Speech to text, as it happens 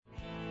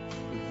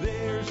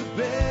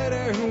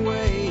better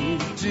way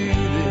to do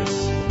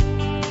this.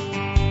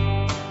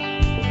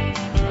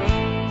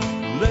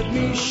 Let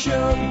me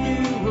show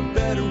you a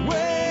better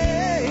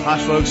way. Hi,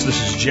 folks.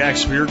 This is Jack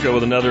Spirko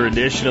with another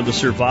edition of the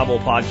Survival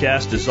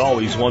Podcast. As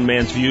always, one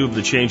man's view of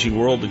the changing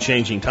world, the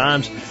changing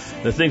times,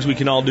 the things we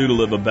can all do to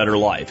live a better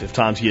life if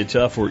times get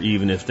tough or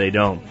even if they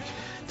don't.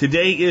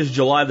 Today is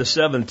July the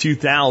 7th,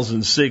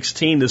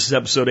 2016. This is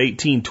episode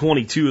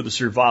 1822 of the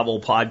Survival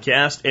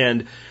Podcast,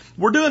 and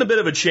we're doing a bit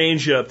of a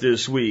change-up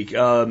this week.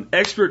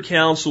 Expert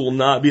counsel will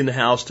not be in the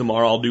house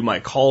tomorrow. I'll do my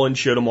call-in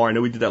show tomorrow. I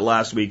know we did that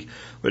last week,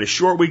 but a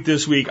short week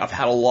this week. I've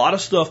had a lot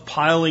of stuff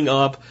piling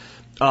up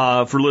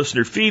for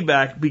listener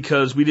feedback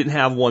because we didn't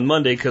have one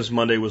Monday because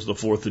Monday was the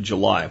 4th of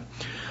July.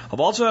 I've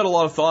also had a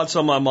lot of thoughts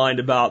on my mind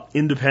about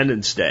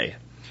Independence Day.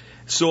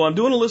 So I'm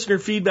doing a listener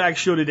feedback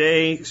show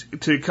today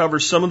to cover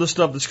some of the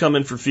stuff that's come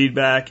in for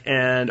feedback,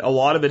 and a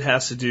lot of it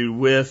has to do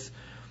with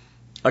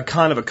a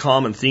kind of a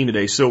common theme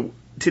today. So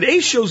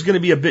today's show is going to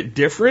be a bit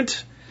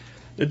different,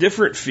 a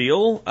different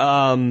feel.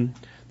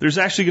 There's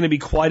actually going to be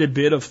quite a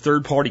bit of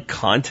third-party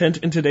content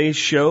in today's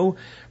show,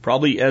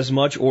 probably as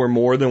much or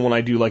more than when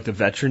I do like the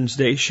Veterans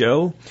Day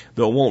show,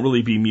 though it won't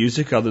really be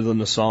music other than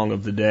the song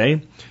of the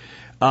day.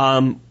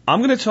 I'm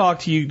going to talk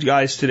to you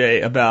guys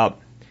today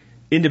about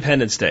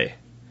Independence Day.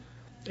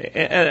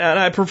 And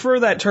I prefer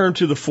that term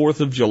to the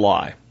 4th of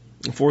July.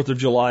 The 4th of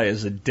July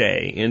is a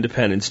day.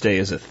 Independence Day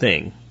is a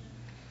thing.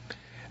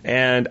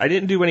 And I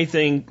didn't do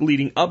anything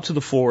leading up to the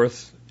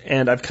 4th,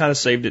 and I've kind of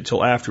saved it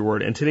till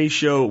afterward. And today's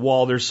show,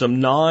 while there's some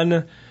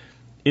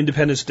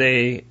non-Independence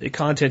Day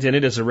content in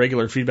it, as a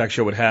regular feedback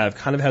show would have,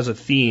 kind of has a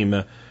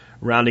theme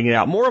rounding it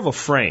out. More of a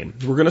frame.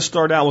 We're going to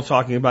start out with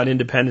talking about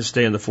Independence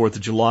Day and the 4th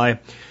of July.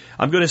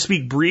 I'm going to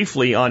speak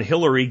briefly on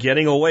Hillary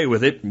getting away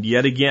with it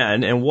yet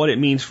again and what it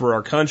means for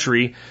our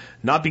country,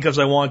 not because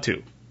I want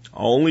to,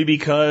 only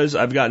because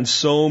I've gotten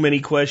so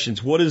many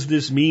questions. What does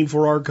this mean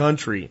for our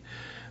country?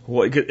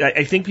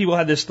 I think people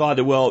had this thought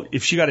that, well,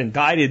 if she got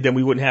indicted, then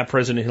we wouldn't have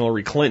President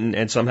Hillary Clinton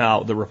and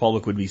somehow the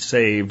Republic would be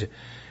saved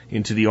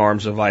into the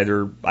arms of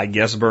either, I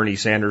guess, Bernie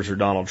Sanders or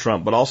Donald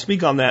Trump. But I'll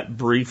speak on that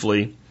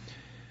briefly.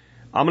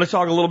 I'm going to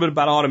talk a little bit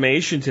about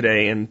automation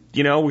today. And,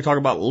 you know, we talk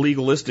about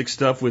legalistic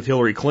stuff with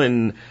Hillary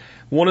Clinton.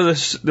 One of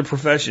the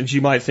professions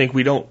you might think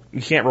you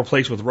can't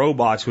replace with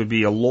robots would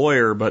be a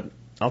lawyer, but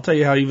I'll tell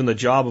you how even the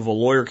job of a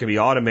lawyer can be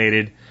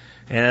automated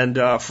and,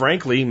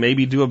 frankly,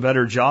 maybe do a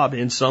better job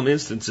in some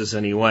instances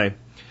anyway.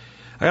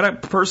 I got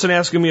a person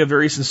asking me a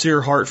very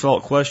sincere,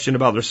 heartfelt question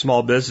about their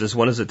small business.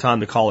 When is it time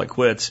to call it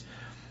quits?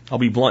 I'll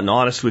be blunt and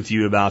honest with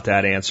you about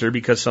that answer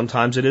because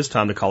sometimes it is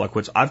time to call it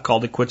quits. I've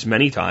called it quits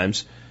many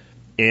times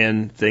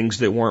in things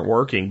that weren't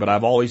working, but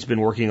I've always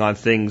been working on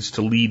things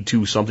to lead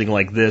to something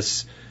like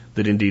this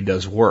that indeed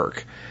does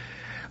work.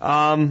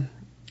 I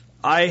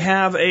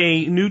have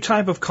a new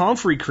type of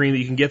comfrey cream that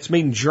you can get. It's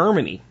made in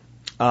Germany.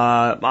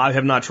 I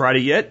have not tried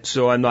it yet,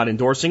 so I'm not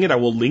endorsing it. I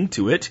will link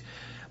to it.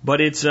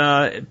 But it's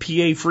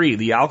PA-free.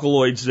 The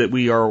alkaloids that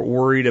we are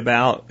worried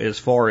about as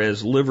far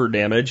as liver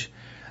damage,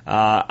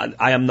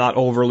 I am not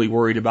overly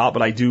worried about,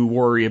 but I do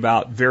worry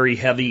about very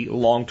heavy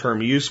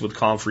long-term use with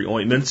comfrey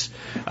ointments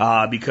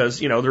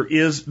because, you know, there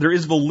is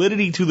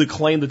validity to the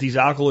claim that these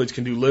alkaloids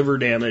can do liver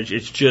damage.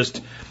 It's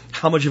just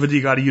how much of it do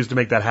you got to use to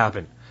make that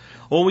happen?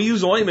 Well, when we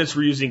use ointments,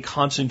 we're using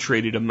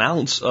concentrated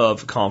amounts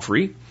of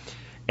comfrey.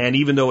 And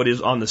even though it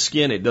is on the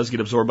skin, it does get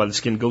absorbed by the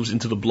skin, goes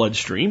into the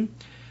bloodstream.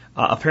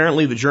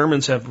 Apparently, the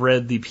Germans have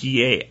bred the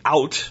PA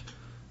out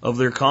of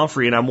their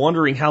comfrey, and I'm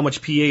wondering how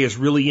much PA is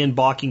really in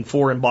Bocking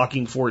 4 and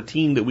Bocking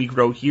 14 that we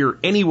grow here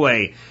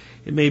anyway.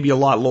 It may be a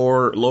lot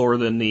lower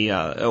than the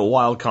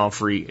wild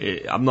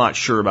comfrey. I'm not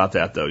sure about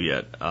that, though,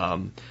 yet.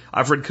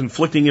 I've read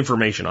conflicting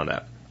information on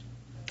that.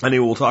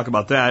 Anyway, we'll talk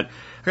about that.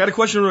 I got a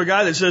question from a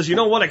guy that says, you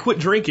know what, I quit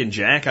drinking,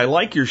 Jack. I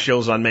like your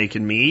shows on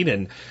making mead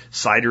and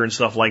cider and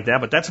stuff like that,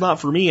 but that's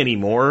not for me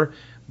anymore.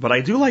 But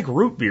I do like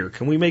root beer.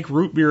 Can we make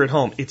root beer at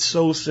home? It's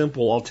so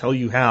simple. I'll tell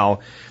you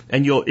how.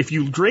 And if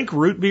you drink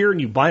root beer and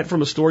you buy it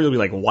from a store, you'll be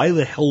like, why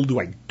the hell do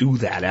I do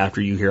that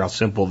after you hear how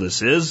simple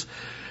this is?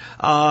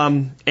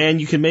 And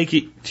you can make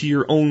it to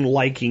your own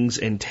likings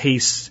and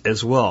tastes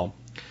as well.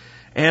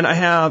 And I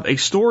have a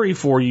story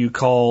for you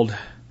called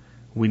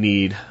We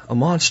Need a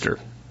Monster.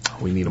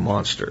 We Need a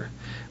Monster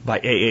by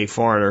A.A.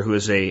 Foreigner, who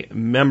is a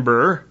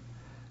member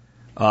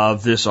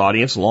of this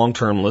audience,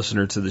 long-term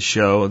listener to the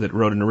show, that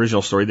wrote an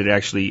original story that I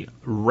actually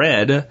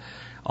read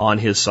on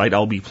his site.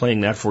 I'll be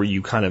playing that for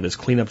you kind of as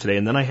cleanup today.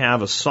 And then I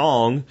have a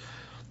song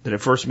that at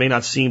first may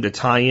not seem to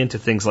tie into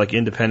things like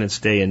Independence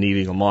Day and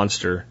needing a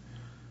monster,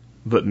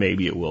 but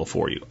maybe it will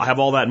for you. I have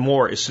all that and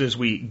more as soon as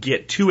we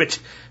get to it.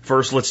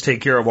 First, let's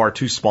take care of our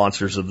two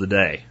sponsors of the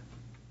day.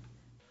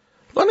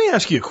 Let me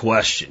ask you a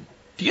question.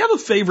 Do you have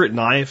a favorite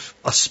knife,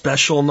 a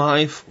special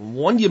knife,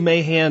 one you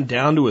may hand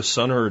down to a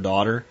son or a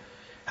daughter?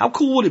 How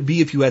cool would it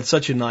be if you had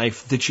such a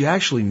knife that you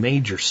actually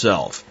made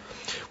yourself?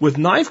 With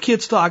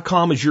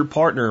KnifeKits.com as your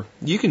partner,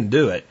 you can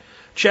do it.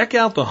 Check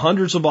out the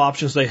hundreds of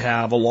options they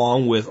have,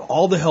 along with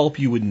all the help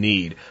you would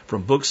need,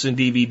 from books and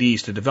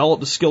DVDs to develop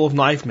the skill of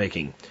knife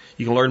making.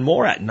 You can learn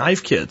more at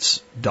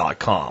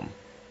knifekits.com.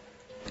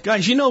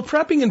 Guys, you know,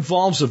 prepping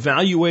involves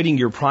evaluating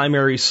your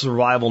primary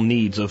survival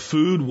needs of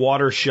food,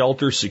 water,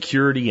 shelter,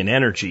 security, and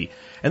energy,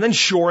 and then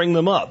shoring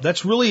them up.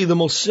 That's really the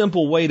most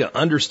simple way to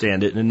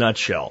understand it in a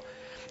nutshell.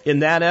 In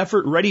that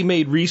effort,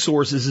 Ready-Made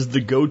Resources is the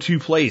go-to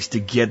place to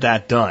get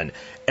that done.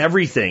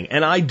 Everything,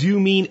 and I do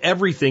mean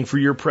everything for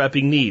your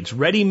prepping needs.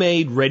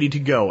 Ready-made, ready to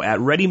go at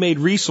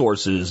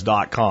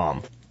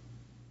ReadyMadeResources.com.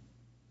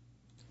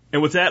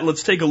 And with that,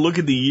 let's take a look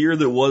at the year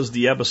that was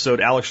the episode.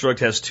 Alex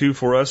Shrugged has 2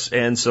 for us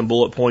and some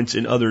bullet points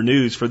in other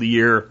news for the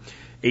year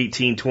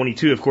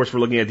 1822. Of course, we're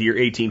looking at the year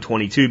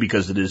 1822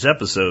 because it is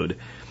episode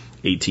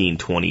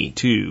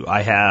 1822.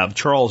 I have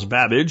Charles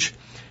Babbage,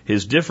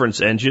 his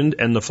difference engine,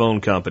 and the phone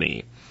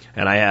company.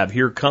 And I have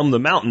Here Come the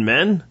Mountain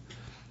Men.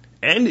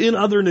 And in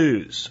other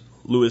news,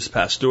 Louis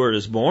Pasteur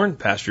is born.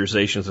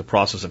 Pasteurization is the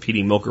process of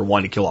heating milk or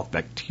wine to kill off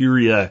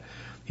bacteria.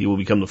 He will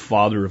become the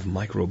father of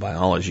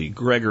microbiology.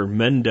 Gregor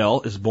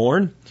Mendel is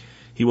born.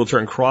 He will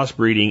turn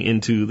crossbreeding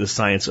into the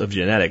science of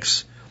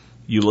genetics.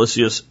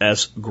 Ulysses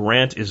S.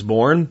 Grant is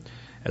born.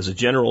 As a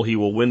general, he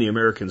will win the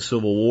American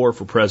Civil War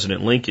for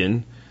President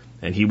Lincoln,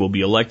 and he will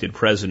be elected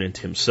president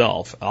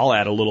himself. I'll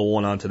add a little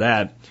one onto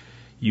that.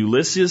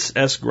 Ulysses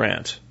S.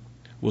 Grant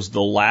was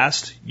the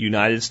last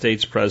United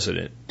States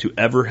president to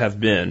ever have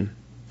been,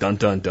 dun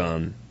dun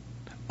dun,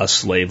 a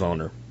slave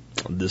owner.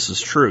 This is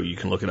true. You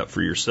can look it up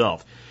for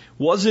yourself.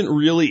 Wasn't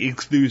really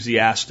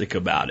enthusiastic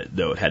about it,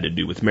 though it had to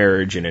do with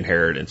marriage and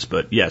inheritance.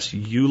 But yes,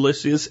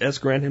 Ulysses S.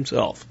 Grant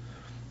himself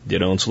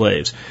did own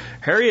slaves.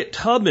 Harriet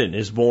Tubman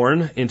is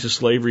born into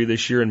slavery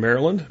this year in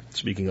Maryland.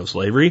 Speaking of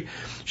slavery,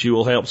 she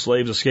will help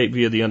slaves escape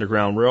via the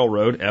Underground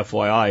Railroad.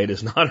 FYI, it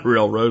is not a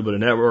railroad, but a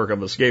network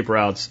of escape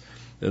routes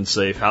and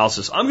safe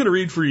houses. I'm going to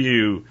read for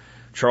you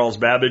Charles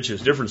Babbage,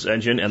 his difference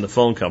engine, and the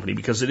phone company,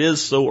 because it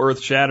is so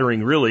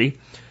earth-shattering, really.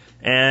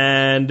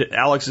 And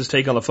Alex's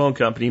take on the phone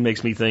company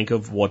makes me think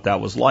of what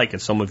that was like,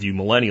 and some of you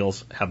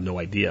millennials have no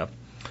idea.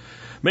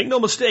 Make no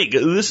mistake,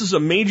 this is a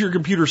major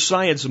computer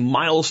science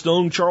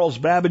milestone. Charles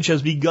Babbage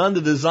has begun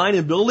the design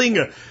and building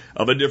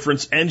of a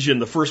difference engine,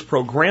 the first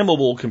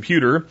programmable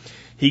computer.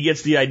 He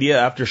gets the idea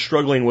after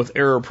struggling with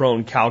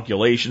error-prone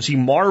calculations. He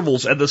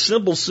marvels at the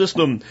simple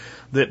system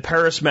that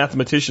Paris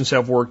mathematicians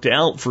have worked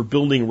out for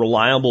building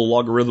reliable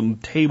logarithm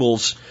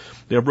tables.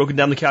 They have broken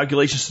down the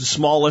calculations to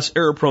small, less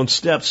error-prone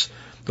steps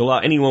to allow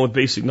anyone with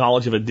basic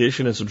knowledge of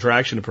addition and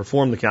subtraction to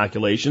perform the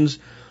calculations.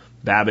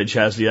 Babbage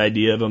has the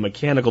idea of a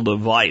mechanical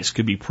device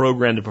could be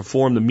programmed to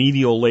perform the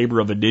medial labor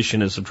of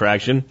addition and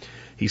subtraction.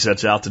 He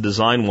sets out to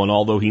design one,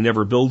 although he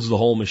never builds the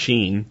whole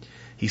machine.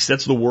 He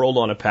sets the world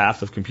on a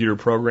path of computer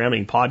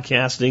programming,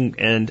 podcasting,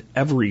 and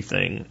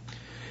everything.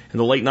 In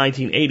the late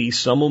 1980s,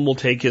 someone will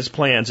take his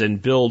plans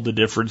and build the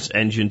difference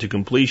engine to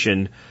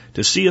completion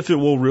to see if it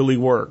will really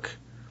work.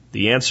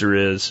 The answer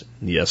is,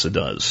 yes, it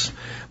does.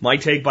 My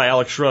take by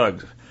Alex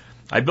Shrugged.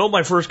 I built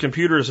my first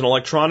computer as an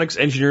electronics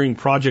engineering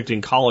project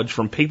in college,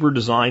 from paper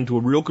design to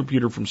a real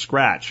computer from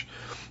scratch.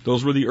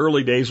 Those were the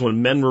early days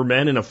when men were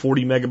men and a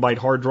 40 megabyte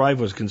hard drive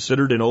was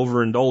considered an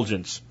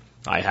overindulgence.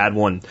 I had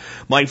one.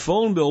 My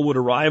phone bill would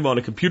arrive on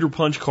a computer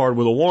punch card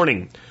with a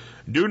warning: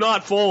 do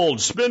not fold,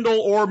 spindle,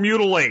 or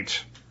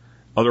mutilate.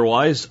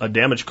 Otherwise, a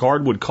damaged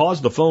card would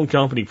cause the phone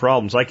company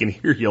problems. I can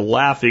hear you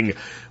laughing.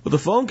 But the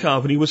phone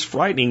company was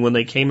frightening when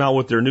they came out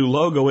with their new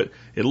logo. It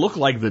looked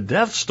like the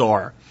Death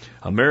Star.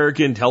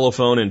 American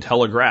Telephone and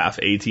Telegraph,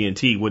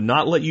 AT&T, would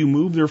not let you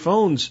move their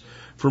phones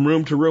from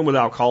room to room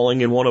without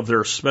calling in one of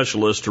their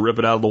specialists to rip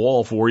it out of the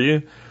wall for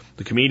you.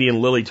 The comedian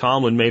Lily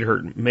Tomlin made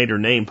her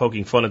name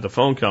poking fun at the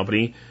phone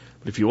company.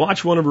 But if you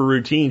watch one of her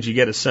routines, you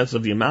get a sense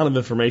of the amount of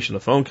information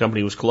the phone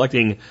company was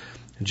collecting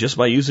just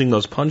by using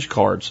those punch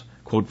cards.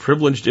 Quote,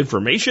 privileged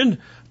information?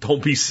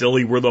 Don't be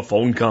silly, we're the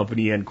phone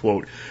company, end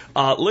quote.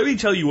 Let me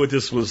tell you what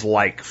this was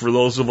like for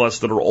those of us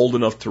that are old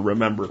enough to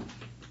remember.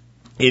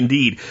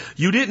 Indeed,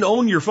 you didn't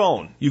own your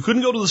phone. You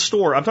couldn't go to the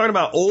store. I'm talking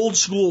about old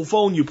school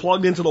phone you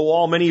plugged into the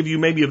wall. Many of you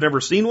maybe have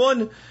never seen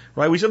one,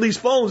 right? We said these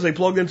phones, they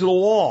plugged into the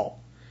wall.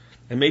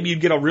 And maybe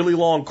you'd get a really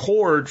long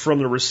cord from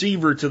the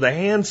receiver to the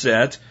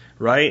handset,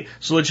 right?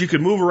 So that you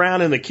could move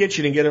around in the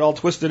kitchen and get it all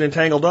twisted and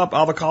tangled up.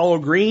 Avocado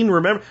green,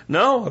 remember?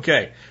 No?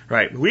 Okay.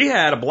 Right. We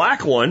had a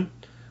black one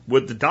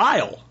with the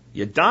dial.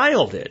 You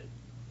dialed it.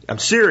 I'm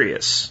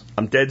serious.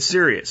 I'm dead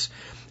serious.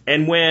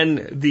 And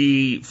when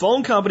the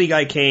phone company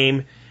guy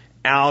came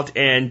out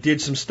and did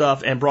some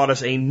stuff and brought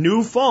us a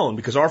new phone,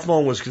 because our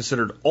phone was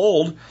considered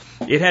old,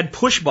 it had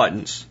push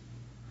buttons.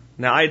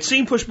 Now, I had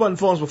seen push-button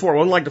phones before. It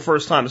wasn't like the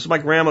first time. This is my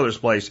grandmother's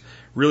place,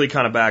 really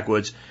kind of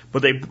backwoods.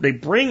 But they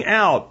bring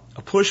out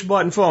a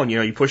push-button phone. You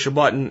know, you push a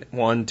button,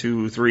 1,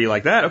 2, 3,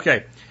 like that.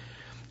 Okay.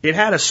 It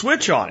had a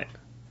switch on it.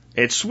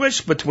 It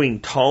switched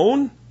between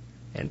tone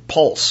and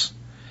pulse.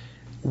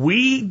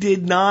 We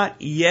did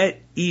not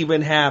yet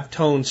even have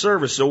tone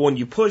service. So when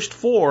you pushed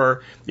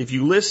 4, if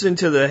you listened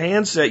to the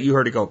handset, you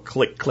heard it go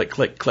click, click,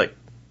 click, click,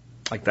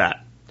 like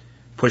that.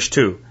 Push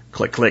 2,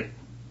 click, click,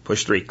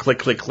 Push 3. Click,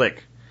 click,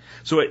 click.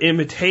 So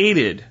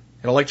it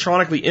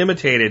electronically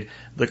imitated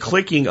the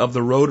clicking of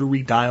the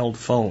rotary dialed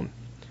phone.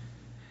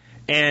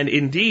 And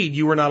indeed,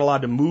 you were not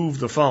allowed to move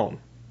the phone.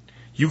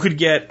 You could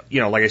get,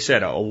 like I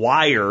said, a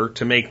wire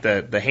to make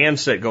the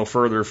handset go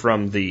further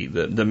from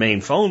the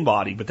main phone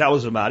body, but that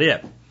was about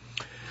it.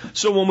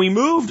 So when we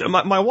moved,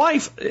 my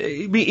wife,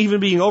 even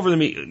being older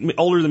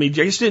than me,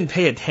 just didn't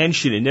pay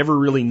attention and never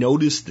really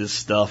noticed this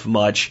stuff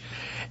much.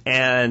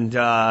 And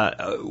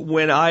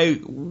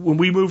when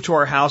we moved to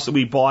our house that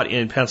we bought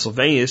in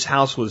Pennsylvania, this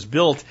house was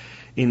built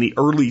in the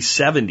early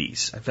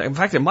 70s. In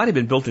fact, it might have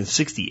been built in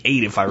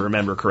 68 if I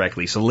remember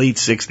correctly, so late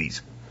 60s.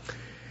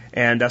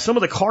 And some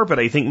of the carpet,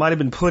 I think, might have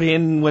been put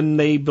in when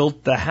they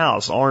built the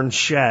house. Orange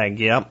shag,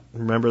 yep.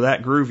 Remember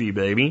that groovy,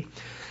 baby.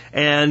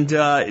 And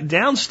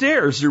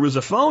downstairs, there was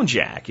a phone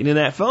jack. And in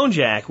that phone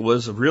jack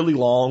was a really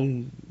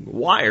long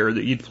wire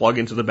that you'd plug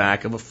into the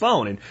back of a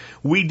phone. And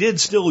we did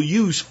still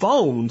use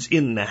phones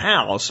in the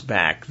house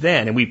back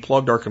then. And we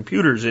plugged our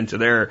computers into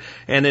there.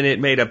 And then it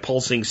made a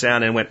pulsing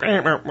sound and went,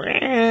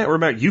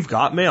 remember, you've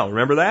got mail.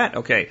 Remember that?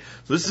 Okay.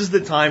 So this is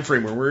the time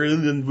frame where we're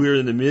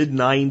in the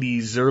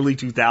mid-90s, early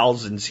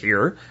 2000s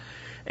here.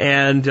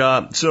 And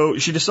so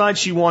she decides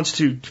she wants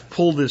to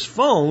pull this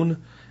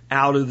phone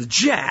out of the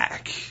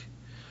jack.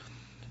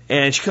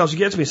 And she comes and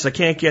gets me and says, I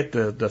can't get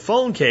the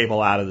phone cable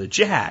out of the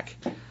jack.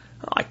 I'm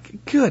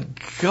like, good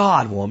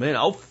God, woman.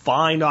 Oh,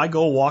 fine. I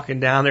go walking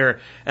down there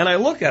and I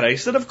look at it. I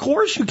said, of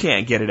course you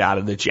can't get it out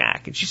of the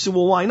jack. And she said,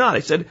 well, why not? I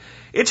said,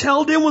 it's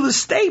held in with a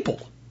staple.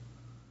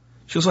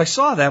 She goes, I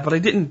saw that,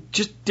 but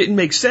didn't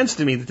make sense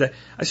to me.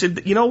 I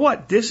said, you know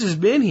what? This has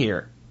been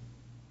here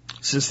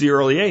since the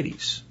early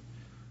 80s.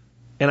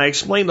 And I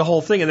explained the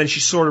whole thing and then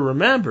she sort of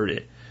remembered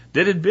it.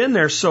 That had been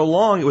there so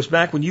long, it was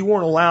back when you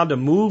weren't allowed to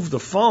move the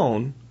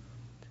phone.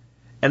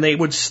 And they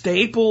would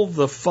staple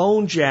the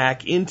phone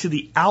jack into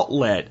the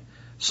outlet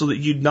so that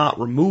you'd not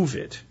remove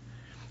it.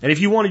 And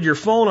if you wanted your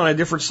phone on a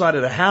different side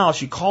of the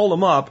house, you called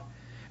them up,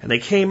 and they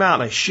came out,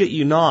 and I shit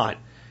you not,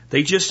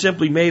 they just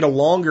simply made a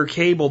longer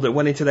cable that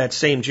went into that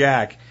same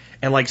jack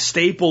and like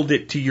stapled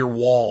it to your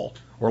wall.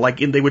 Or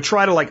they would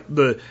try to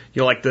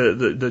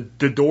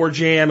the door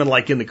jamb and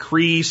like in the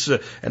crease,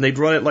 and they'd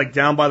run it like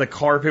down by the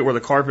carpet where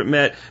the carpet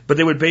met, but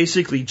they would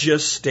basically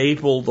just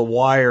staple the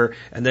wire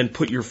and then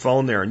put your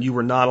phone there, and you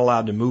were not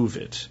allowed to move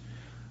it.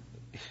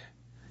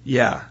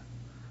 Yeah,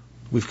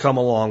 we've come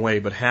a long way,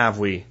 but have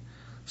we?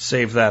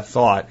 Save that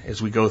thought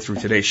as we go through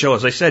today's show.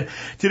 As I said,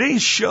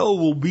 today's show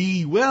will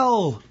be,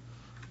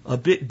 a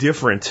bit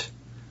different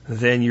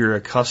than you're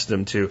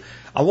accustomed to.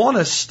 I want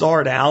to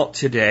start out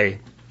today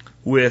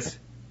with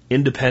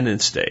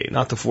Independence Day,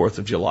 not the 4th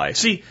of July.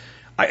 See,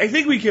 I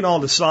think we can all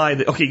decide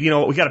that, okay,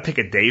 we got to pick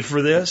a day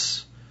for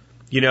this,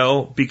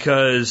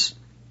 because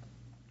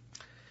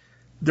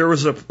there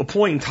was a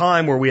point in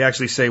time where we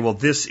actually say, well,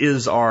 this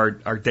is our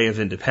day of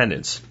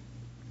independence.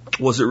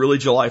 Was it really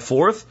July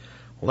 4th?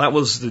 Well, that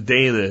was the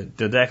day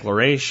the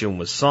Declaration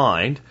was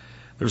signed.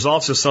 There's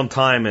also some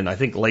time in, I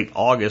think, late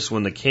August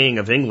when the King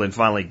of England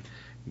finally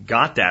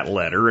got that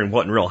letter and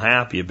wasn't real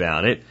happy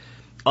about it.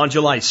 On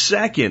July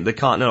 2nd, the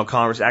Continental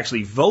Congress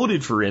actually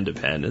voted for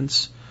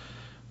independence.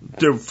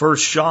 The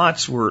first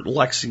shots were at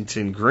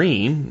Lexington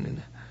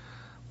Green.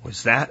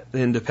 Was that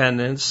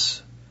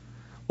independence?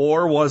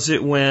 Or was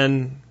it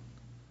when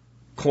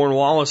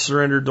Cornwallis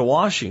surrendered to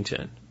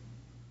Washington?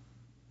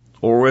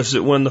 Or was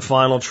it when the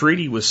final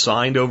treaty was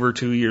signed over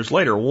 2 years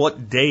later?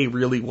 What day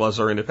really was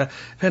our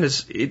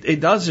independence? It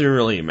doesn't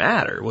really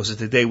matter. Was it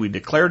the day we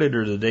declared it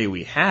or the day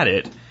we had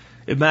it?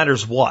 It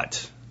matters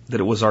what?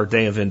 That it was our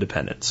day of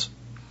independence.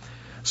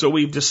 So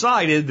we've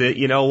decided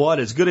that,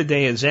 as good a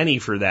day as any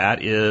for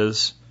that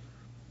is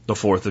the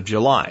 4th of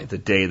July, the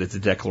day that the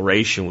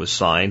Declaration was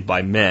signed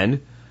by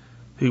men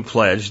who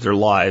pledged their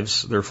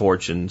lives, their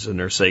fortunes, and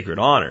their sacred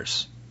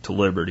honors to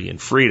liberty and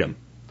freedom.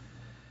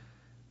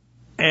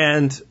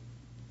 And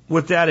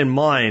with that in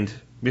mind,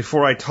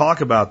 before I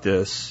talk about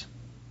this,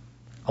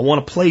 I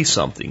want to play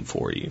something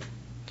for you.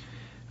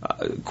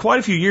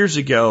 Quite a few years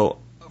ago,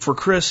 for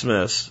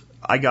Christmas,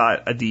 I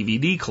got a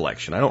DVD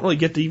collection. I don't really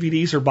get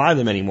DVDs or buy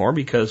them anymore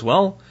because,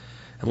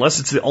 unless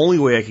it's the only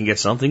way I can get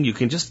something, you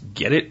can just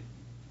get it,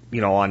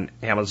 on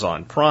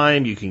Amazon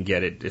Prime. You can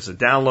get it as a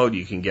download.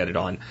 You can get it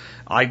on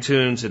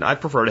iTunes. And I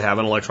prefer to have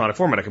an electronic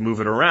format. I can move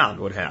it around,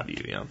 what have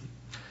you. You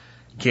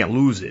can't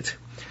lose it.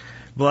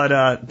 But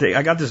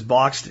I got this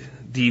boxed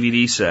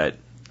DVD set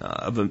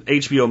of an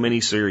HBO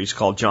miniseries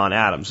called John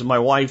Adams. And my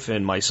wife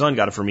and my son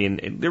got it for me,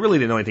 and they really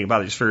didn't know anything about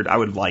it. They just figured I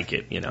would like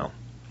it,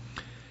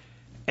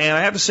 And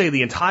I have to say,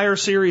 the entire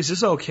series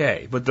is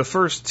okay, but the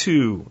first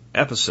 2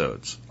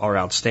 episodes are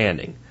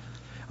outstanding.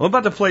 I'm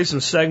about to play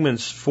some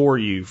segments for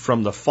you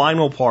from the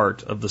final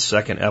part of the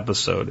 2nd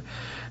episode.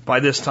 By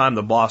this time,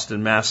 the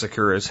Boston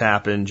Massacre has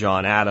happened.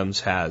 John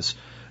Adams has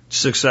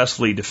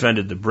successfully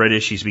defended the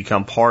British. He's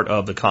become part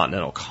of the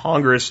Continental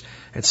Congress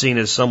and seen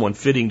as someone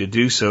fitting to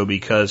do so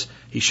because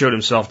he showed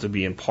himself to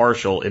be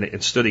impartial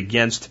and stood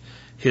against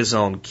his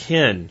own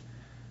kin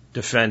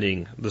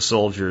defending the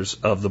soldiers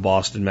of the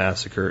Boston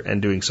Massacre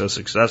and doing so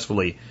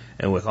successfully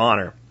and with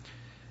honor.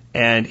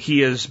 And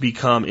he has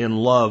become in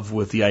love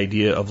with the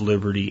idea of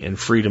liberty and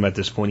freedom at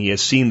this point. He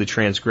has seen the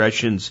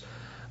transgressions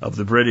of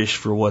the British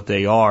for what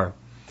they are.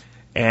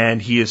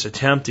 And he is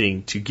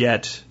attempting to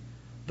get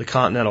the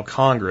Continental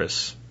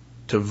Congress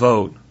to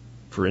vote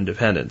for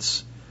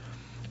independence.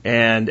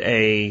 And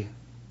a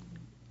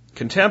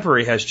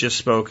contemporary has just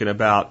spoken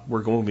about,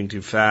 we're moving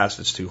too fast,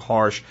 it's too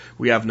harsh,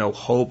 we have no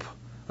hope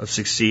of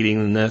succeeding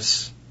in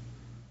this.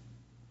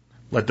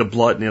 Let the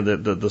blood,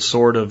 the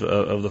sword of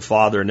the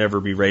father never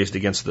be raised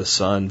against the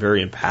son.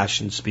 Very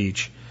impassioned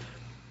speech.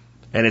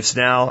 And it's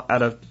now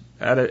at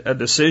a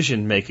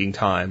decision-making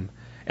time.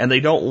 And they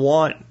don't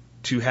want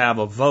to have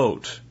a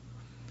vote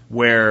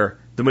where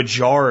the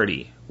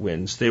majority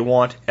wins. They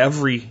want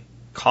every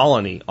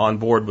colony on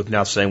board with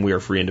now saying we are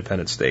free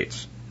independent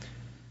states.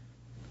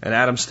 And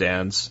Adams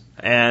stands.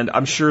 And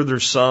I'm sure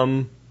there's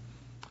some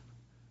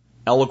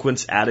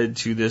eloquence added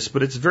to this,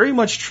 but it's very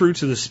much true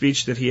to the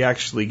speech that he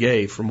actually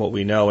gave from what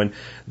we know. And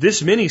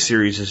this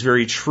miniseries is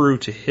very true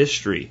to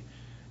history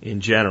in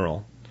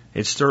general.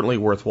 It's certainly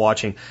worth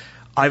watching.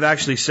 I've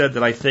actually said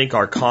that I think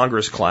our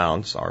Congress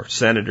clowns, our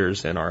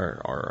senators and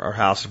our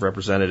House of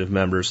Representative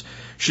members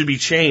should be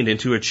chained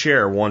into a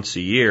chair once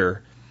a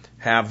year,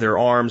 have their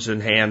arms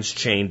and hands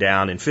chained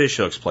down and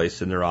fishhooks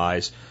placed in their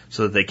eyes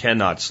so that they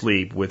cannot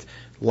sleep, with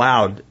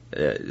loud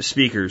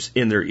speakers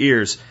in their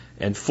ears,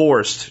 and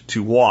forced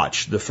to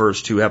watch the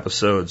first 2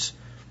 episodes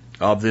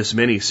of this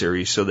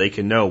miniseries so they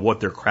can know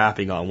what they're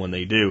crapping on when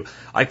they do.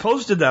 I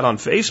posted that on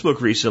Facebook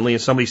recently,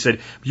 and somebody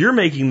said, "You're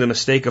making the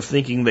mistake of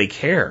thinking they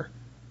care."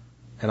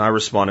 And I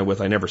responded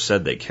with, I never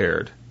said they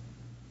cared.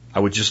 I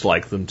would just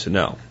like them to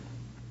know.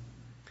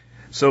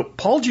 So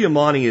Paul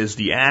Giamatti is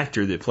the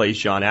actor that plays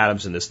John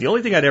Adams in this. The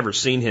only thing I'd ever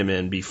seen him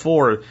in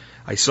before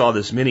I saw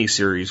this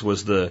miniseries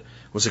was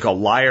what's it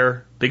called?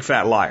 Liar, Big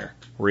Fat Liar,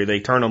 where they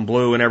turn them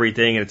blue and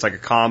everything, and it's like a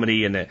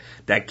comedy, and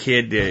that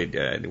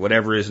kid,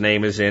 whatever his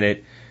name is in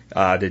it,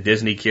 the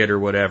Disney kid or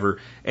whatever,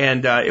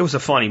 and it was a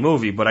funny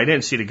movie, but I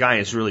didn't see the guy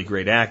as a really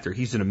great actor.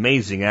 He's an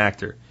amazing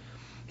actor.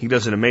 He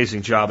does an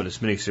amazing job in this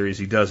miniseries.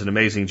 He does an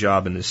amazing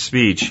job in this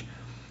speech.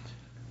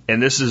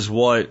 And this is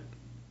what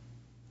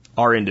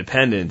our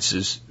independence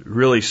is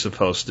really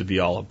supposed to be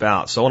all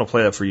about. So I want to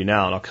play that for you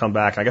now, and I'll come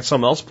back. I got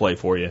something else to play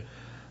for you.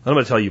 I'm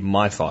going to tell you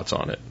my thoughts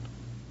on it.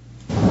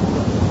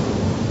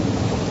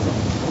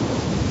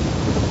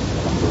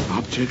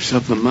 Objects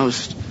of the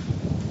most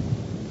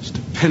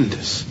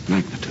stupendous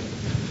magnitude.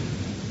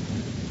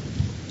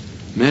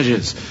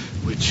 Measures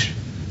which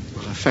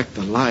will affect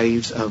the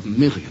lives of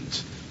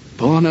millions,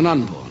 born and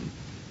unborn,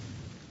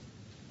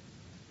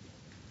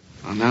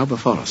 are now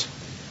before us.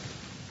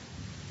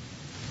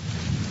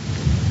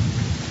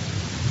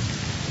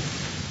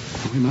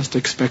 We must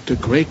expect a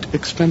great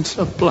expense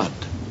of blood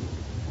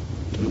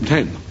to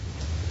obtain them.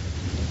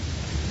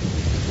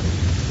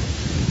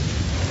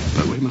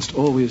 But we must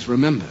always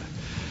remember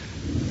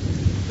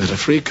that a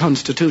free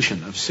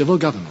constitution of civil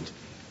government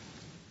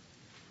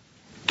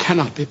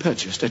cannot be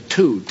purchased at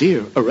too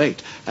dear a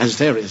rate, as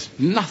there is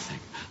nothing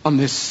on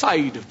this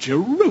side of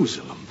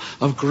Jerusalem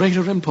of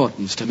greater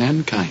importance to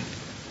mankind.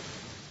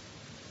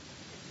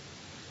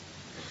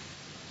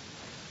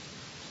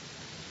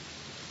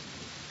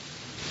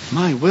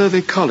 My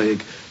worthy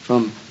colleague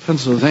from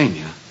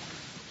Pennsylvania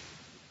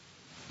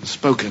has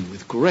spoken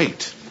with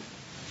great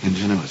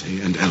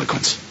ingenuity and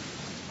eloquence.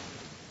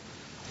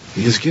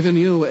 He has given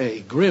you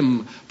a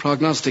grim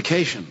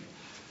prognostication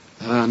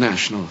of our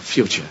national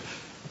future,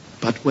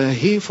 but where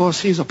he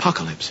foresees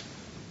apocalypse,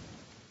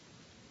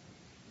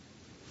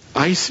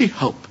 I see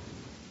hope.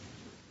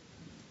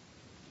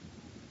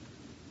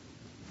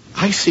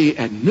 I see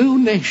a new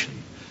nation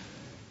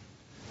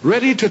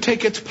ready to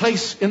take its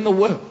place in the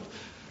world.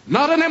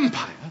 Not an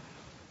empire,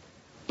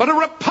 but a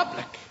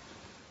republic.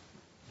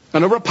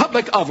 And a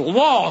republic of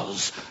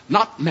laws,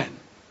 not men.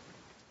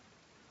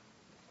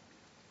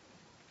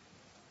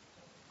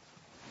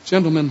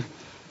 Gentlemen,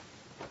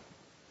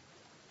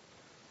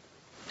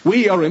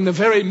 we are in the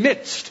very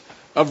midst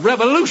of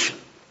revolution.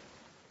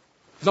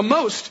 The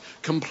most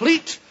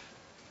complete,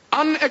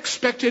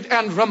 unexpected,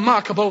 and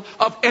remarkable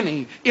of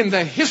any in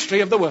the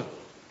history of the world.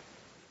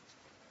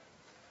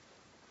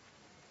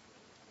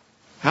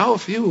 How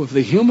few of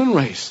the human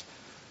race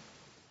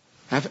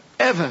have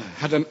ever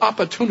had an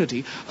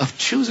opportunity of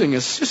choosing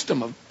a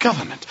system of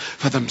government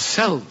for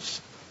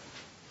themselves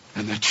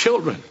and their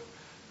children.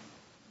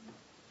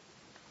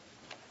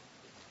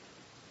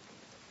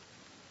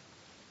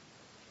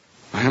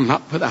 I am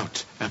not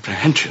without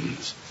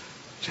apprehensions,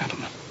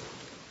 gentlemen.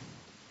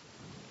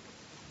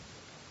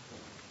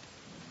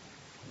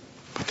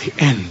 But the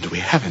end we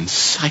have in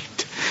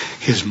sight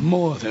is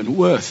more than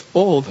worth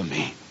all the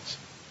means.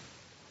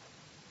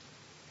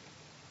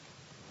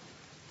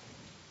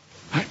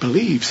 I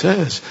believe,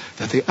 sirs,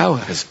 that the hour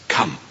has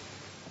come.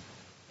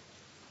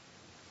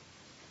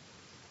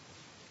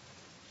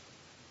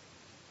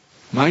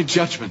 My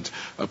judgment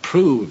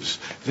approves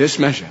this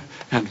measure,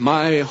 and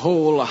my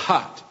whole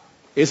heart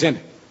is in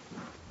it.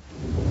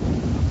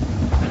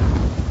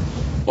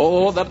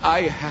 All that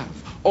I have,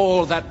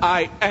 all that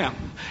I am,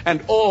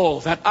 and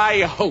all that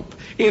I hope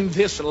in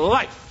this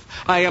life,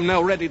 I am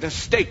now ready to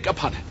stake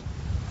upon it.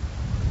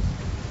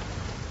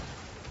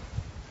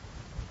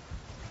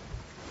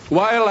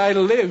 While I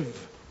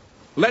live,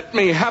 let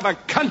me have a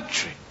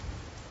country.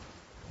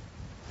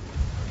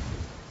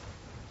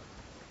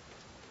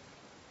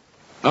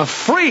 A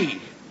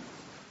free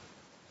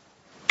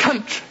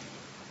country.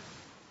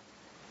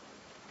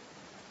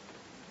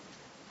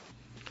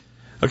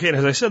 Okay, and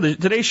as I said,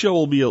 today's show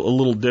will be a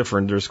little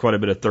different. There's quite a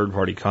bit of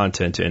third-party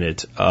content in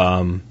it.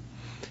 But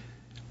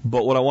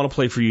what I want to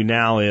play for you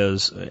now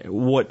is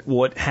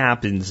what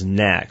happens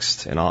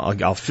next. And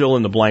I'll fill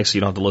in the blanks so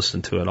you don't have to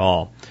listen to it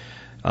all.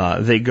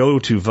 They go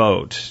to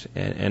vote,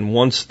 and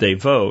once they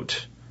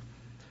vote,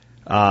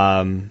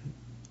 and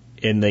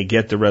they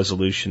get the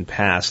resolution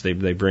passed,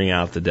 they bring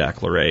out the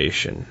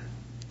Declaration.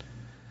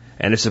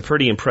 And it's a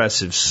pretty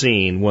impressive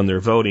scene when they're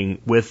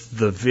voting with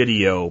the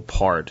video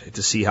part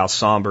to see how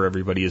somber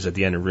everybody is at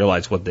the end and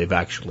realize what they've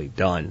actually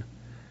done.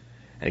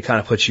 And it kind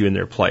of puts you in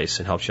their place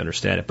and helps you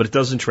understand it. But it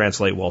doesn't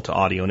translate well to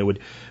audio, and it would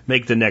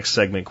make the next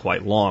segment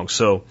quite long.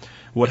 So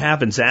what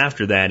happens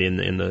after that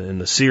in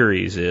the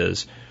series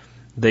is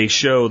they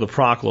show the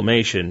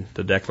proclamation,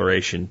 the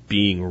Declaration,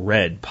 being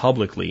read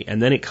publicly, and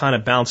then it kind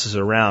of bounces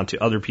around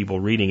to other people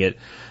reading it.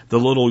 The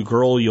little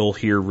girl you'll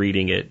hear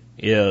reading it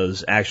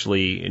is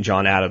actually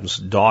John Adams'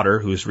 daughter,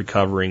 who's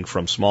recovering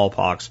from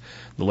smallpox.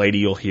 The lady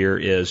you'll hear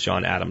is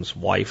John Adams'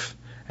 wife,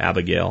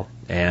 Abigail,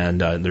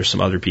 and there's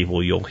some other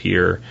people you'll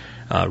hear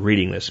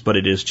reading this. But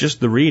it is just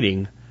the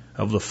reading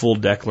of the full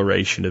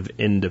Declaration of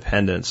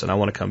Independence, and I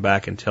want to come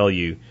back and tell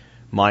you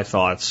my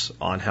thoughts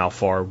on how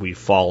far we've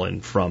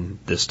fallen from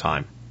this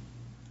time.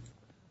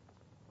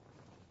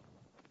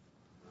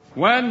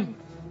 When,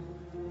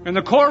 in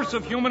the course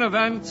of human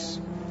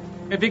events,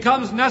 it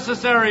becomes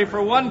necessary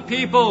for one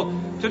people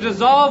to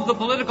dissolve the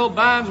political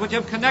bands which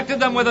have connected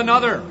them with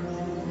another,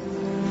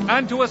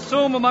 and to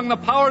assume among the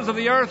powers of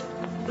the earth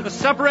the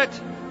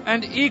separate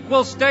and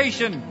equal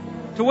station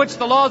to which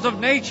the laws of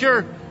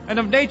nature and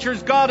of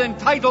nature's God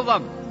entitle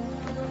them,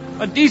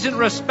 a decent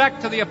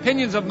respect to the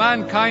opinions of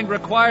mankind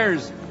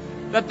requires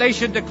that they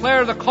should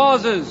declare the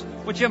causes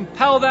which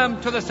impel them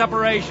to the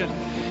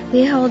separation.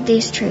 We hold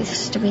these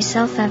truths to be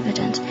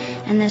self-evident,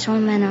 and that all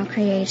men are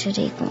created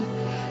equal,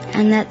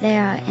 and that they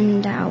are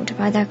endowed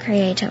by their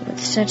Creator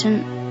with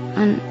certain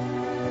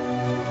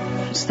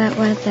what's that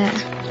word there?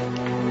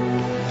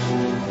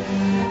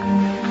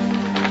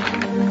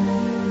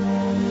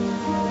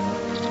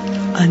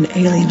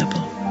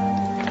 Unalienable.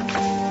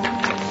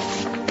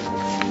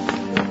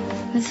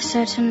 With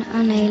certain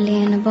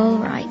unalienable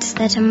rights,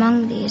 that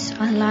among these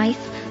are life,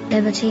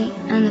 liberty,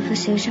 and the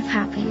pursuit of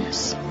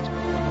happiness.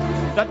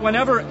 That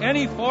whenever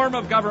any form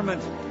of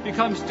government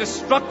becomes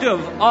destructive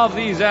of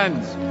these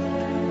ends,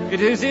 it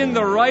is in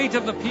the right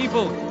of the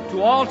people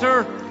to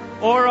alter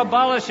or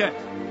abolish it,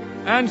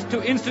 and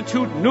to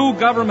institute new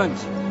government.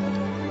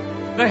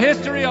 The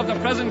history of the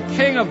present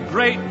King of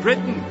Great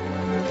Britain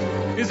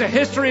is a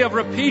history of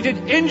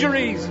repeated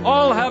injuries,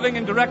 all having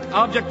in direct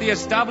object the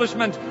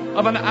establishment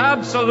of an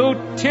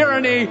absolute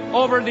tyranny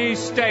over these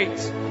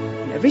states.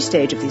 In every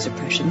stage of these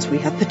oppressions, we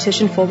have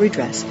petitioned for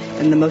redress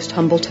in the most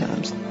humble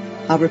terms.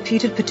 Our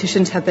repeated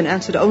petitions have been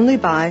answered only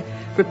by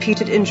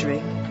repeated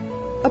injury.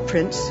 A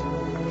prince,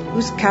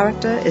 whose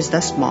character is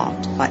thus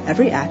marked by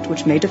every act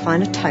which may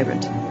define a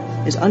tyrant,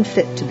 is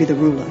unfit to be the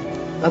ruler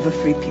of a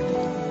free people.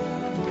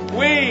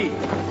 We,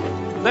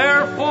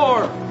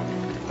 therefore,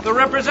 the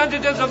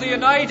representatives of the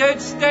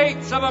United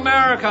States of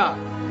America,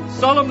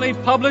 solemnly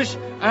publish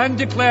and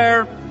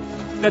declare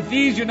that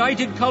these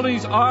united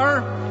colonies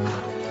are,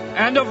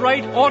 and of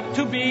right ought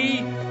to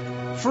be,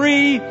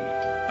 free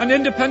and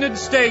independent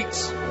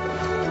states,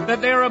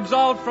 that they are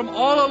absolved from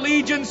all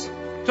allegiance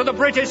to the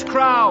British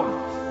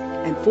Crown.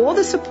 And for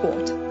the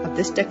support of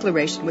this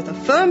declaration, with a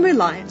firm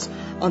reliance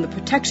on the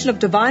protection of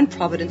divine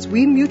providence,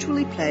 we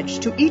mutually pledge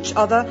to each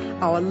other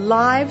our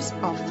lives,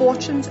 our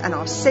fortunes, and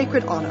our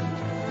sacred honor.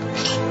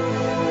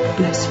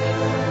 Bless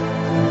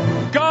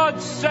you.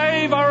 God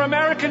save our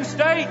American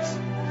states!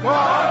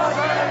 God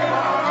save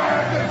our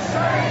American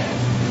states!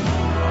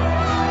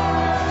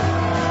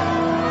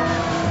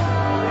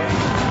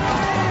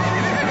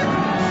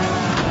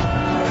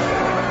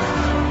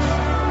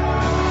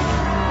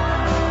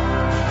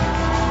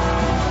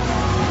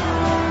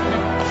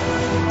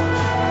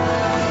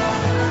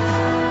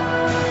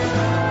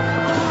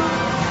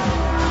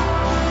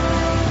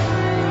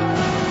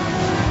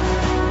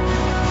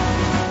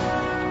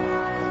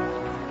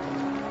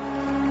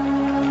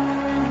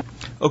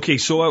 Okay,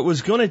 so I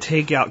was going to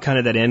take out kind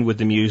of that end with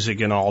the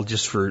music and all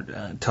just for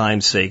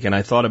time's sake, and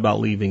I thought about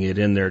leaving it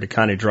in there to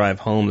kind of drive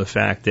home the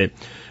fact that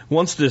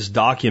once this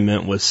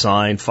document was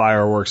signed,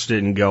 fireworks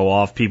didn't go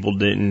off, people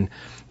didn't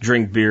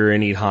drink beer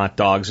and eat hot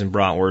dogs and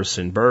bratwursts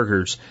and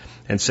burgers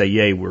and say,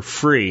 yay, we're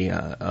free.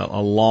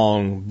 A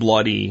long,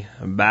 bloody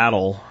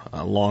battle,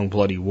 a long,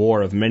 bloody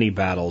war of many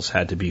battles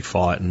had to be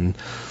fought, and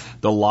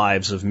the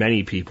lives of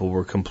many people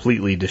were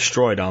completely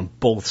destroyed on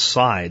both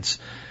sides.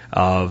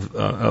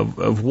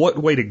 of what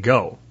way to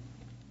go.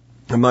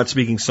 I'm not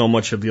speaking so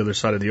much of the other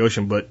side of the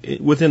ocean, but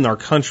within our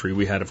country,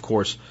 we had, of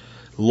course,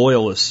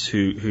 loyalists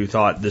who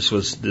thought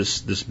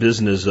this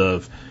business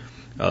of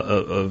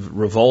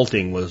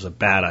revolting was a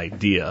bad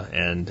idea,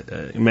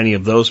 and many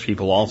of those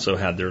people also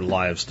had their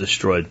lives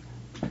destroyed.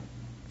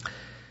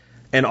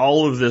 And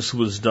all of this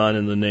was done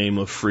in the name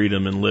of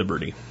freedom and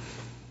liberty.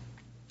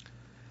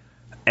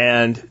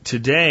 And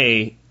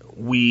today,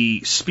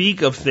 we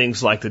speak of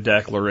things like the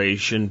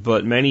Declaration,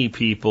 but many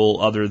people,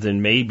 other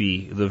than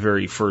maybe the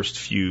very first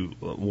few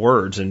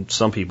words, and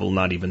some people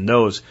not even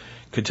those,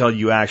 could tell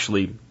you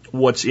actually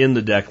what's in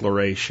the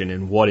Declaration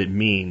and what it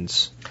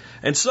means.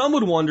 And some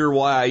would wonder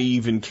why I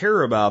even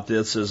care about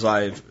this as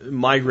I've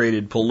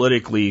migrated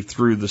politically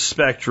through the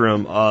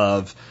spectrum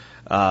of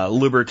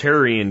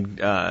libertarian,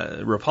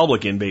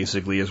 Republican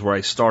basically is where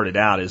I started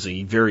out as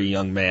a very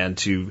young man,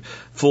 to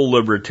full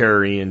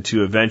libertarian,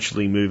 to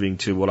eventually moving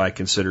to what I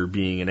consider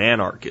being an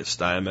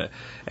anarchist. I'm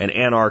an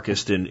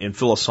anarchist in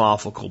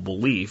philosophical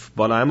belief,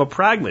 but I'm a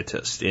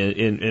pragmatist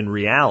in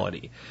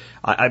reality.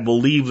 I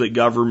believe that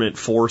government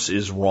force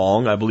is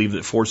wrong. I believe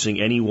that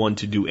forcing anyone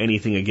to do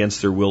anything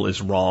against their will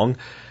is wrong.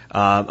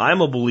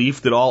 I'm a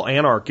belief that all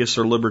anarchists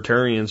are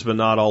libertarians, but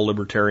not all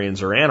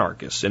libertarians are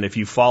anarchists. And if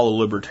you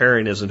follow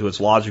libertarianism to its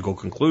logical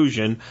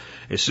conclusion,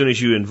 as soon as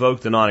you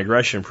invoke the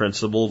non-aggression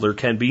principle, there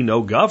can be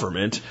no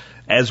government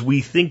as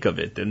we think of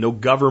it, and no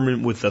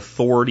government with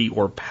authority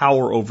or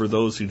power over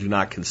those who do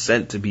not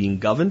consent to being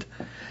governed.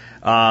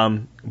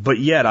 But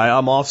yet,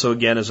 I'm also,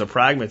 again, as a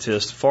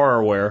pragmatist, far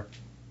aware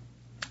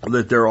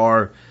that there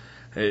are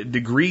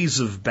degrees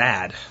of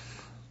bad,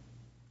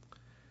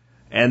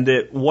 and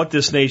that what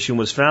this nation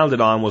was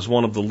founded on was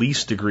one of the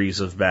least degrees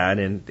of bad,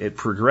 and it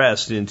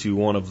progressed into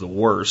one of the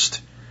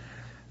worst.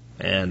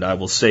 And I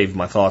will save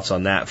my thoughts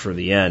on that for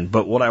the end.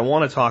 But what I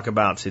want to talk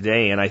about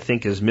today, and I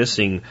think is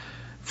missing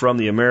from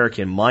the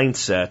American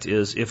mindset,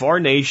 is if our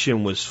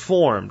nation was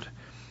formed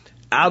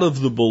out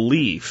of the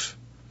belief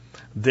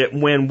that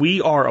when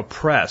we are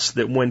oppressed,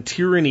 that when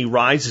tyranny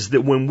rises,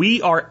 that when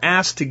we are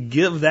asked to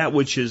give that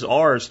which is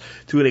ours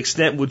to an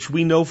extent which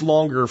we no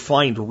longer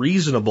find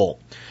reasonable,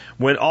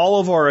 when all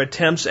of our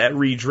attempts at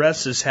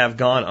redresses have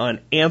gone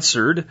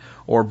unanswered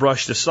or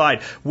brushed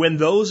aside, when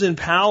those in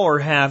power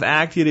have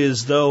acted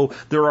as though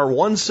there are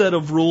one set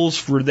of rules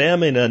for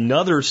them and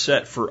another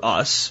set for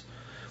us,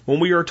 when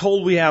we are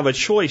told we have a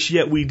choice,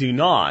 yet we do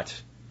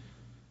not,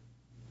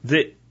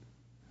 that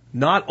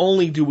not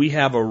only do we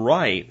have a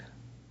right,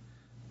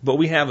 but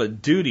we have a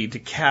duty to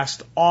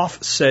cast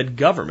off said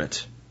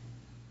government.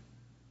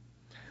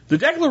 The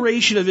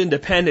Declaration of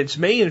Independence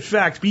may in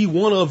fact be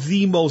one of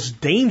the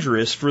most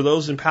dangerous for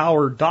those in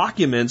power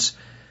documents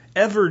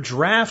ever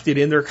drafted,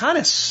 and they're kind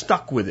of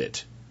stuck with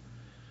it.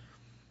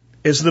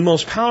 As the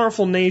most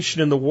powerful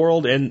nation in the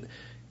world, and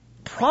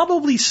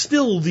probably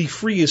still the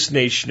freest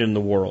nation in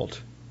the world,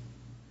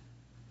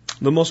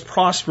 the most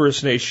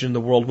prosperous nation in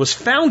the world, was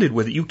founded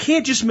with it. You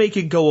can't just make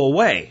it go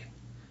away.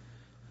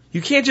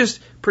 You can't just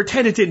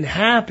pretend it didn't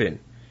happen.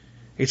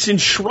 It's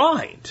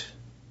enshrined.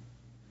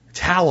 It's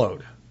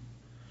hallowed.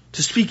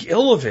 To speak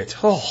ill of it,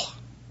 oh.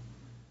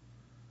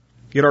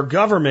 Yet our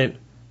government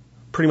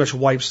pretty much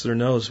wipes their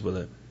nose with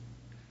it.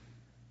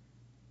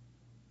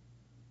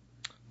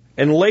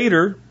 And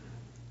later,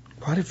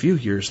 quite a few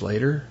years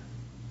later,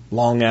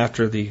 long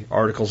after the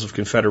Articles of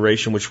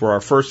Confederation, which were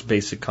our first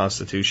basic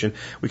constitution,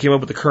 we came up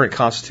with the current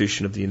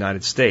Constitution of the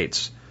United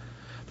States.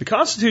 The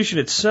Constitution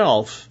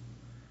itself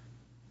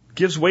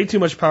gives way too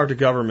much power to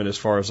government as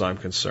far as I'm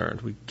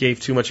concerned. We gave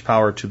too much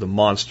power to the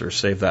monster.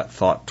 Save that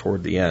thought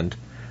toward the end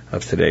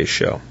of today's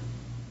show.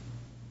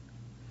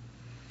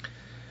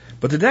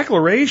 But the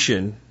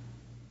Declaration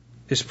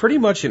is pretty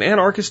much an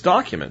anarchist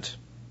document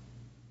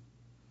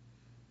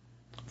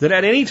that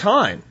at any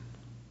time,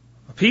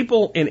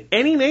 people in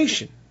any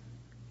nation,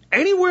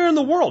 anywhere in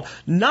the world,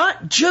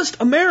 not just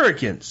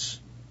Americans,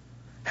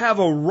 have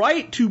a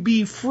right to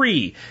be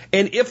free.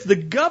 And if the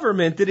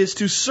government that is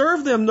to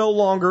serve them no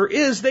longer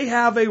is, they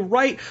have a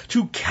right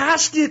to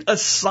cast it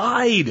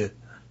aside.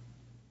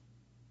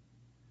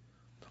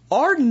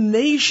 Our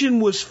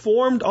nation was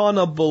formed on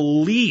a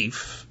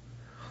belief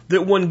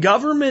that when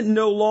government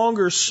no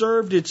longer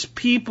served its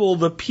people,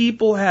 the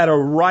people had a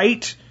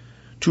right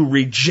to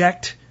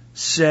reject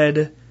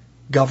said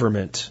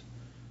government.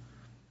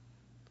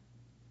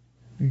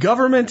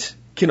 Government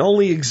can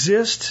only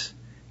exist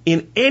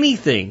in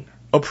anything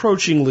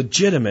approaching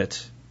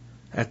legitimate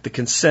at the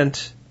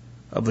consent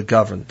of the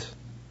governed.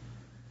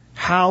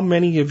 How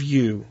many of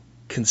you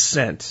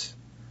consent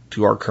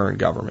to our current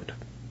government?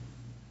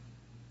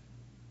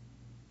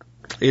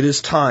 It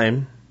is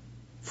time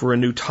for a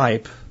new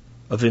type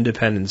of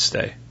Independence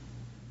Day,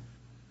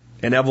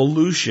 an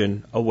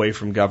evolution away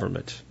from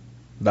government.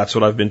 That's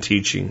what I've been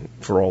teaching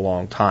for a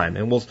long time.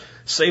 And we'll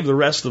save the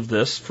rest of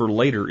this for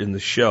later in the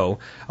show.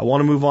 I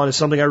want to move on to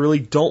something I really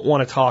don't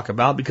want to talk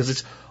about because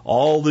it's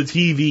all the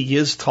TV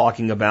is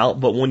talking about.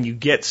 But when you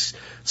get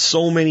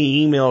so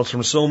many emails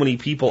from so many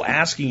people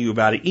asking you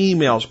about it,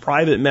 emails,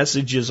 private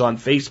messages on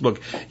Facebook,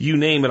 you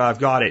name it, I've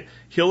got it.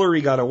 Hillary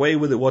got away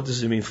with it. What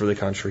does it mean for the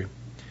country?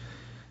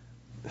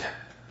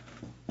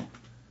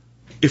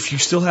 If you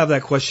still have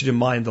that question in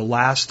mind, the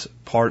last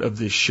part of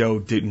this show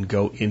didn't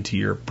go into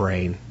your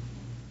brain.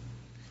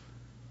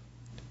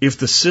 If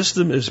the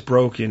system is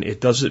broken, it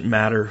doesn't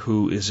matter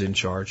who is in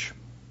charge.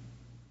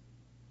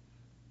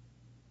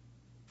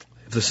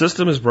 If the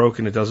system is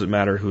broken, it doesn't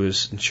matter who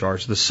is in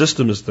charge. The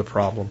system is the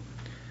problem.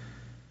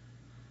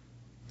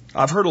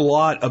 I've heard a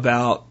lot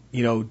about,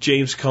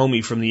 James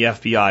Comey from the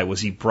FBI. Was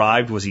he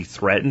bribed? Was he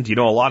threatened?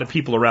 A lot of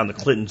people around the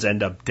Clintons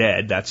end up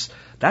dead. That's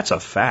a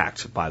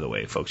fact, by the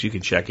way, folks. You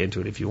can check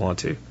into it if you want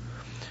to.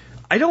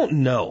 I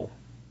don't know.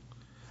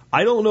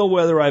 I don't know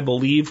whether I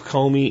believe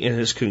Comey in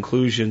his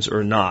conclusions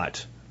or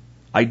not.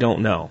 I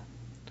don't know.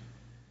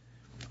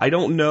 I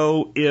don't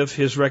know if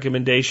his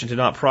recommendation to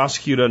not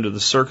prosecute under the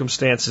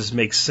circumstances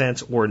makes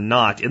sense or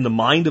not in the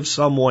mind of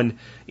someone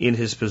in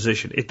his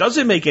position. It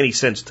doesn't make any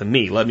sense to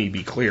me, let me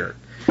be clear.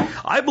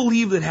 I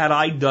believe that had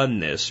I done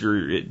this, or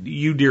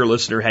you, dear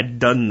listener, had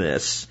done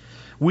this,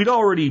 we'd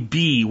already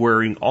be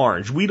wearing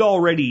orange. We'd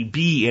already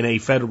be in a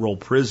federal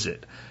prison.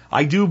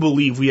 I do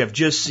believe we have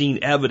just seen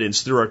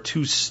evidence there are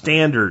two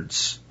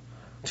standards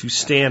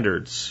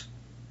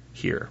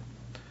here.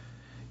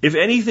 If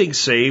anything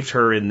saved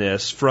her in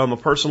this from a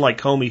person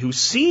like Comey who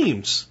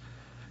seems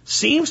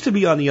to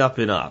be on the up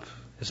and up,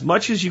 as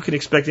much as you can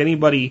expect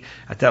anybody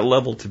at that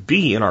level to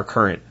be in our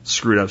current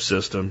screwed up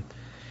system,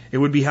 it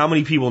would be how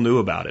many people knew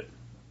about it.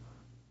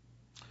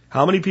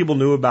 How many people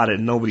knew about it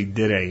and nobody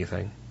did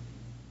anything?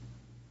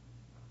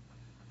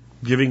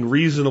 Giving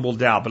reasonable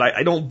doubt, but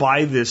I don't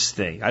buy this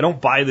thing. I don't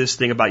buy this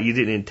thing about you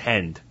didn't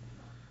intend.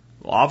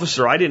 Well,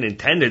 officer, I didn't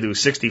intend to do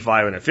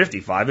 65 and a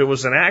 55. It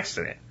was an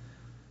accident.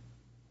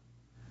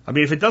 I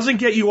mean, if it doesn't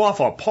get you off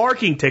a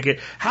parking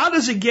ticket, how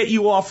does it get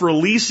you off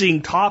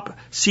releasing top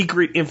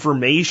secret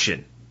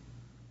information?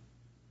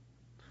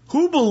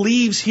 Who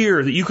believes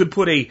here that you could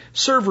put a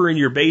server in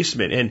your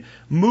basement and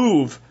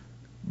move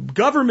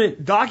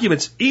government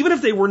documents, even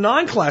if they were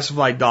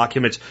non-classified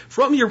documents,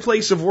 from your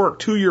place of work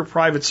to your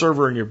private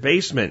server in your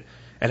basement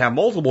and have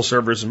multiple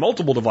servers and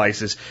multiple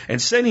devices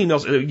and send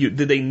emails?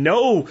 Did they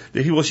know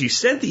that she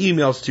sent the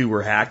emails to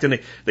were hacked? And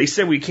they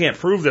said we can't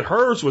prove that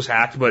hers was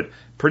hacked, but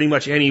pretty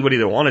much anybody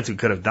that wanted to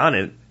could have done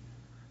it.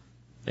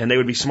 And they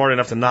would be smart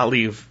enough to not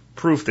leave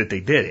proof that they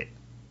did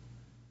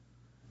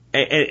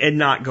it and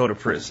not go to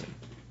prison.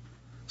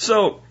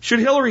 So, should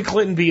Hillary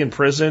Clinton be in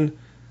prison?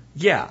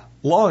 Yeah,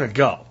 long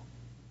ago.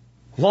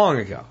 Long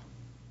ago.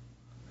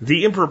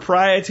 The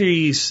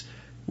improprieties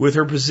with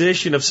her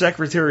position of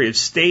Secretary of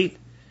State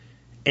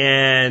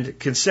and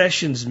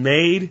concessions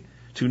made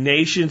to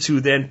nations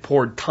who then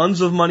poured tons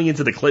of money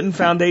into the Clinton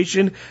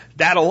Foundation,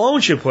 that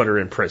alone should put her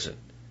in prison.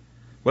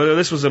 Whether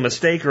this was a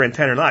mistake or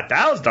intent or not,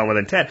 that was done with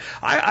intent.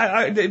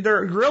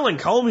 They're grilling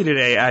Comey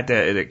today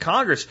at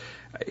Congress.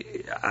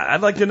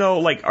 I'd like to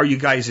know, are you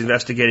guys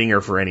investigating her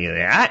for any of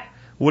that?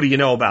 What do you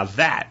know about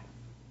that?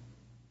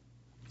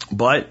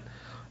 But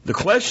the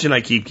question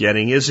I keep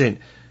getting isn't,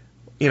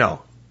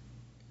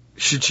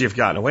 should she have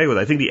gotten away with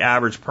it? I think the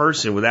average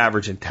person with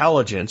average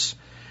intelligence,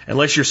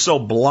 unless you're so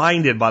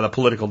blinded by the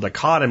political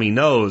dichotomy,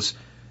 knows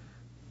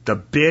the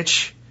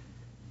bitch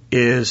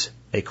is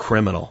a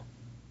criminal.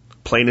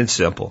 Plain and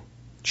simple.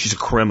 She's a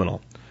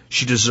criminal.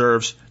 She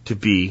deserves to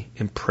be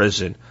in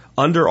prison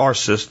under our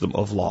system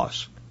of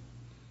laws.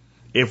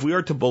 If we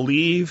are to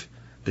believe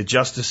that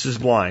justice is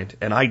blind,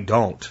 and I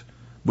don't,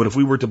 but if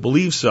we were to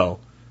believe so,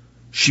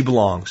 she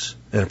belongs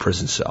in a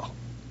prison cell.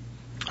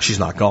 She's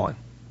not going.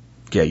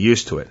 Get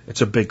used to it. It's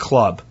a big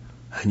club,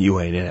 and you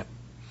ain't in it.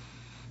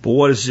 But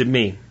what does it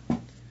mean?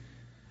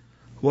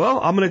 Well,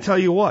 I'm going to tell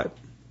you what.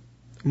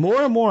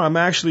 More and more I'm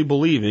actually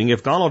believing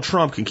if Donald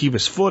Trump can keep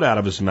his foot out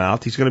of his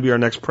mouth, he's going to be our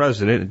next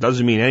president. It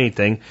doesn't mean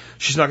anything.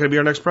 She's not going to be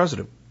our next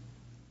president.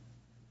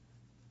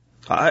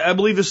 I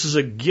believe this is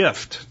a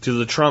gift to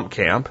the Trump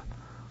camp.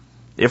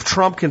 If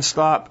Trump can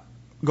stop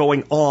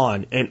going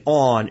on and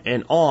on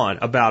and on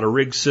about a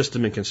rigged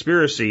system and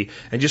conspiracy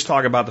and just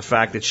talk about the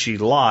fact that she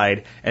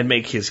lied and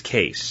make his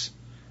case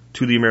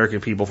to the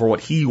American people for what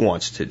he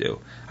wants to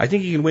do, I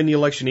think he can win the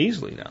election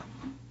easily now.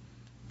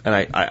 And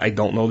I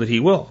don't know that he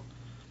will.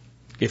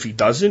 If he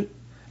doesn't,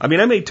 I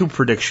made two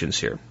predictions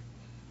here.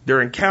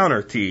 They're in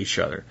counter to each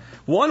other.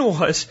 One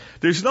was,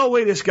 there's no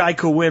way this guy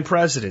could win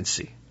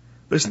presidency.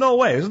 There's no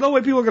way. There's no way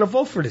people are going to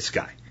vote for this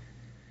guy.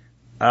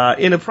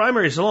 In the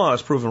primaries alone, I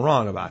was proven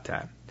wrong about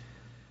that.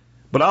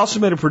 But I also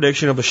made a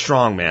prediction of a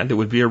strong man that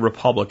would be a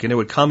Republican, that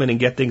would come in and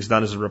get things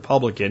done as a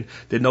Republican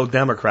that no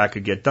Democrat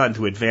could get done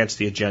to advance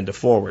the agenda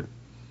forward.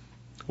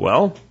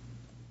 Well,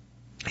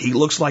 he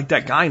looks like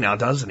that guy now,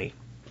 doesn't he?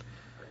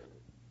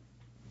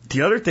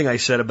 The other thing I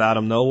said about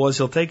him, though, was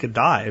he'll take a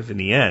dive in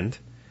the end.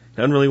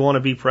 Doesn't really want to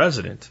be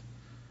president.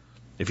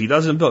 If he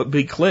doesn't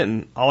beat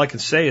Clinton, all I can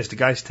say is the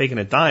guy's taking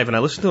a dive. And I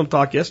listened to him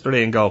talk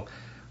yesterday and go,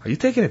 are you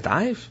taking a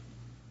dive?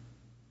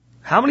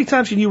 How many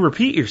times can you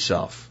repeat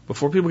yourself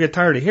before people get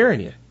tired of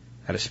hearing you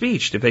at a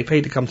speech that they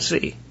paid to come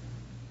see?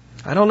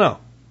 I don't know.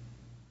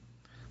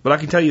 But I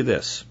can tell you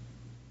this.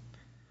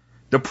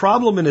 The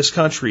problem in this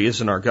country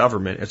isn't our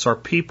government, it's our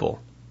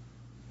people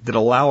that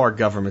allow our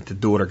government to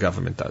do what our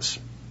government does.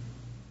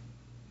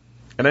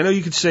 And I know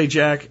you could say,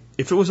 Jack,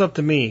 if it was up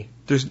to me,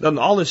 there's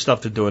all this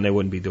stuff they're doing they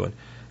wouldn't be doing.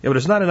 Yeah, but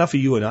there's not enough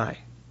of you and I.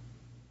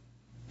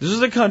 This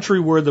is a country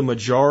where the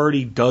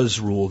majority does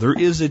rule. There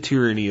is a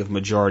tyranny of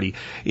majority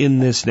in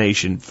this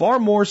nation, far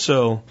more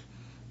so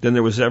than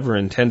there was ever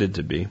intended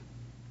to be.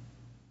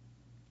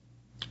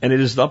 And it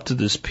is up to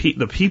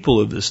the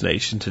people of this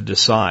nation to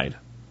decide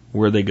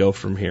where they go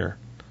from here.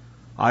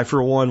 I,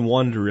 for one,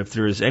 wonder if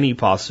there is any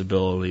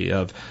possibility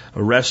of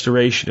a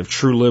restoration of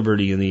true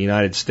liberty in the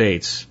United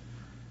States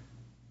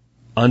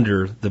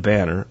under the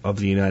banner of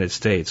the United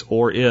States,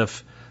 or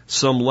if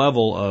some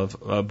level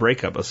of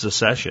breakup, a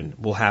secession,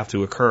 will have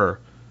to occur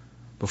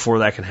before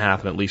that can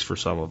happen, at least for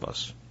some of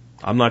us.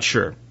 I'm not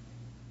sure,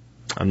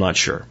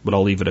 but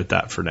I'll leave it at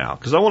that for now,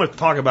 because I want to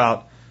talk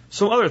about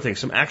some other things,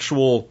 some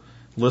actual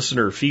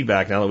listener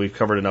feedback, now that we've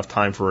covered enough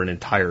time for an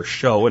entire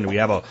show, and we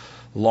have a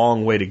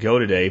long way to go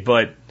today.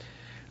 But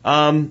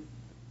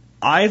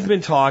I've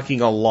been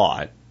talking a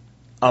lot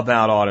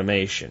about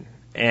automation,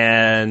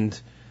 and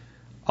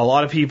a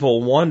lot of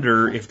people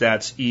wonder if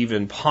that's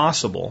even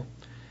possible.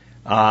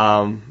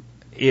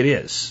 It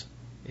is.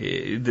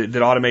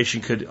 That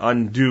automation could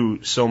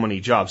undo so many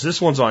jobs.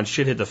 This one's on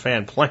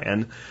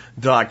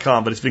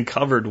shithitthefanplan.com, but it's been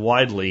covered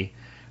widely.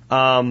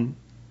 Let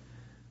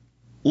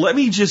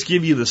me just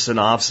give you the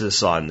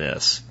synopsis on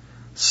this.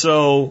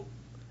 So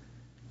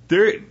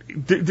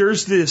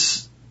there's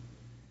this.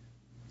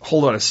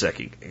 Hold on a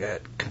second. I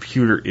got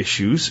computer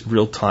issues,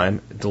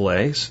 real-time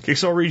delays. Okay,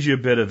 so I'll read you a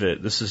bit of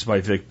it. This is by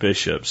Vic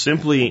Bishop.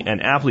 Simply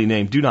and aptly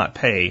named Do Not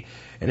Pay,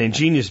 an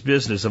ingenious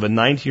business of a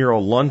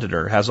 19-year-old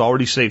Londoner has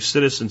already saved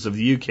citizens of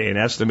the UK an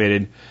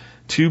estimated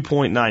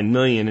 £2.9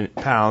 million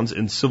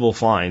in civil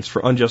fines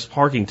for unjust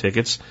parking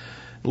tickets.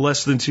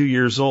 Less than 2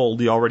 years old,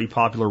 the already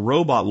popular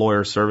robot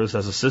lawyer service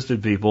has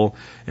assisted people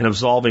in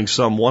absolving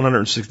some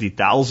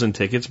 160,000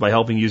 tickets by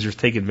helping users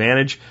take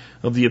advantage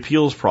of the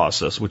appeals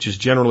process, which is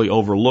generally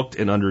overlooked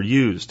and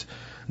underused.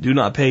 Do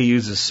Not Pay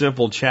uses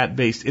simple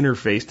chat-based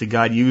interface to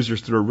guide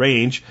users through a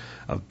range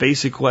of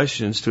basic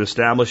questions to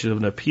establish if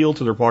an appeal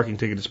to their parking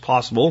ticket is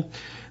possible.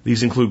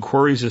 These include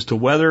queries as to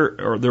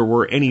whether there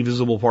were any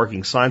visible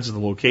parking signs at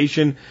the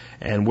location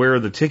and where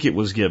the ticket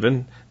was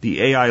given.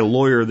 The AI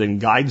lawyer then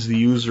guides the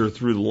user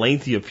through the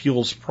lengthy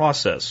appeals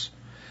process.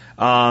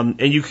 And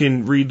you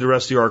can read the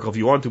rest of the article if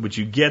you want to, but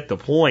you get the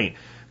point.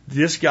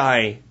 This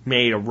guy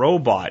made a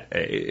robot,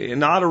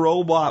 not a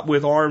robot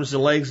with arms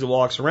and legs that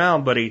walks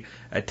around, but a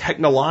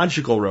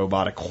technological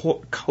robot, a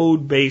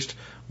code-based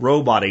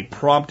robot, a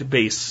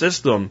prompt-based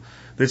system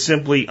that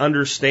simply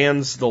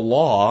understands the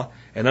law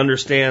and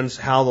understands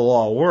how the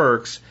law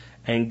works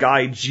and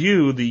guides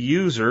you, the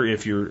user,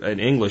 if you're an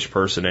English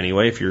person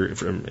anyway, if you're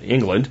from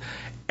England,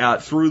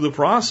 through the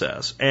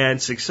process,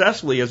 and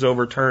successfully has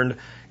overturned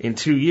in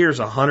 2 years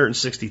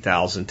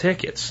 160,000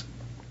 tickets.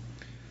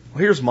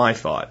 Well, here's my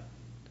thought.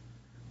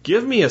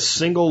 Give me a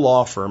single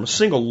law firm, a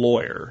single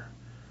lawyer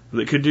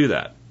that could do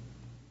that.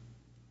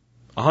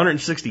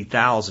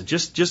 160,000.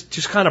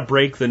 Just kind of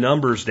break the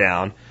numbers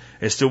down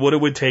as to what it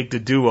would take to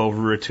do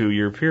over a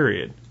 2-year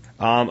period.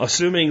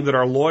 Assuming that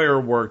our lawyer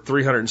worked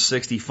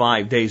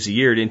 365 days a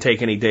year, didn't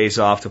take any days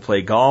off to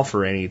play golf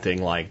or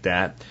anything like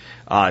that.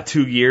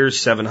 2 years,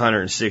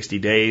 760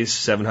 days,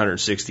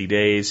 760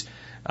 days.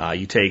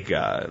 You take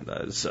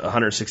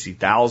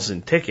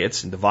 160,000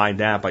 tickets and divide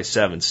that by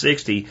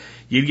 760,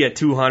 you'd get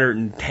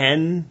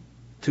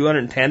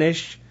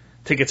 210-ish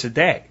tickets a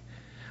day.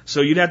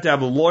 So you'd have to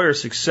have a lawyer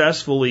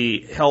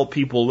successfully help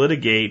people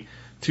litigate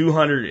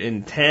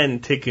 210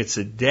 tickets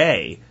a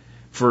day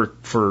for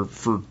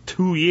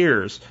 2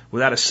 years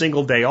without a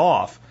single day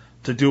off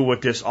to do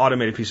what this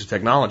automated piece of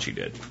technology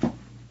did.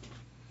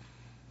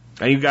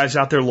 And you guys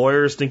out there,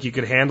 lawyers, think you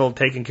could handle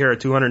taking care of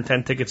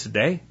 210 tickets a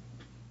day?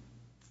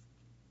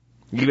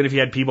 Even if you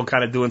had people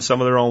kind of doing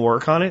some of their own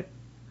work on it?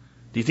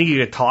 Do you think you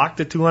could talk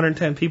to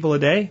 210 people a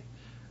day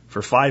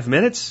for 5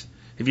 minutes?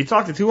 If you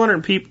talk to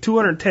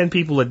 210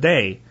 people a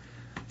day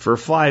for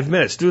 5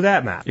 minutes, do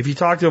that math. If you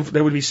talk to them,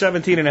 there would be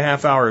 17 and a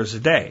half hours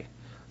a day.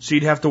 So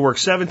you'd have to work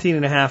 17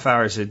 and a half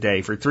hours a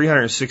day for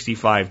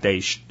 365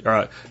 days,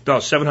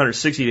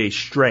 760 days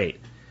straight.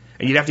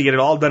 And you'd have to get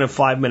it all done in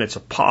 5 minutes a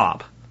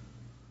pop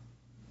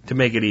to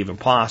make it even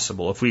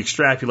possible. If we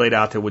extrapolate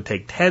out that it would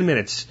take 10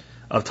 minutes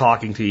of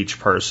talking to each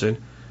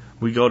person,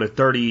 we go to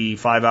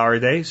 35-hour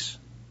days.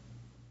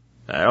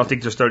 I don't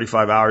think there's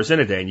 35 hours in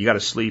a day, and you got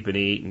to sleep and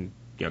eat and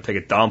take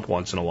a dump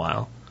once in a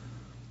while.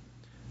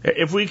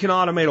 If we can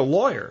automate a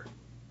lawyer,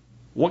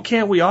 what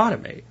can't we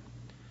automate?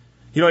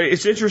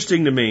 It's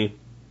interesting to me.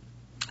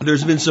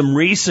 There's been some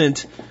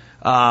recent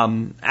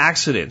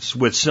accidents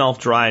with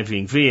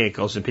self-driving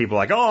vehicles, and people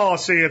are like, oh,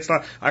 see, it's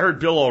not. I heard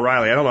Bill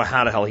O'Reilly. I don't know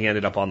how the hell he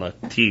ended up on the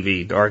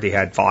TV. Dorothy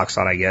had Fox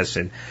on, I guess,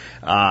 and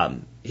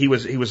he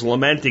was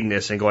lamenting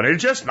this and going,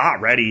 it's just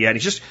not ready yet.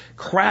 He's just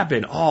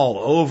crapping all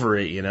over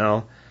it, you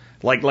know.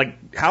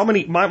 Like how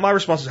many? My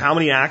response is, how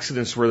many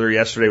accidents were there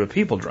yesterday with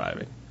people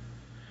driving?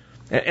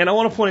 And I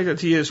want to point out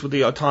to you this with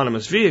the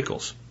autonomous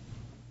vehicles.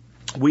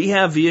 We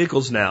have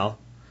vehicles now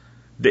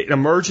that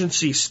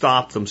emergency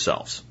stop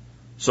themselves.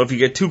 So if you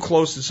get too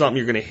close to something,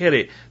 you're going to hit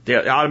it, they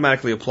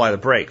automatically apply the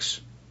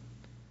brakes.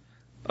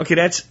 Okay,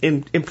 that's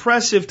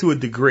impressive to a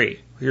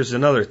degree. Here's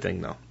another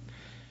thing, though.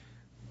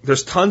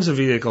 There's tons of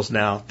vehicles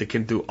now that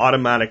can do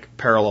automatic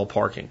parallel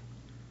parking.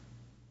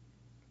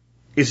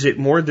 Is it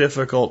more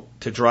difficult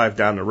to drive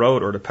down the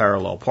road or to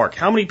parallel park?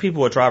 How many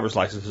people with driver's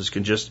licenses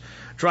can just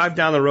drive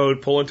down the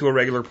road, pull into a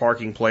regular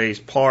parking place,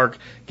 park,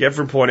 get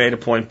from point A to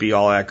point B,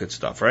 all that good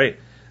stuff, right?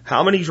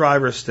 How many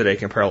drivers today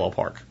can parallel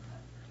park?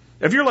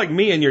 If you're like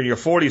me and you're in your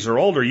 40s or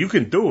older, you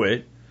can do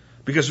it.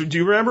 Because do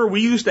you remember,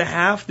 we used to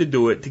have to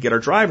do it to get our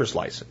driver's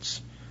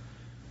license.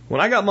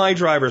 When I got my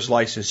driver's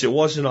license, it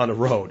wasn't on the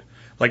road.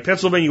 Like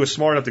Pennsylvania was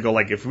smart enough to go,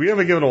 like, if we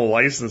haven't given them a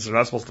license, they're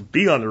not supposed to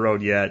be on the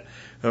road yet.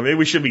 Maybe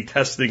we should be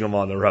testing them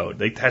on the road.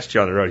 They test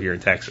you on the road here in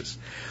Texas.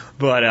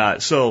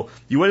 But so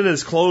you went into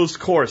this closed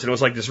course, and it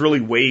was like this really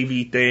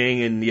wavy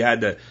thing, and you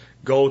had to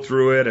go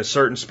through it at a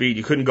certain speed.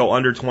 You couldn't go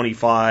under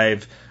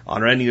 25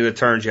 on any of the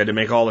turns. You had to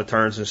make all the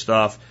turns and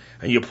stuff.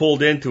 And you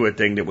pulled into a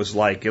thing that was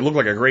like, it looked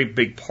like a great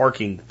big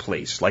parking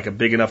place, like a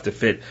big enough to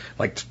fit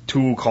like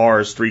 2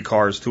 cars, 3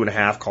 cars,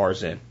 2.5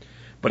 cars in.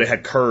 But it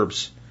had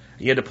curbs.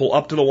 You had to pull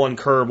up to the one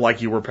curb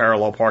like you were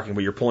parallel parking,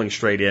 but you're pulling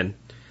straight in.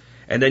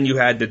 And then you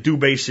had to do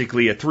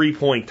basically a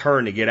 3-point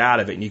turn to get out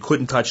of it, and you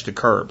couldn't touch the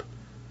curb.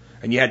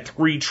 And you had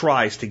 3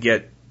 tries to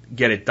get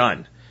it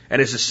done.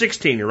 And as a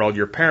 16-year-old,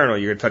 you're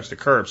paranoid you're going to touch the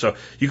curb. So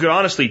you could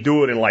honestly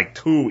do it in like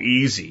 2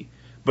 easy,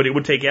 but it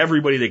would take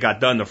everybody that got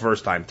done the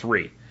first time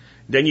 3.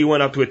 Then you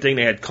went up to a thing,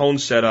 they had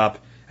cones set up,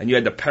 and you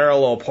had to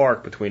parallel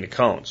park between the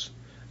cones.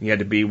 You had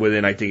to be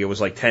within, I think it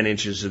was like 10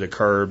 inches of the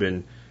curb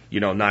and, you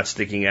know, not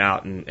sticking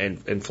out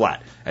and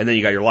flat. And then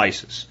you got your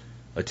license.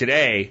 But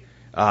today,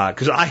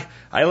 because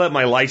I let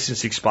my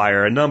license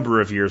expire a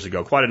number of years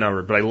ago, quite a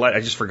number, but I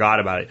just forgot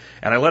about it.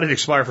 And I let it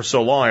expire for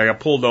so long, I got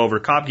pulled over,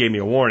 cop gave me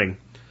a warning.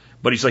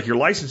 But he's like, your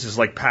license is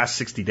like past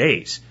 60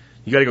 days.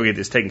 You got to go get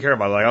this taken care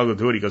of. I'm like, I'll go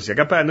do it. He goes, I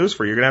got bad news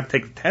for you. You're going to have to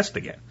take the test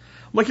again.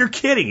 I'm like, you're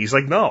kidding. He's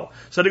like, no.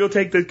 So I had to go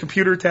take the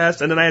computer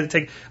test, and then I had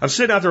to I'm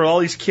sitting out there with all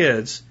these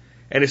kids,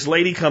 and this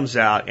lady comes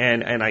out,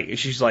 and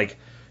she's like,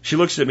 she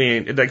looks at me,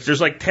 and like,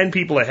 there's like 10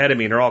 people ahead of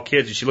me, and they're all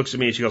kids, and she looks at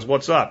me, and she goes,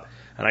 what's up?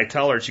 And I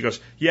tell her, and she goes,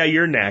 yeah,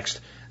 you're next.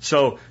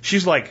 So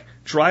she's like,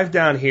 drive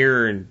down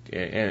here, and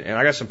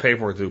I got some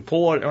paperwork to do.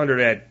 Pull under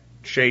that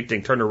shade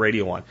thing, turn the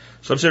radio on.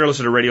 So I'm sitting there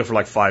listening to the radio for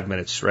like 5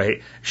 minutes,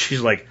 right?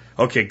 She's like,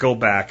 okay, go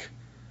back.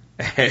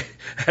 And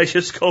I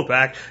just go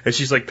back, and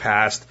she's like,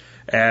 passed,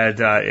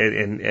 and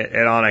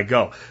on I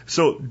go.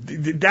 So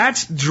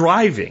that's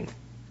driving.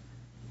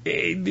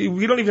 We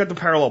don't even have to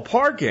parallel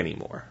park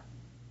anymore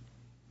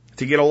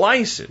to get a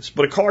license,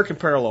 but a car can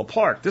parallel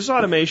park. This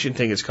automation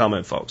thing is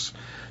coming, folks.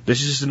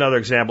 This is just another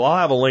example. I'll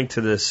have a link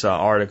to this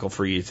article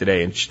for you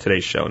today in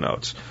today's show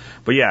notes.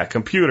 But yeah,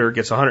 computer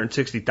gets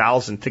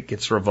 160,000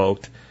 tickets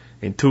revoked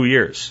in 2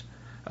 years.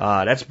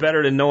 That's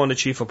better than knowing the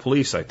chief of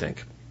police, I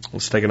think.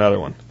 Let's take another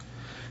one.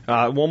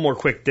 One more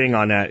quick thing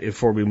on that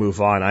before we move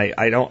on.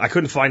 I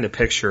couldn't find the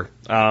picture.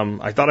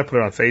 I thought I put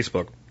it on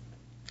Facebook.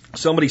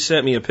 Somebody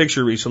sent me a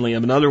picture recently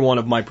of another one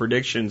of my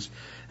predictions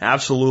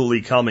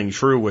absolutely coming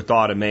true with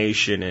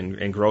automation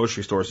and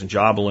grocery stores and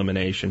job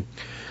elimination.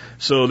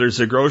 So there's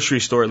a grocery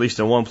store, at least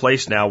in one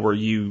place now, where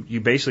you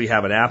basically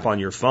have an app on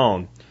your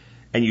phone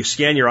and you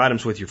scan your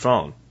items with your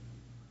phone.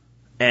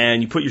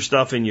 And you put your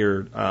stuff in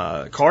your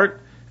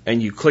cart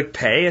and you click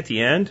pay at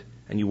the end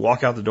and you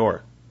walk out the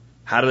door.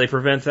 How do they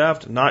prevent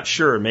theft? Not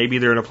sure. Maybe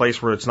they're in a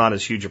place where it's not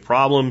as huge a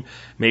problem.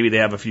 Maybe they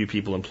have a few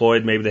people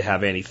employed. Maybe they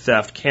have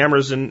anti-theft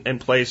cameras in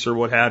place or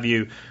what have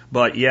you.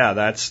 But yeah,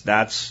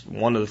 that's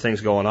one of the things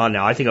going on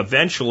now. I think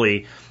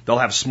eventually they'll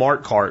have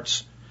smart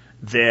carts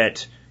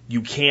that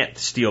you can't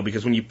steal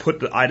because when you put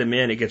the item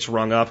in, it gets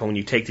rung up, and when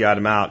you take the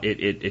item out,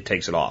 it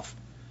takes it off.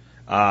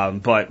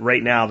 But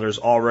right now there's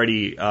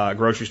already a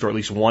grocery store, at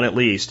least one at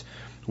least,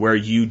 where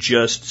you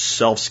just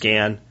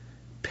self-scan,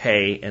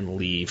 pay, and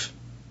leave.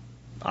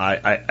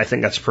 I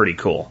think that's pretty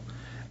cool.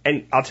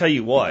 And I'll tell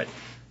you what,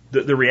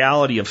 the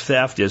reality of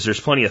theft is there's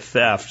plenty of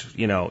theft,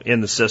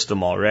 in the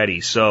system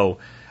already. So,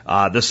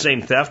 the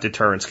same theft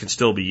deterrents can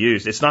still be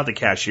used. It's not the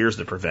cashiers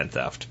that prevent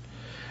theft.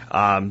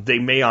 They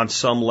may on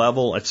some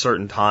level at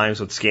certain times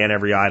with scan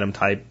every item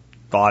type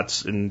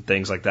thoughts and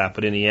things like that.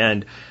 But in the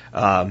end,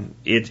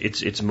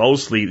 it's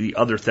mostly the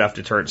other theft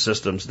deterrent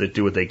systems that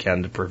do what they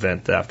can to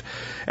prevent theft.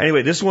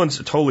 Anyway, this one's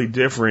totally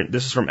different.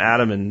 This is from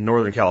Adam in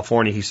Northern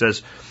California. He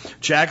says,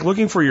 Jack,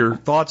 looking for your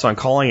thoughts on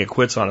calling it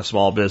quits on a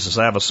small business.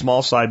 I have a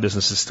small side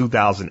business since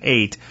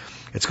 2008.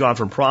 It's gone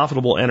from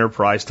profitable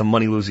enterprise to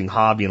money-losing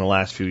hobby in the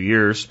last few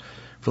years.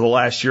 For the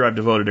last year, I've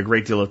devoted a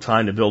great deal of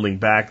time to building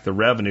back the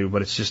revenue,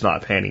 but it's just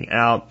not panning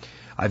out.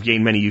 I've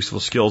gained many useful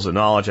skills and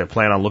knowledge. I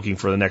plan on looking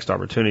for the next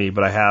opportunity,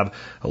 but I have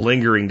a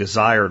lingering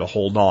desire to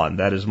hold on.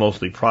 That is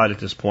mostly pride at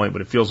this point,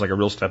 but it feels like a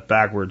real step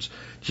backwards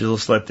to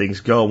just let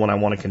things go when I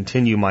want to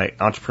continue my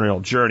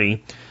entrepreneurial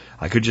journey.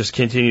 I could just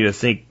continue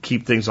to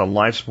keep things on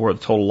life support.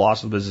 The total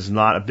loss of the business is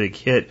not a big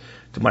hit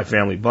to my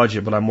family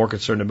budget, but I'm more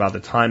concerned about the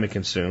time it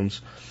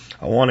consumes.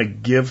 I want to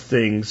give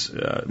things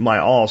my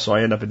all, so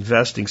I end up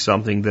investing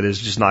something that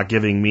is just not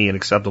giving me an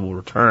acceptable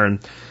return.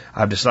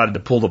 I've decided to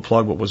pull the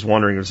plug, but was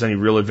wondering if there's any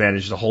real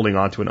advantage to holding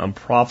on to an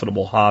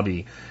unprofitable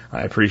hobby.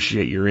 I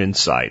appreciate your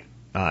insight.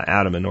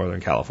 Adam in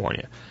Northern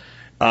California.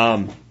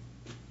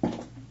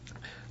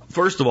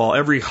 First of all,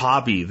 every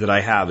hobby that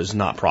I have is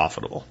not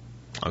profitable.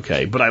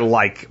 Okay, but I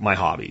like my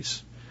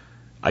hobbies.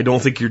 I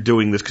don't think you're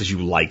doing this because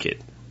you like it.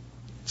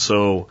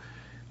 So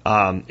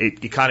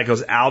it kind of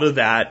goes out of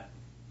that.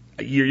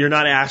 You're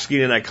not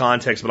asking in that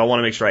context, but I want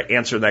to make sure I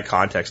answer that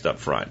context up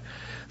front.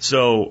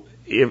 So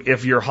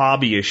if your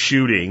hobby is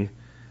shooting,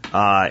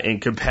 in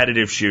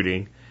competitive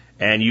shooting,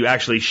 and you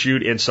actually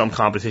shoot in some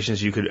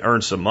competitions, you could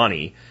earn some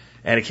money,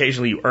 and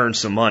occasionally you earn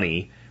some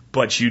money,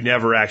 but you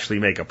never actually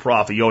make a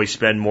profit. You always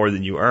spend more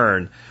than you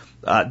earn.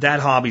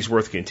 That hobby's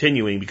worth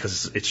continuing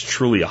because it's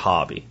truly a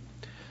hobby.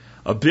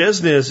 A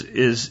business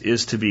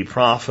is to be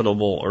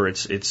profitable, or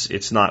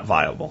it's not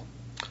viable.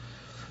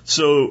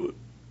 So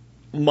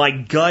my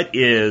gut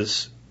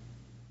is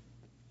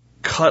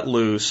cut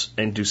loose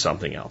and do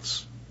something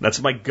else. That's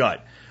my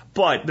gut.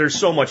 But there's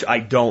so much I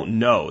don't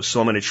know, so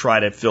I'm going to try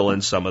to fill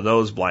in some of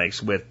those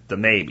blanks with the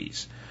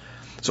maybes.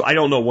 So I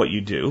don't know what you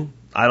do.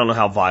 I don't know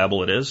how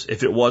viable it is.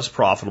 If it was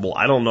profitable,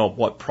 I don't know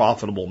what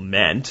profitable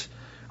meant.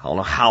 I don't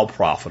know how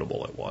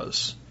profitable it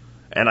was.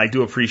 And I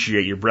do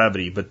appreciate your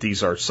brevity, but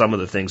these are some of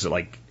the things that,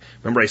 like,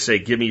 remember I say,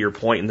 give me your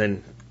point and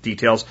then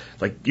details?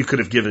 Like, you could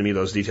have given me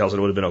those details and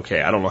it would have been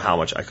okay. I don't know how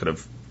much I could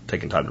have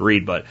taken time to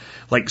read, but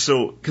like,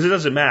 so, because it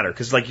doesn't matter,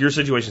 because like your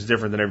situation is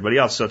different than everybody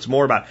else, so it's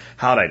more about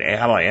how do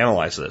I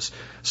analyze this.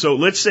 So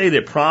let's say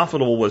that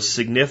profitable was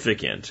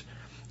significant,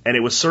 and it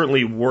was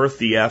certainly worth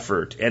the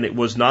effort, and it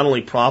was not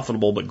only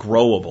profitable but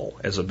growable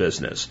as a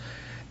business.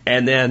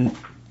 And then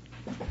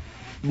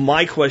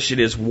my question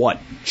is, what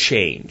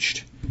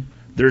changed?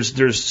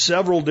 There's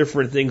several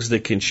different things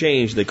that can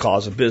change that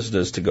cause a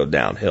business to go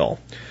downhill.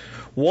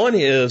 One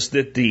is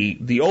that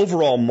the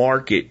overall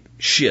market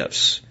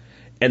shifts,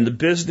 and the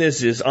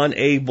business is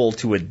unable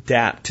to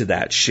adapt to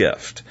that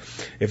shift.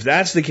 If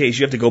that's the case,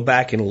 you have to go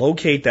back and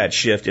locate that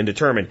shift and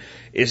determine,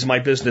 is my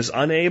business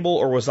unable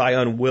or was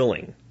I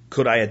unwilling?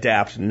 Could I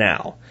adapt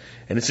now?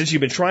 And since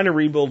you've been trying to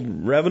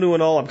rebuild revenue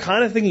and all, I'm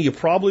kind of thinking you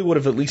probably would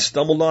have at least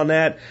stumbled on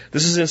that.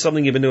 This isn't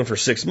something you've been doing for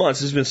 6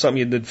 months. This has been something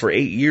you did for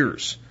 8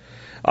 years.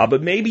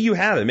 But maybe you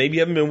haven't. Maybe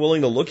you haven't been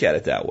willing to look at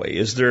it that way.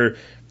 Is there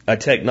a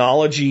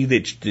technology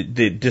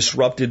that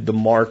disrupted the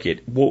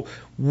market? Well,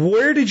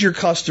 where did your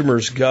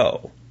customers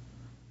go?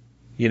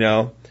 You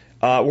know,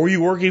 were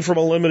you working from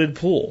a limited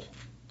pool?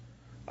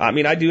 I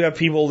mean, I do have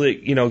people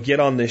that, you know, get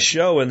on this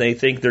show and they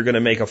think they're going to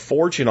make a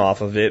fortune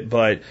off of it,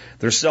 but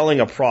they're selling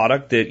a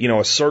product that, you know,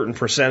 a certain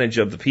percentage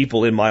of the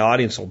people in my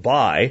audience will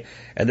buy.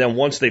 And then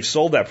once they've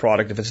sold that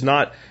product, if it's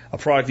not a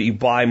product that you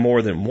buy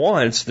more than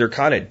once, they're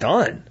kind of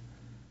done.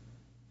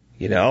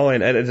 You know,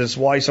 and that's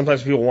why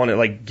sometimes people want to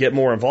like get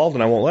more involved,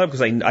 and I won't let them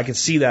because I can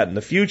see that in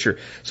the future.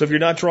 So if you're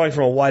not drawing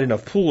from a wide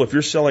enough pool, if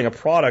you're selling a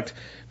product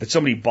that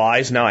somebody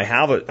buys, now I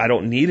have it, I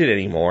don't need it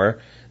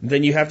anymore,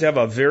 then you have to have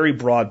a very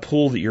broad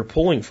pool that you're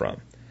pulling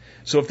from.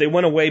 So if they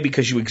went away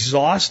because you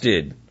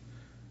exhausted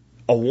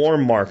a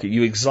warm market,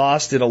 you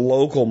exhausted a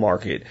local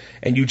market,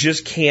 and you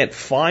just can't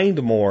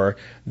find more,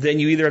 then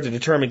you either have to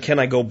determine, can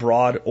I go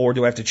broad or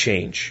do I have to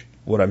change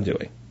what I'm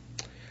doing?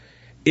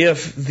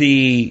 If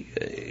the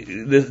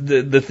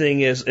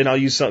thing is, and I'll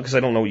use some because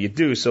I don't know what you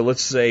do. So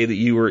let's say that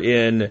you were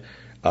in,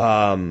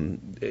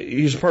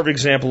 here's a perfect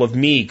example of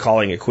me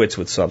calling it quits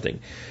with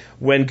something.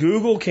 When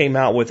Google came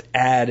out with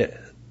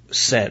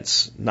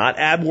AdSense, not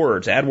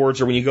AdWords. AdWords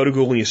are when you go to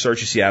Google and you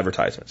search, you see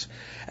advertisements.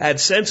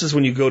 AdSense is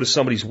when you go to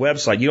somebody's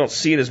website. You don't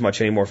see it as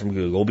much anymore from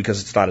Google because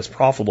it's not as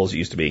profitable as it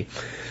used to be.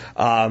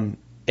 And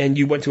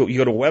you go to a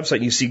website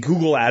and you see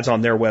Google ads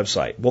on their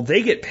website. Well,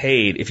 they get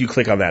paid if you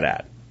click on that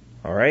ad.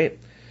 All right.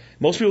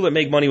 Most people that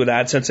make money with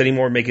AdSense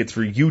anymore make it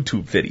through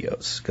YouTube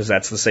videos because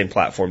that's the same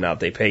platform now.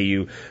 They pay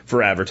you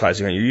for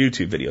advertising on your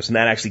YouTube videos, and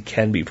that actually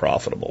can be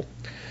profitable,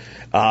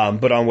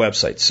 but on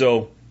websites.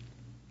 So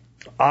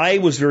I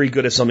was very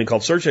good at something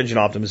called search engine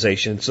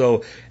optimization.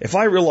 So if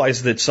I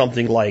realized that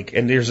something like,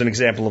 and here's an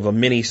example of a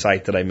mini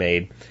site that I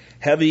made,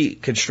 heavy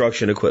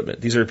construction equipment.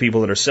 These are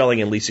people that are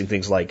selling and leasing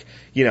things like,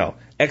 you know,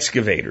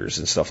 excavators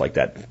and stuff like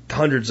that,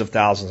 hundreds of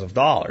thousands of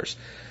dollars.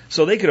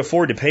 So they could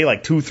afford to pay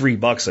like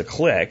 $2-3 a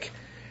click.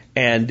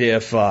 And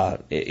if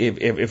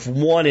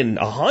 1 in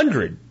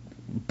 100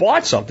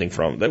 bought something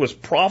from them, that was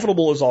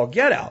profitable as all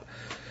get out.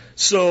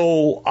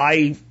 So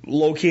I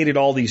located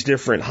all these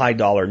different high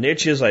dollar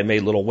niches. I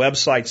made little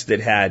websites that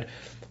had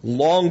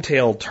long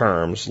tail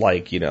terms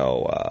like,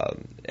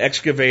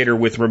 excavator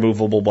with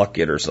removable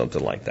bucket or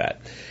something like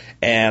that.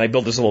 And I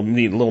built this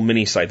little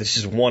mini site. This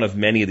is one of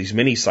many of these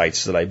mini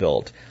sites that I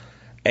built.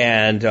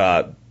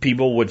 And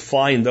people would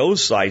find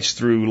those sites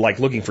through like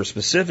looking for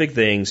specific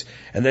things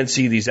and then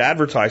see these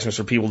advertisements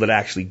for people that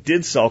actually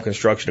did sell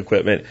construction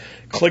equipment,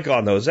 click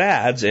on those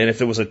ads, and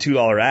if it was a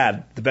 $2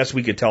 ad, the best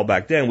we could tell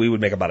back then, we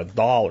would make about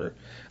 $1,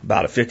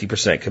 about a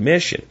 50%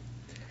 commission.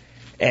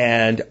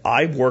 And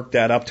I worked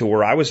that up to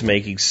where I was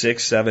making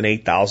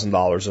 $6,000, $7,000,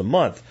 $8,000 a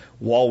month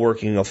while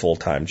working a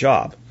full-time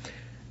job.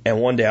 And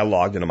one day I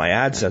logged into my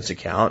AdSense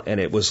account and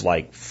it was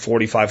like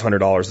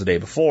 $4,500 the day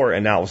before,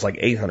 and now it was like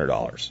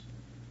 $800.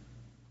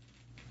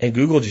 And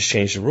Google just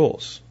changed the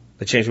rules.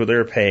 They changed what they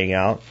were paying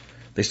out.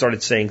 They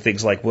started saying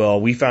things like,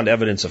 well, we found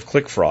evidence of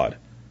click fraud.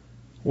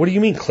 What do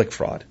you mean click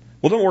fraud?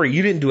 Well, don't worry,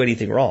 you didn't do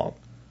anything wrong.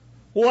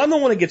 Well, I'm the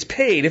one that gets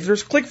paid. If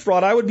there's click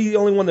fraud, I would be the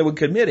only one that would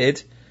commit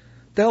it.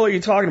 The hell are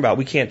you talking about?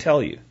 We can't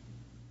tell you.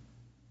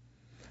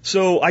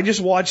 So I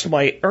just watched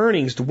my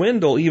earnings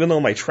dwindle, even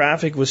though my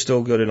traffic was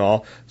still good and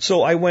all.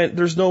 So I went,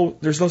 there's no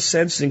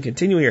sense in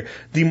continuing here.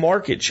 The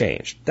market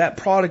changed. That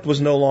product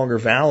was no longer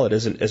valid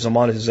as a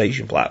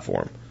monetization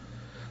platform.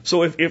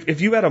 So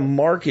if you had a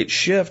market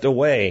shift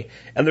away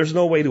and there's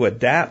no way to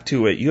adapt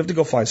to it, you have to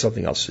go find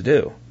something else to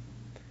do.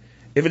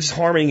 If it's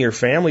harming your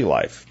family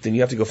life, then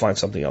you have to go find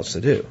something else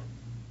to do.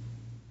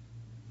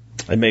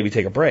 And maybe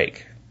take a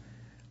break.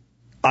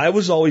 I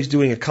was always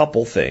doing a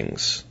couple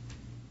things.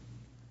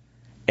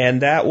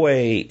 And that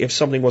way, if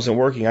something wasn't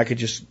working, I could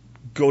just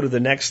go to the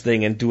next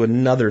thing and do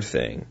another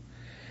thing.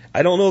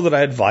 I don't know that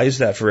I advise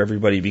that for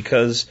everybody,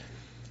 because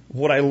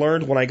what I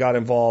learned when I got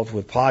involved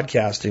with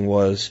podcasting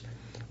was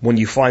when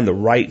you find the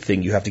right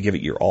thing, you have to give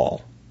it your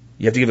all.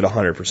 You have to give it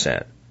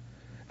 100%.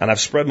 And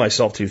I've spread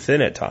myself too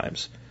thin at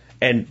times.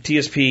 And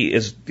TSP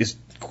is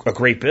a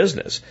great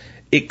business.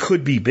 It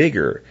could be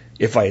bigger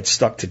if I had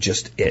stuck to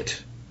just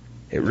it.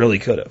 It really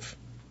could have.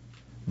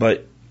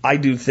 But I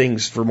do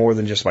things for more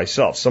than just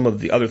myself. Some of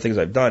the other things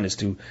I've done is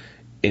to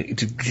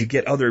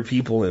get other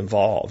people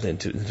involved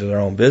into their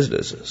own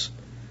businesses.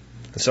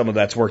 And some of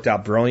that's worked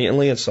out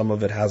brilliantly, and some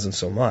of it hasn't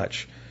so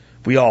much.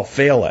 We all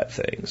fail at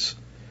things.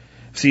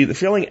 See, the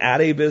failing at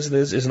a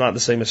business is not the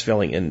same as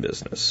failing in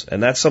business.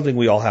 And that's something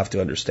we all have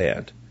to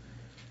understand.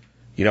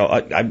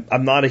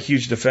 I'm not a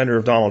huge defender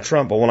of Donald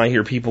Trump, but when I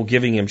hear people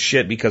giving him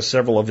shit because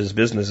several of his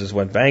businesses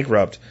went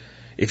bankrupt,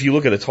 if you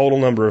look at the total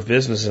number of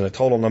businesses and the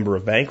total number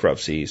of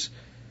bankruptcies,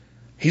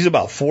 he's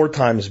about 4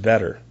 times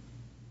better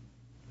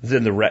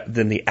than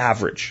the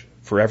average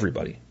for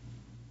everybody.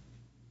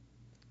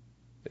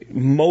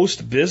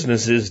 Most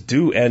businesses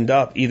do end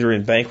up either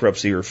in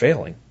bankruptcy or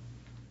failing.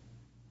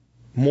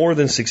 More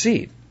than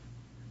succeed.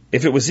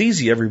 If it was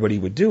easy, everybody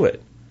would do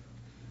it.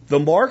 The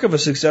mark of a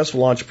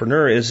successful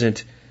entrepreneur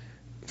isn't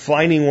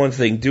finding one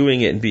thing,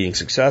 doing it, and being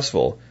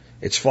successful.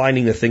 It's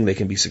finding the thing they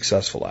can be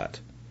successful at.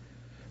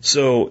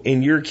 So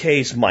in your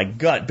case, my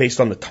gut, based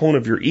on the tone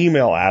of your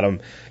email, Adam,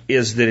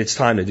 is that it's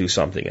time to do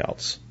something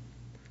else.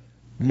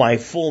 My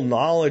full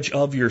knowledge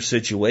of your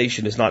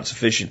situation is not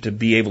sufficient to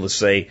be able to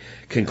say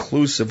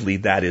conclusively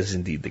that is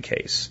indeed the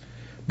case.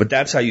 But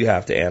that's how you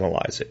have to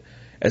analyze it.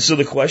 And so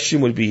the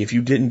question would be, if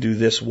you didn't do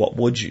this, what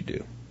would you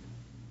do?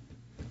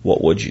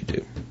 What would you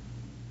do?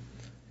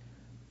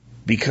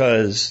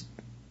 Because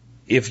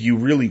if you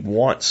really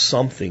want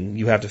something,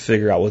 you have to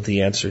figure out what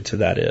the answer to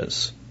that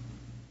is.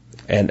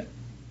 And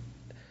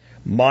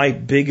my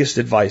biggest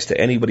advice to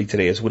anybody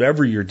today is,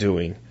 whatever you're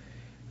doing,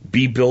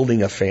 be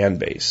building a fan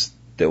base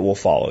that will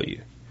follow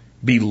you.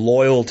 Be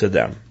loyal to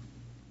them.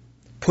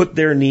 Put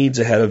their needs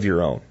ahead of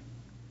your own.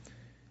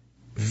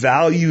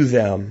 Value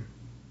them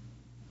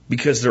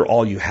because they're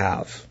all you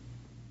have.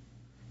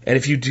 And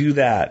if you do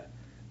that,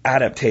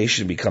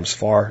 adaptation becomes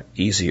far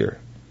easier.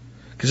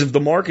 Because if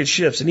the market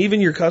shifts, and even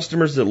your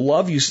customers that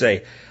love you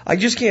say, I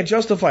just can't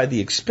justify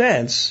the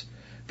expense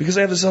because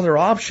I have this other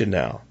option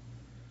now.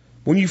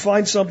 When you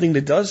find something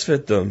that does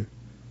fit them,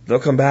 they'll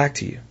come back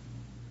to you.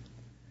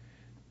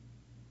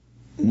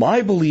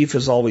 My belief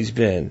has always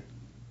been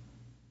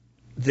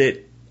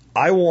that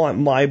I want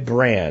my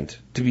brand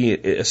to be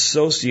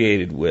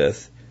associated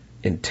with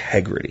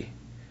integrity.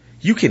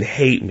 You can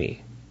hate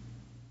me.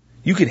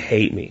 You can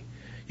hate me.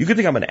 You can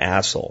think I'm an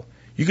asshole.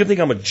 You can think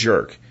I'm a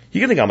jerk. You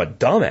can think I'm a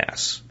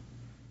dumbass.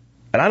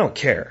 And I don't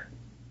care.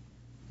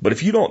 But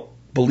if you don't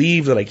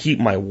believe that I keep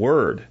my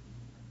word,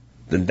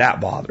 then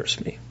that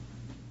bothers me.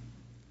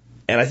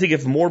 And I think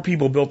if more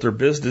people built their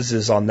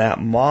businesses on that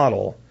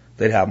model,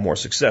 they'd have more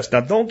success.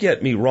 Now, don't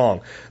get me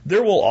wrong.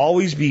 There will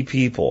always be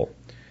people,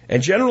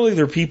 and generally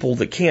they're people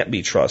that can't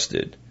be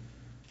trusted,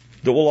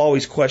 that will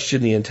always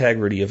question the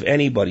integrity of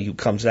anybody who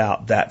comes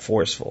out that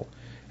forceful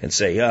and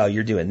say, oh,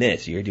 you're doing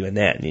this, you're doing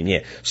that. And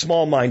yeah,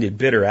 small-minded,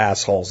 bitter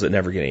assholes that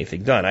never get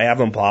anything done. I have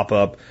them pop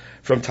up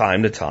from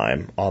time to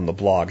time on the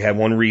blog. I had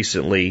one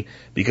recently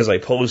because I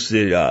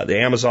posted the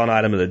Amazon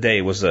item of the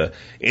day was a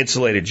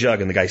insulated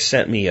jug, and the guy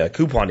sent me a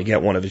coupon to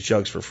get one of his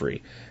jugs for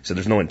free. So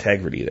there's no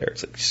integrity there.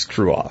 It's like,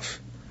 screw off.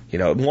 You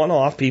know,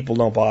 one-off people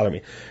don't bother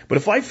me. But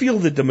if I feel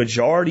that the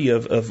majority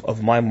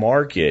of my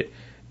market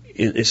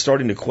is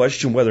starting to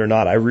question whether or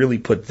not I really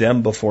put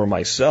them before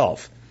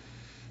myself,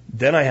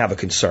 then I have a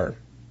concern.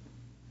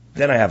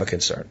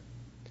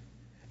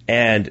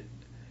 And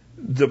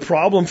the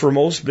problem for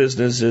most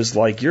businesses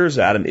like yours,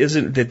 Adam,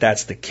 isn't that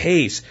that's the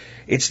case.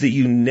 It's that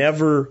you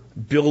never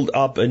build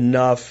up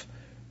enough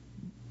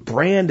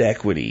brand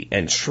equity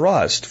and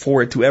trust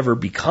for it to ever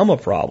become a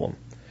problem.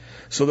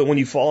 So that when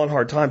you fall on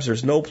hard times,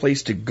 there's no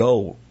place to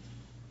go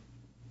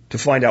to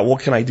find out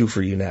what can I do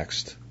for you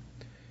next.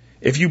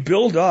 If you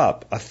build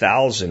up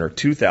 1,000 or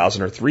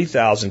 2,000 or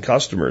 3,000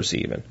 customers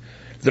even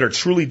that are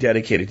truly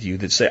dedicated to you,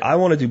 that say, I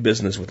want to do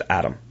business with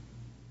Adam.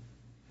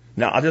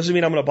 Now, it doesn't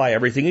mean I'm going to buy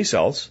everything he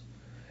sells.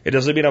 It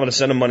doesn't mean I'm going to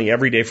send him money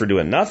every day for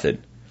doing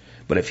nothing.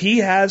 But if he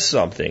has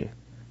something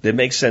that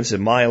makes sense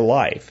in my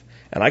life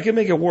and I can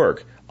make it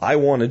work, I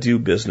want to do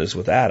business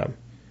with Adam.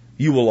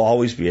 You will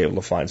always be able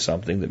to find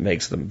something that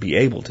makes them be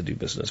able to do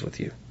business with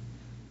you.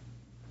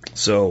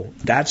 So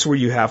that's where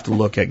you have to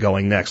look at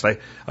going next. I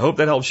hope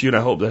that helps you, and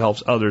I hope that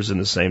helps others in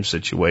the same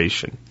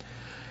situation.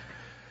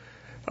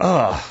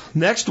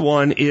 Next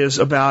one is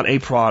about a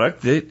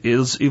product that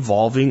is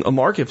evolving a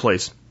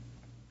marketplace.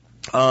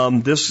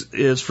 This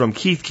is from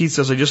Keith. Keith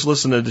says, I just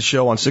listened to the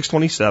show on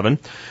 627.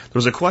 There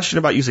was a question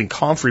about using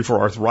comfrey for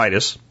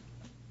arthritis.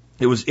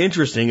 It was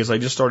interesting as I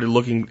just started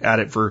looking at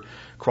it for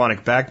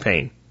chronic back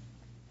pain.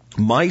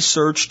 My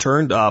search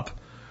turned up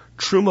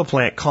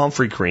Trumaplant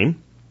Comfrey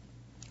Cream.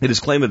 It is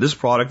claimed that this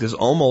product is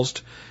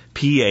almost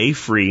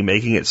PA-free,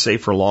 making it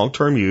safe for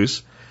long-term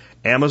use.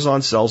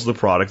 Amazon sells the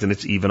product, and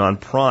it's even on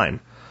Prime.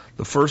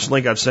 The first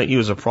link I've sent you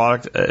is a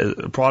product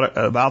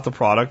about the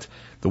product.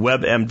 The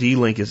WebMD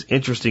link is an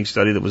interesting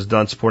study that was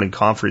done supporting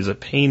comfrey as a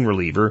pain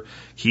reliever.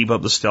 Keep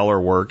up the stellar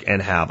work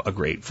and have a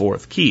great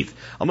 4th. Keith,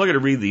 I'm not going to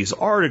read these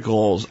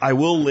articles. I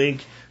will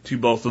link to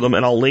both of them,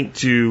 and I'll link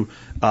to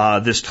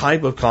this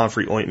type of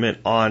comfrey ointment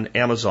on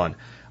Amazon.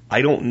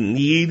 I don't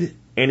need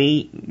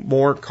any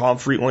more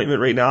comfrey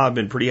ointment right now. I've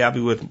been pretty happy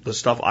with the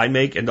stuff I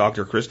make and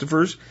Dr.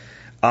 Christopher's.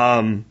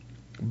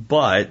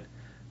 But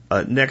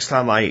next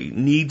time I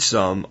need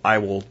some, I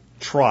will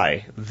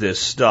try this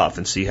stuff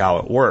and see how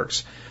it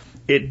works.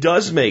 It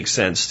does make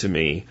sense to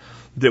me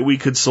that we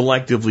could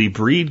selectively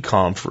breed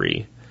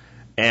comfrey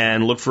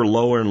and look for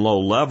lower and low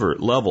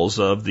levels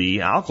of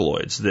the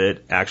alkaloids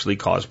that actually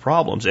cause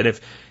problems. And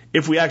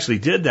if we actually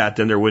did that,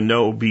 then there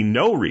would be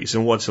no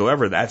reason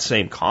whatsoever that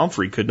same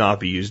comfrey could not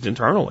be used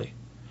internally.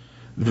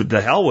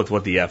 The hell with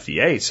what the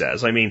FDA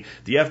says. I mean,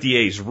 the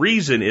FDA's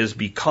reason is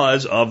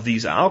because of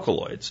these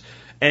alkaloids.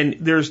 And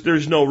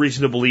there's no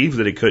reason to believe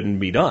that it couldn't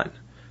be done.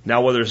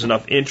 Now, whether there's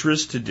enough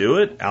interest to do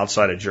it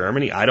outside of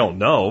Germany, I don't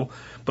know.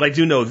 But I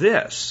do know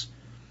this.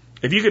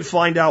 If you could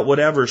find out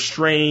whatever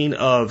strain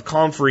of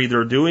comfrey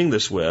they're doing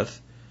this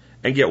with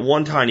and get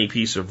one tiny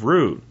piece of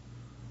root,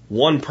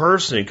 one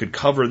person could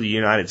cover the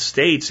United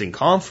States in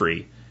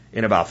comfrey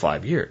in about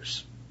 5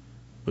 years.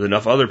 With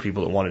enough other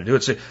people that want to do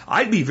it. So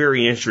I'd be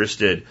very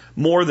interested,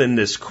 more than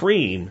this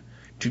cream,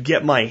 to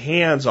get my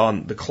hands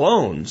on the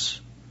clones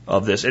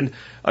of this. And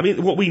I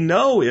mean, what we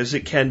know is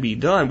it can be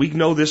done. We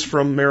know this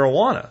from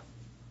marijuana.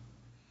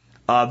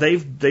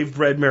 They've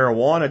bred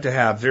marijuana to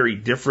have very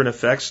different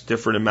effects,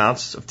 different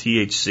amounts of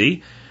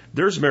THC.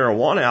 There's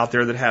marijuana out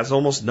there that has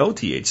almost no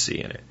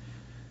THC in it.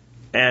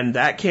 And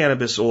that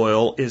cannabis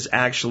oil is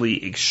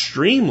actually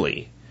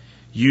extremely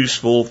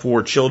useful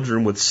for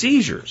children with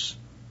seizures.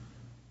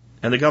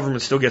 And the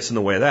government still gets in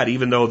the way of that,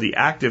 even though the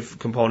active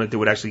component that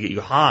would actually get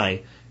you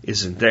high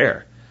isn't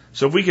there.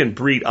 So if we can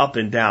breed up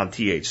and down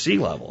THC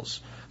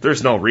levels,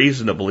 there's no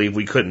reason to believe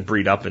we couldn't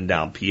breed up and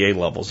down PA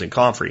levels in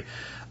comfrey.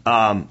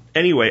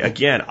 Anyway,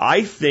 again,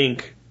 I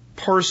think,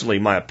 personally,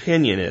 my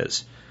opinion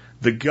is,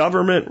 the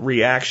government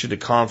reaction to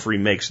comfrey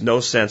makes no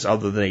sense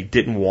other than they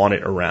didn't want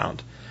it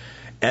around.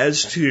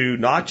 As to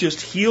not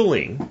just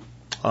healing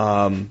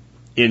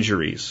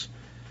injuries,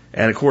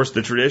 and of course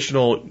the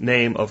traditional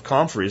name of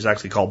comfrey is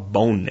actually called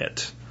bone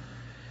knit.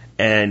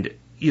 And,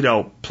 you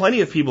know,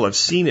 plenty of people have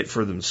seen it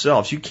for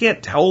themselves. You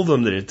can't tell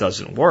them that it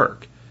doesn't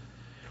work.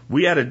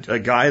 We had a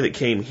guy that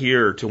came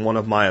here to one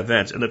of my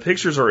events, and the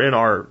pictures are in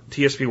our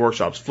TSP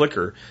Workshops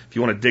Flickr if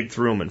you want to dig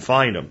through them and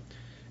find them.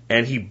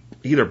 And he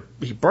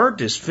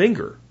burnt his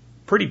finger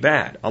pretty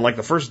bad on like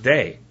the first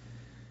day,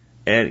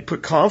 and he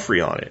put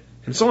comfrey on it.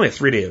 And it's only a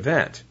 3-day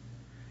event.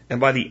 And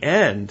by the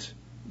end,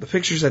 the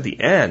pictures at the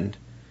end,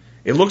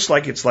 it looks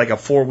like it's like a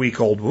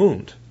 4-week-old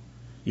wound.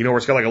 You know, where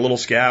it's got like a little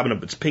scab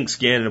and it's pink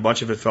skin and a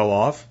bunch of it fell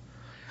off.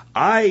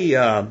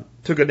 I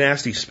took a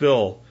nasty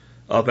spill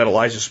up at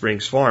Elijah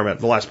Springs Farm at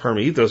the last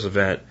Perma Ethos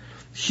event.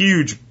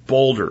 Huge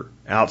boulder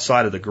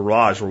outside of the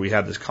garage where we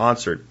had this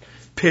concert.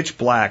 Pitch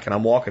black, and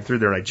I'm walking through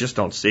there and I just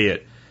don't see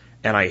it.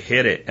 And I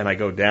hit it and I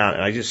go down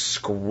and I just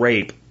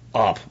scrape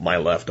up my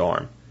left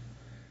arm.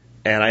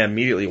 And I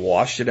immediately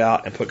washed it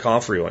out and put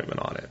comfrey ointment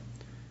on it.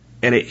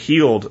 And it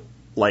healed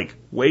like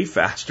way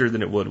faster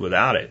than it would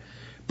without it.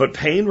 But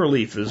pain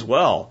relief as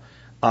well.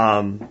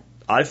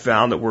 I've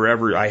found that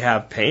wherever I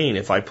have pain,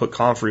 if I put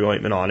comfrey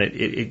ointment on it,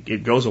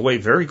 it goes away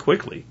very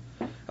quickly,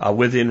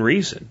 within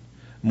reason.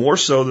 More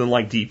so than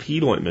like deep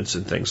heat ointments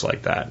and things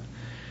like that.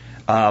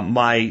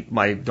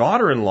 My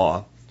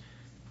daughter-in-law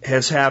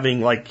has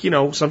having, like, you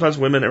know, sometimes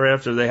women right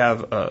after they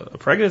have a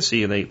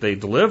pregnancy and they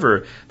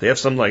deliver, they have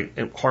some like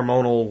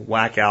hormonal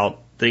whack out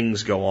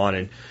things go on,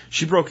 and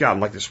she broke out in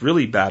like this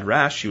really bad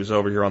rash. She was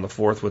over here on the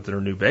 4th with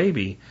her new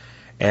baby,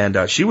 and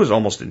she was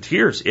almost in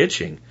tears,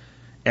 itching.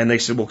 And they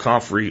said, "Will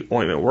comfrey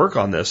ointment work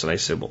on this?" And I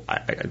said, "Well,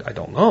 I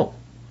don't know.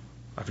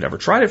 I've never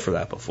tried it for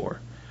that before."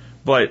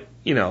 But,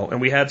 you know, and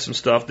we had some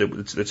stuff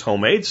that's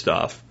homemade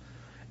stuff,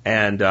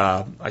 and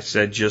I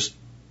said, just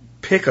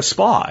pick a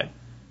spot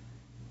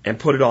and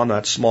put it on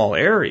that small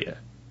area.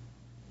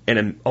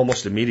 And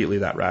almost immediately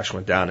that rash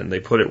went down, and they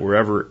put it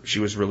wherever she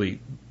was really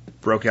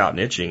broke out and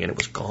itching, and it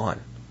was gone.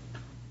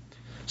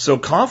 So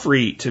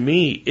comfrey, to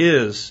me,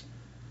 is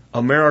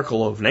a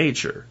miracle of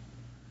nature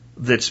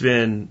that's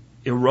been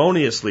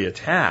erroneously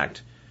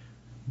attacked,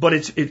 but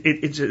it's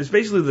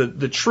basically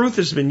the truth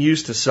has been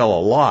used to sell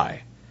a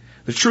lie.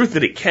 The truth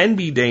that it can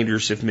be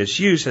dangerous if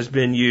misused has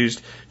been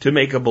used to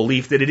make a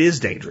belief that it is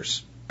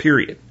dangerous,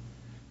 period.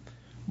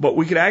 But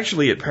we could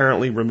actually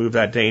apparently remove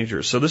that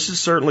danger. So this is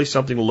certainly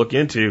something to look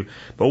into,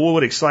 but what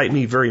would excite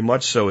me very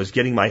much so is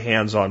getting my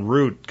hands on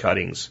root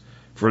cuttings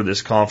for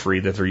this comfrey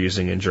that they're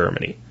using in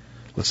Germany.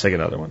 Let's take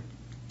another one.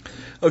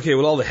 Okay,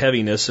 with all the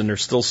heaviness, and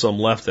there's still some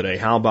left today,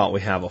 how about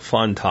we have a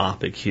fun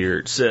topic here?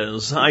 It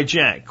says, "Hi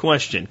Jack,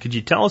 question. Could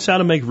you tell us how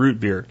to make root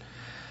beer?"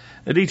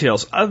 The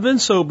details. I've been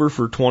sober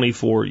for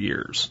 24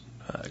 years.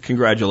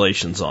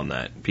 Congratulations on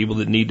that. People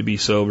that need to be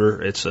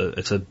sober, it's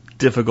a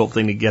difficult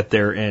thing to get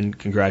there, and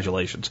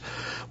congratulations.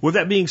 With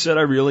that being said,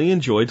 I really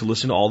enjoy to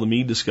listen to all the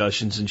mead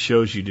discussions and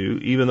shows you do,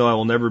 even though I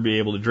will never be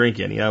able to drink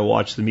any. I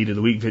watch the Mead of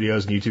the Week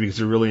videos on YouTube because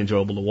they're really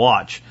enjoyable to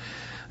watch.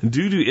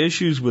 Due to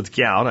issues with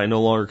gout, I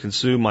no longer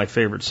consume my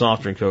favorite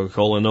soft drink,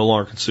 Coca-Cola, and no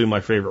longer consume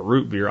my favorite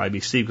root beer,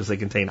 IBC, because they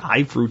contain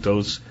high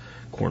fructose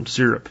corn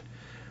syrup.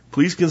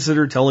 Please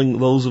consider telling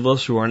those of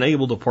us who are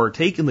unable to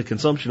partake in the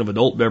consumption of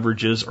adult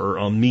beverages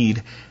or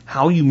mead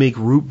how you make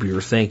root beer.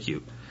 Thank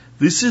you.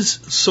 This is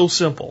so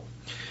simple.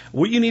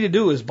 What you need to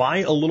do is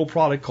buy a little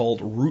product called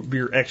root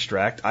beer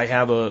extract. I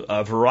have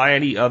a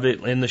variety of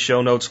it in the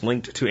show notes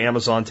linked to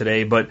Amazon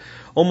today, but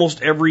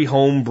almost every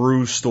home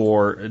brew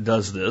store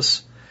does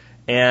this.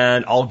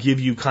 And I'll give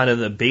you kind of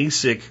the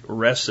basic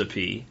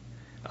recipe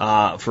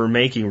for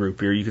making root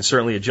beer. You can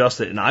certainly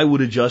adjust it, and I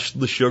would adjust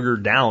the sugar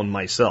down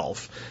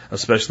myself,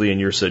 especially in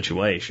your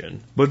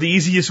situation. But the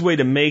easiest way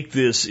to make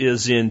this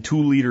is in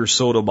 2-liter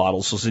soda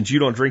bottles. So since you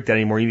don't drink that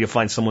anymore, you need to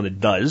find someone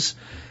that does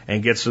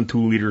and get some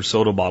 2-liter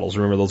soda bottles.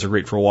 Remember, those are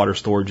great for water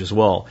storage as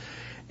well.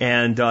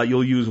 And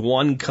you'll use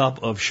 1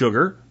 cup of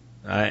sugar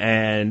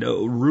and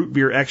root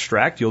beer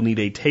extract. You'll need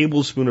a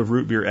tablespoon of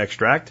root beer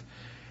extract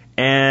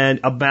and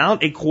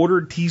about a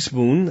 1/4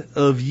 teaspoon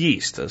of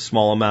yeast, a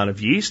small amount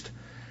of yeast,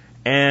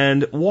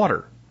 and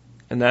water.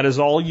 And that is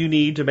all you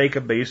need to make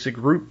a basic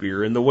root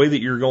beer. And the way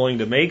that you're going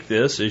to make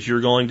this is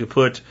you're going to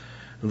put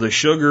the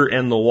sugar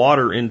and the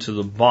water into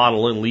the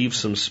bottle and leave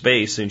some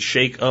space and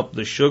shake up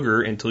the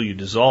sugar until you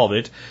dissolve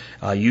it.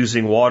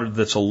 Using water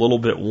that's a little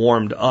bit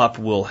warmed up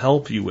will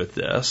help you with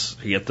this,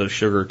 to get the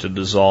sugar to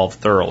dissolve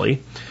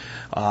thoroughly.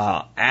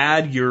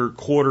 Add your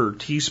 1/4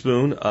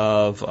 teaspoon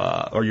of,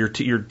 or your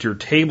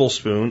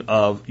tablespoon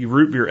of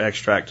root beer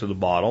extract to the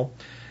bottle,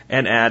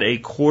 and add a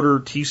 1/4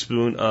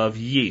 teaspoon of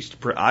yeast.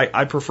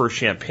 I prefer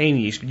champagne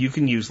yeast, but you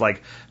can use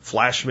like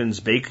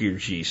Flashman's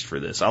Baker's yeast for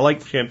this. I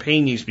like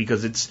champagne yeast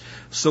because it's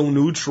so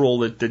neutral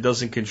that it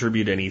doesn't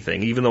contribute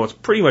anything, even though it's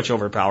pretty much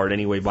overpowered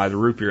anyway by the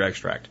root beer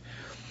extract.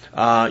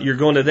 You're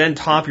going to then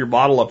top your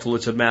bottle up till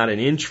it's about 1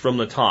 inch from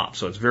the top.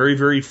 So it's very,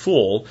 very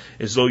full,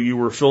 as though you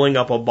were filling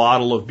up a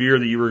bottle of beer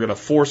that you were going to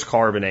force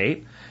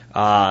carbonate,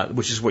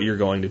 which is what you're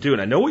going to do.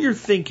 And I know what you're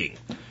thinking.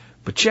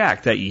 But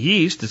Jack, that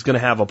yeast is going to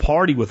have a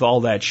party with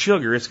all that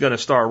sugar. It's going to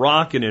start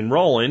rocking and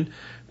rolling,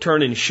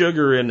 turning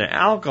sugar into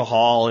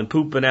alcohol and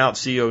pooping out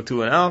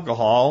CO2 and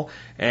alcohol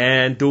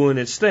and doing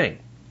its thing.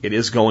 It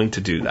is going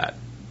to do that.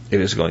 It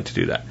is going to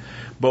do that.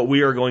 But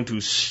we are going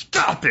to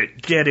stop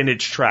it dead in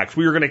its tracks.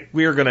 We are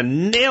going to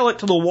nail it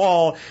to the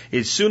wall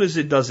as soon as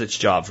it does its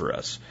job for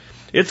us.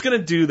 It's going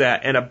to do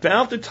that, and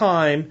about the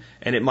time,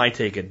 and it might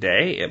take a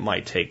day, it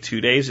might take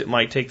 2 days, it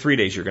might take 3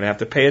 days. You're going to have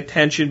to pay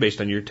attention based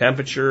on your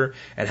temperature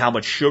and how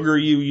much sugar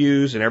you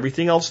use and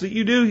everything else that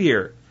you do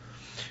here.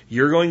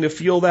 You're going to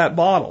feel that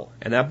bottle,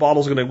 and that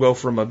bottle's going to go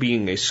from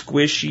being a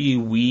squishy,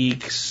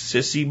 weak,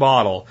 sissy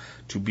bottle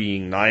to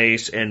being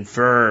nice and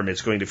firm.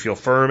 It's going to feel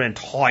firm and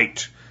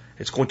tight.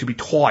 It's going to be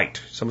tight.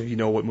 Some of you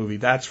know what movie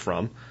that's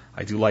from.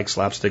 I do like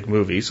slapstick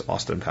movies,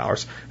 Austin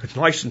Powers. It's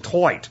nice and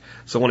tight.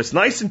 So when it's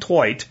nice and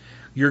tight,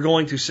 you're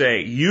going to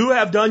say, you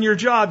have done your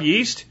job,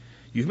 yeast.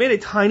 You've made a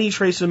tiny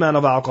trace amount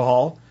of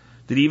alcohol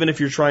that even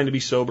if you're trying to be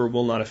sober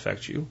will not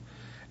affect you.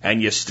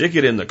 And you stick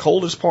it in the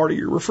coldest part of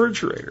your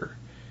refrigerator.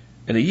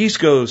 And the yeast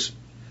goes,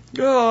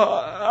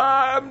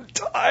 oh, I'm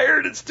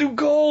tired. It's too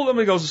cold. And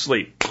it goes to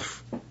sleep.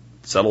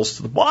 Settles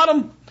to the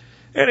bottom.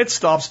 and it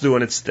stops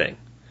doing its thing.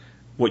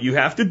 What you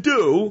have to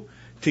do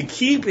to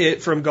keep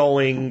it from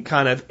going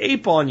kind of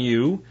ape on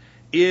you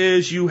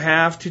is you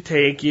have to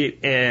take it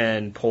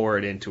and pour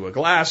it into a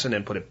glass and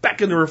then put it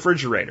back in the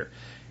refrigerator.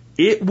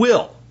 It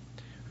will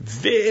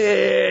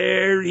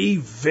very,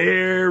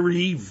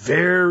 very,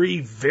 very,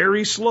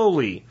 very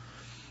slowly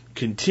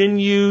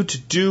continue to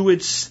do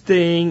its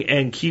thing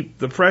and keep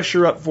the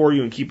pressure up for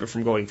you and keep it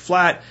from going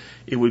flat.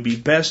 It would be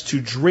best to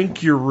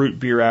drink your root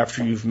beer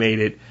after you've made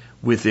it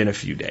within a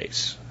few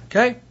days.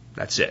 Okay?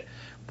 That's it.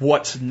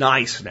 What's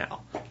nice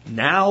now?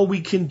 Now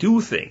we can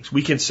do things.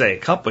 We can say a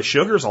cup of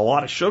sugar is a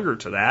lot of sugar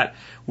to that.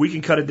 We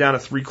can cut it down to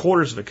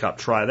 3/4 of a cup.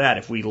 Try that.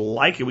 If we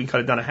like it, we can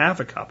cut it down to half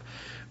a cup.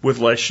 With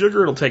less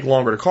sugar, it'll take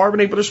longer to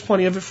carbonate, but there's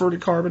plenty of it for it to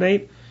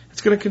carbonate.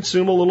 It's going to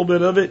consume a little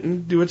bit of it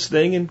and do its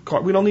thing, and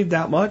we don't need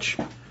that much.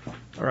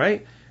 All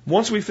right?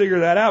 Once we figure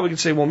that out, we can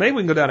say, well, maybe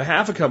we can go down to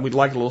half a cup. We'd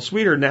like it a little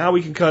sweeter. Now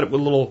we can cut it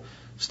with a little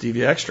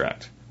stevia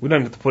extract. We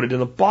don't have to put it in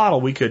the bottle.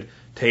 We could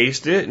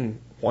taste it and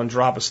 1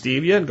 drop of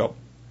stevia and go,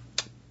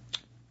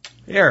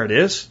 there it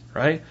is,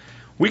 right?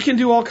 We can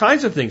do all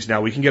kinds of things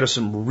now. We can get us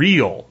some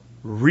real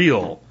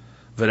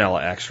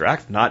vanilla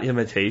extract, not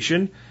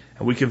imitation,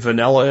 and we can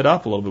vanilla it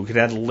up a little bit. We can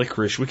add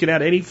licorice. We can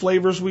add any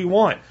flavors we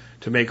want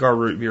to make our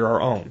root beer our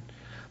own.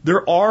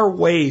 There are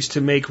ways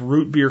to make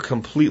root beer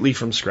completely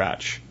from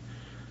scratch,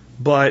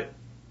 but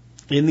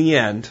in the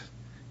end,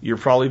 you're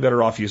probably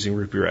better off using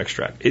root beer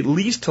extract, at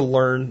least to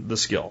learn the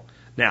skill.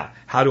 Now,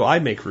 how do I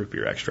make root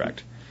beer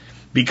extract?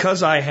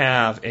 Because I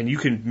have, and you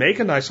can make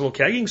a nice little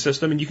kegging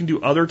system, and you can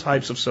do other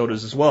types of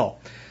sodas as well.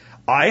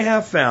 I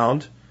have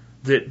found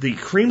that the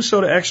cream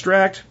soda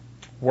extract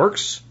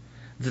works,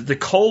 that the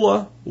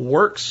cola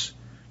works,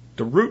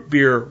 the root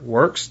beer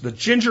works, the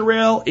ginger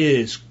ale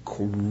is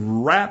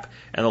crap,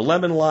 and the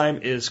lemon lime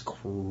is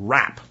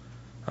crap.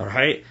 All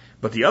right?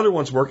 But the other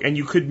ones work, and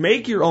you could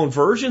make your own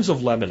versions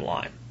of lemon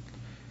lime.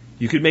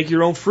 You could make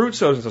your own fruit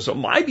sodas and stuff. So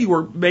it might be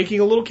worth making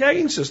a little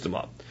kegging system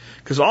up.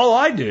 Because all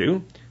I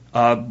do,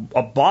 a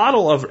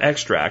bottle of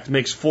extract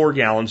makes 4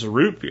 gallons of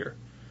root beer.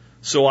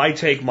 So I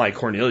take my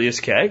Cornelius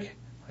keg,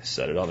 I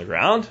set it on the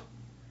ground,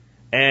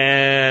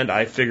 and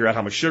I figure out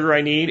how much sugar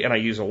I need, and I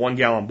use a 1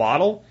 gallon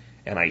bottle,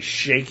 and I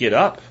shake it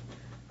up,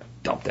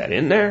 dump that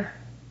in there,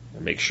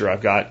 and make sure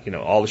I've got,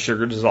 all the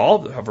sugar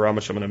dissolved, however how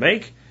much I'm going to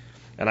make,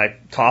 and I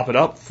top it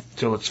up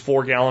till it's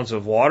 4 gallons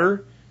of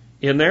water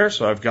in there.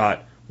 So I've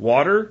got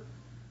water,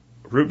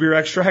 root beer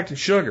extract, and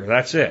sugar.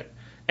 That's it.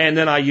 And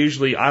then I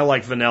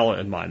like vanilla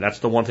in mine. That's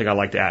the one thing I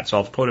like to add. So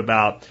I'll put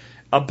about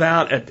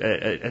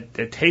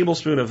a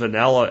tablespoon of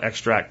vanilla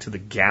extract to the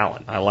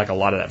gallon. I like a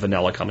lot of that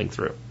vanilla coming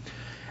through.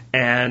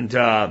 And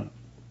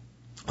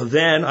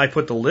then I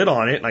put the lid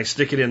on it and I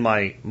stick it in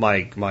my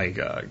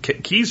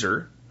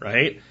keezer,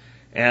 right?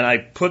 And I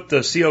put the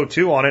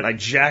CO2 on it and I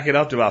jack it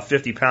up to about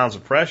 50 pounds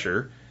of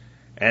pressure.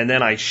 And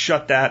then I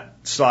shut that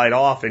side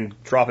off and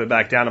drop it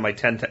back down to my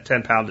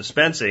 10-pound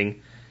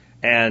dispensing.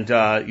 And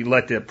you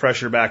let the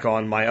pressure back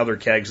on my other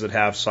kegs that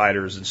have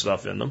ciders and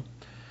stuff in them.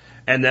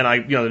 And then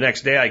the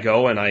next day I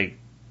go and I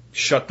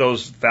shut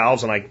those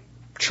valves and I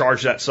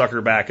charge that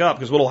sucker back up.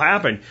 Because what'll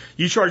happen,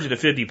 you charge it to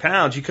 50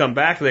 pounds, you come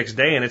back the next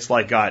day and it's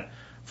like got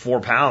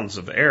 4 pounds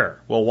of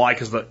air. Well, why?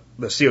 Because the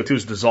CO2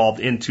 is dissolved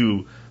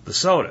into the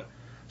soda.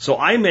 So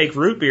I make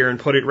root beer and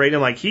put it right in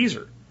my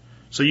keezer.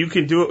 So you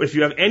can do it, if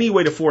you have any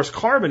way to force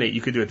carbonate,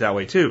 you could do it that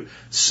way too.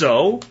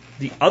 So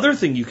the other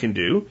thing you can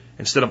do,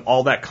 instead of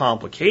all that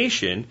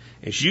complication,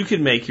 is you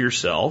can make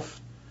yourself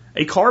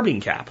a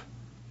carbine cap.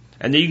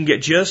 And then you can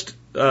get just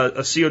a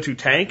CO2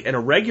 tank and a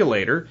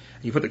regulator,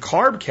 and you put the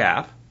carb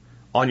cap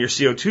on your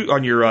CO2,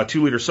 on your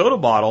 2-liter soda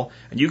bottle,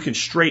 and you can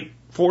straight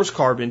force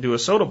carb into a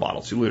soda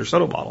bottle, 2-liter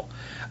soda bottle.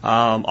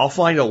 I'll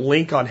find a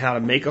link on how to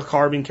make a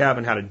carbine cap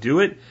and how to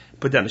do it.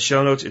 Put that in the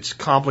show notes. It's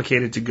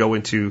complicated to go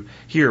into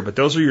here, but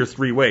those are your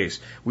 3 ways.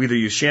 We either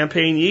use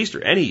champagne yeast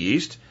or any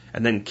yeast,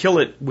 and then kill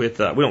it with,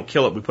 we don't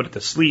kill it, we put it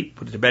to sleep,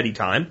 put it to beddy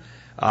time,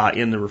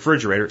 in the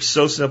refrigerator. It's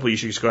so simple, you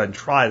should just go ahead and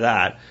try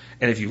that.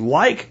 And if you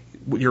like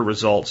your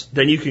results,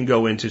 then you can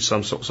go into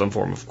some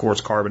form of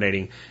course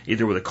carbonating,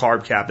 either with a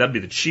carb cap. That'd be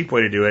the cheap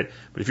way to do it.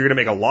 But if you're going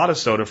to make a lot of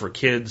soda for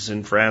kids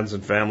and friends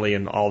and family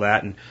and all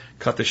that, and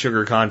cut the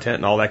sugar content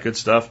and all that good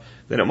stuff,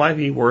 then it might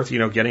be worth,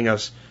 getting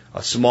us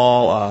a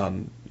small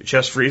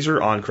chest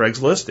freezer on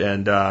Craigslist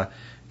and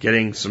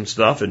getting some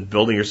stuff and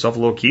building yourself a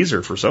little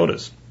keezer for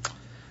sodas.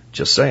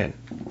 Just saying.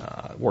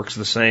 Works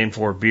the same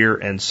for beer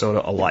and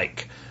soda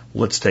alike.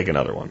 Let's take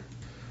another one.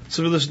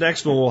 So for this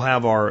next one, we'll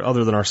have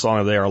other than our song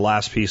of the day, our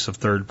last piece of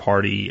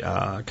third-party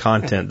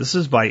content. This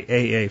is by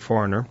A.A.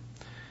 Foreigner,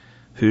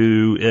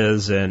 who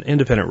is an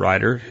independent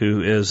writer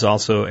who is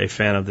also a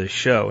fan of this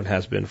show and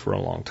has been for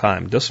a long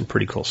time. Does some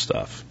pretty cool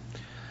stuff.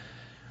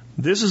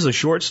 This is a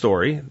short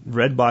story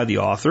read by the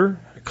author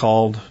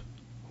called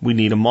We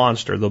Need a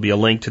Monster. There'll be a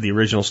link to the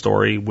original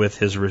story with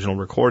his original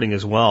recording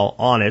as well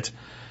on it.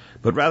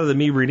 But rather than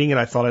me reading it,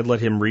 I thought I'd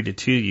let him read it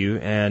to you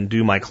and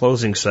do my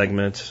closing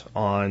segment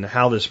on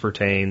how this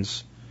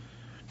pertains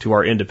to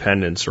our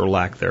independence or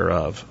lack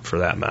thereof, for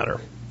that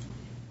matter.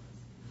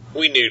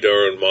 We need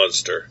our own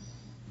monster.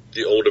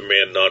 The older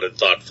man nodded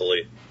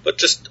thoughtfully. But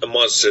just a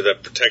monster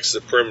that protects the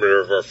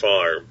perimeter of our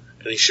farm,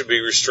 and he should be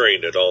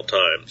restrained at all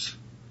times.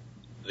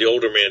 The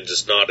older man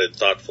just nodded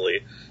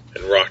thoughtfully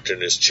and rocked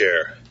in his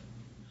chair.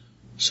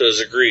 So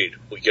as agreed,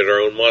 we get our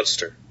own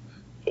monster,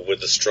 but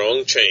with a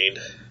strong chain,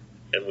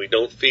 and we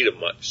don't feed him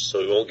much,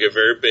 so he won't get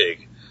very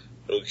big,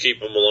 and we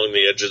keep him along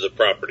the edge of the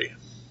property.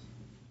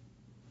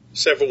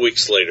 Several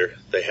weeks later,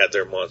 they had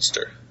their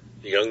monster.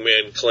 The young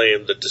man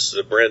claimed that this is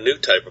a brand new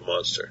type of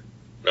monster,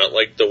 not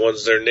like the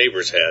ones their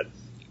neighbors had.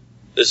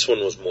 This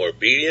one was more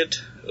obedient,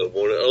 and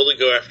would only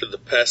go after the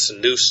pests and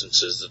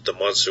nuisances that the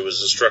monster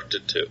was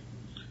instructed to.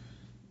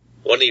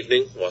 One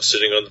evening, while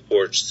sitting on the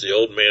porch, the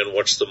old man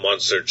watched the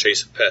monster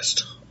chase a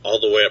pest all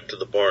the way up to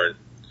the barn.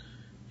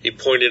 He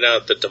pointed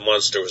out that the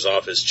monster was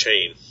off his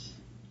chain.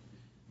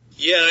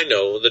 Yeah, I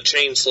know, the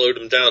chain slowed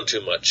him down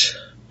too much,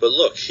 but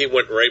look, he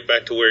went right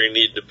back to where he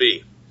needed to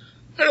be.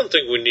 I don't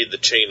think we need the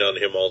chain on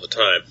him all the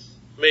time,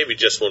 maybe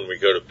just when we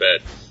go to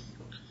bed.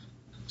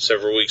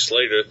 Several weeks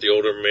later, the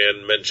older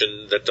man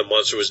mentioned that the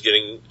monster was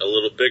getting a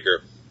little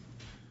bigger.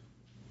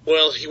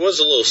 Well, he was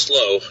a little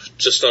slow,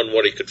 just on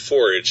what he could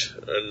forage,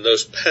 and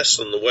those pests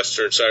on the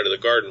western side of the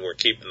garden were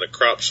keeping the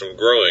crops from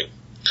growing.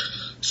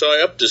 So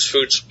I upped his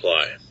food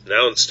supply.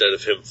 Now instead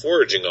of him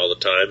foraging all the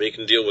time, he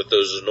can deal with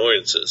those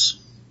annoyances.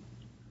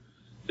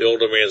 The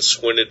older man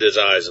squinted his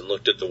eyes and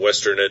looked at the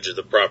western edge of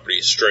the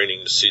property,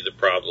 straining to see the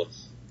problem.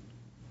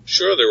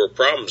 Sure, there were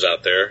problems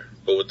out there,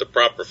 but with the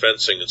proper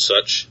fencing and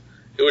such,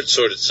 it would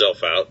sort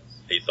itself out,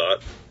 he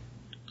thought.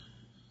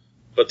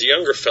 But the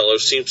younger fellow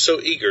seemed so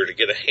eager to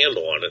get a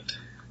handle on it.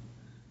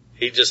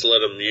 He just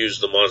let him use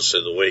the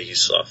monster the way he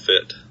saw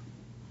fit.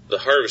 The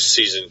harvest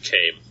season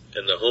came,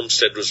 and the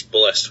homestead was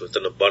blessed with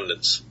an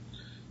abundance.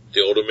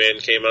 The older man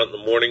came out in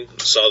the morning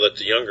and saw that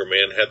the younger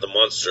man had the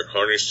monster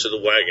harnessed to the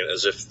wagon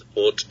as if to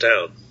pull it to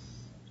town.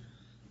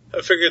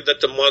 I figured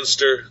that the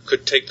monster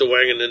could take the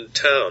wagon into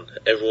town.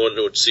 Everyone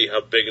would see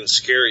how big and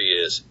scary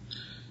he is,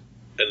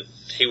 and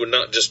he would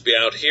not just be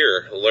out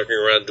here, lurking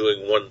around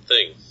doing one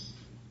thing.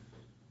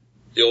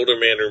 The older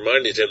man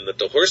reminded him that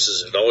the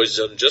horses had always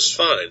done just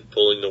fine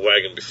pulling the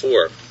wagon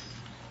before.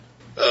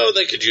 Oh,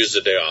 they could use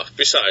the day off.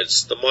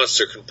 Besides, the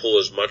monster can pull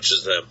as much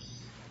as them.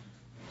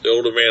 The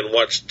older man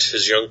watched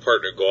his young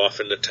partner go off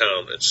into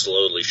town and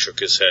slowly shook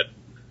his head.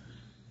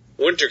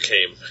 Winter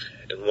came,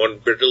 and one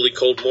bitterly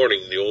cold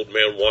morning the old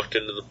man walked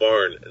into the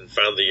barn and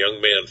found the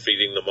young man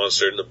feeding the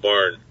monster in the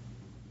barn.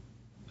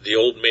 The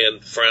old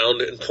man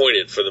frowned and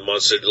pointed for the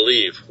monster to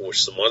leave,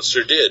 which the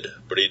monster did,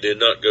 but he did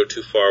not go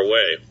too far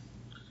away.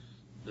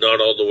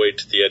 Not all the way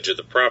to the edge of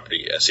the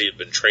property, as he had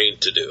been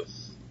trained to do.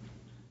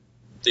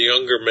 The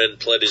younger men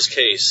pled his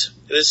case.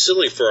 It is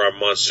silly for our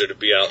monster to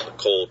be out in the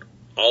cold.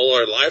 All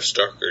our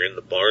livestock are in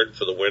the barn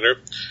for the winter,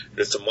 and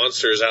if the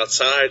monster is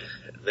outside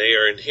and they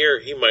are in here,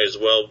 he might as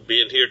well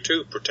be in here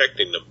too,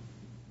 protecting them.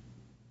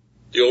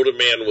 The older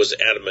man was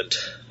adamant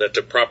that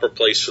the proper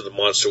place for the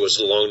monster was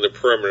along the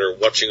perimeter,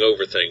 watching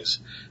over things,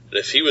 and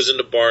if he was in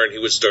the barn, he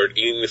would start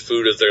eating the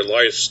food of their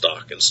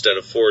livestock instead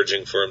of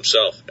foraging for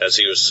himself, as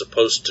he was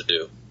supposed to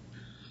do.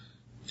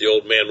 The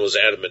old man was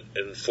adamant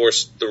and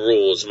enforced the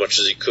rule as much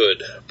as he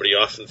could, but he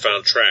often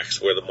found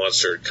tracks where the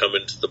monster had come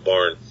into the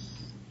barn.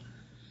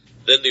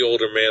 Then the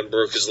older man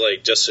broke his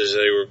leg just as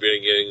they were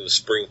beginning the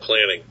spring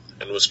planting,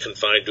 and was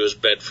confined to his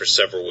bed for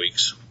several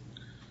weeks.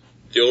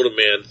 The older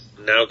man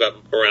now got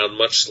around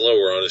much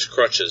slower on his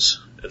crutches,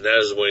 and that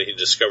is when he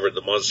discovered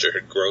the monster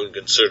had grown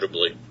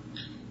considerably.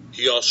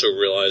 He also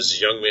realized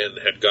the young man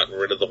had gotten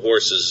rid of the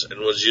horses and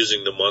was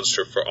using the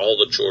monster for all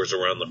the chores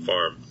around the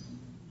farm.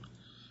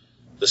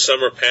 The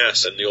summer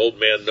passed, and the old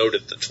man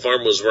noted that the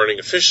farm was running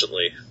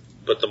efficiently,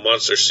 but the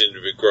monster seemed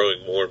to be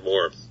growing more and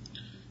more.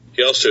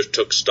 He also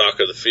took stock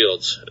of the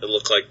fields. It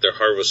looked like their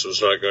harvest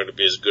was not going to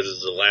be as good as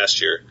the last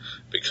year,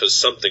 because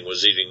something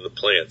was eating the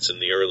plants in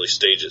the early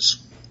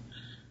stages.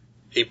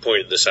 He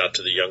pointed this out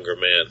to the younger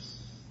man.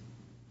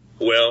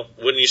 Well,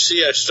 when you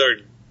see I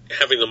started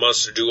having the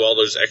monster do all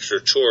those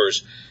extra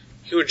chores,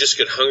 he would just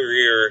get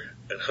hungrier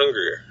and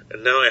hungrier,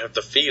 and now I have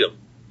to feed him.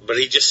 But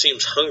he just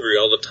seems hungry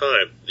all the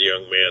time, the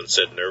young man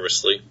said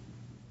nervously.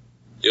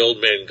 The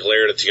old man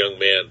glared at the young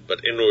man,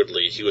 but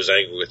inwardly he was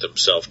angry with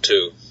himself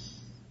too.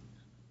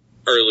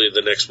 Early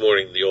the next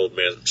morning the old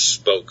man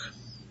spoke.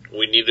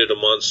 We needed a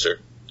monster.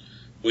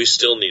 We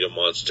still need a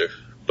monster.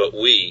 But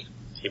we,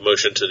 he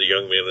motioned to the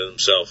young man and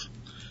himself,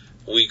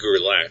 we grew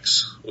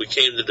lax. We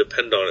came to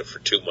depend on it for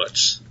too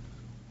much.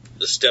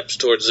 The steps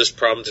towards this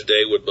problem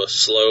today were both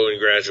slow and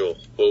gradual,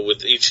 but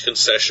with each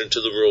concession to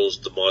the rules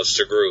the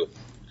monster grew.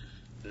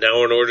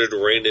 Now in order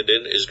to rein it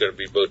in is going to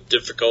be both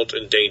difficult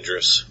and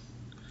dangerous.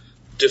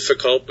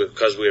 Difficult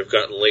because we have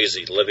gotten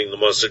lazy, letting the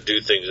monster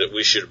do things that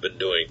we should have been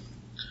doing.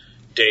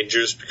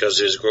 Dangerous because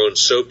it has grown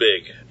so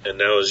big and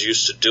now is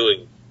used to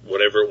doing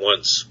whatever it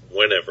wants,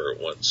 whenever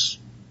it wants.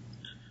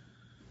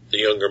 The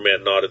younger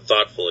man nodded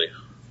thoughtfully,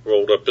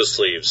 rolled up his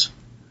sleeves,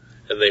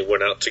 and they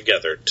went out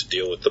together to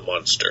deal with the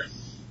monster.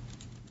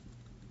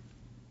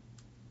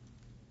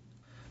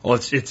 Well,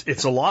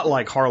 it's a lot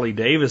like Harley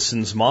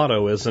Davidson's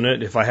motto, isn't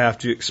it? If I have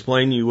to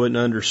explain, you wouldn't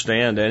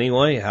understand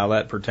anyway, how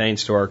that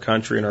pertains to our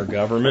country and our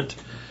government.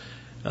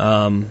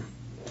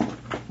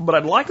 But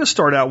I'd like to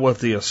start out with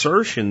the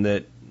assertion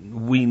that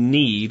we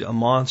need a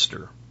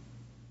monster.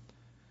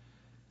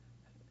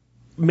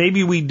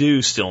 Maybe we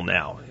do still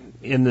now,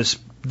 in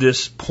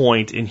this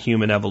point in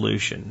human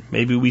evolution.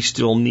 Maybe we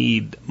still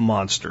need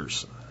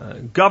monsters.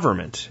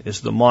 Government is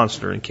the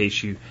monster, in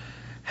case you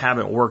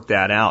haven't worked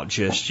that out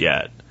just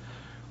yet.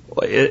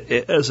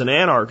 As an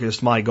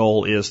anarchist, my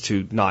goal is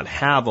to not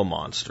have a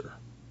monster,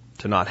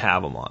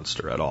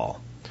 at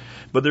all.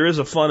 But there is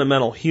a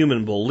fundamental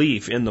human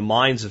belief in the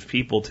minds of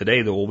people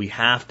today that, well, we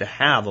have to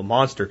have a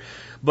monster.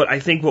 But I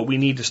think what we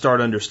need to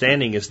start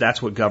understanding is that's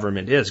what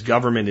government is.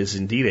 Government is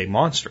indeed a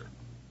monster.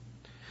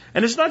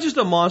 And it's not just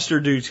a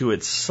monster due to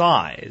its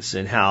size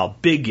and how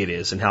big it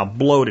is and how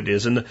bloated it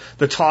is and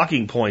the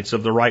talking points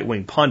of the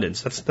right-wing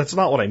pundits. That's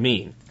not what I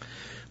mean.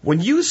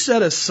 When you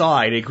set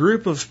aside a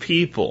group of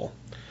people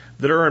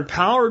that are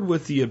empowered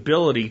with the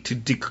ability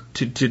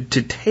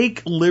to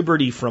take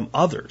liberty from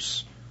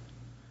others,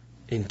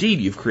 indeed,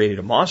 you've created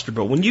a monster.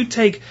 But when you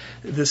take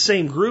the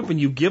same group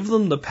and you give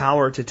them the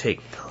power to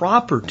take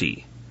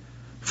property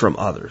from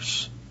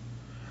others,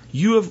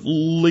 you have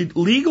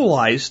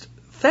legalized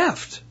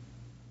theft.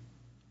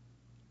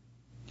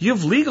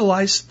 You've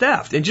legalized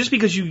theft. And just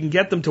because you can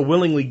get them to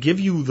willingly give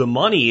you the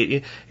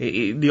money,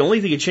 the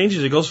only thing it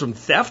changes, it goes from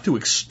theft to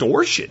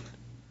extortion.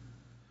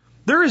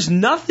 There is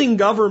nothing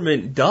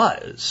government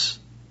does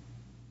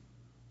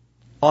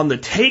on the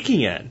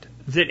taking end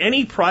that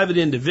any private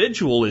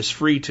individual is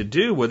free to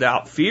do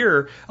without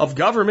fear of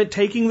government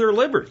taking their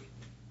liberty.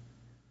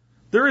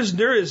 There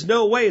is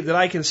no way that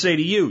I can say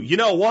to you, you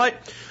know what?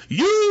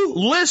 You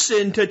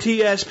listen to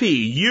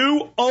TSP.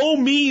 You owe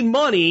me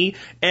money,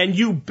 and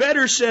you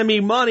better send me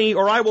money,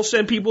 or I will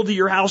send people to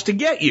your house to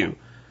get you,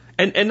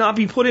 and not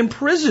be put in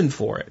prison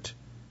for it.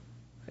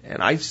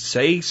 And I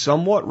say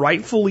somewhat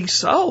rightfully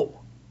so.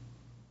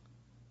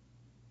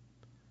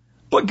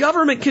 But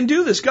government can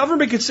do this.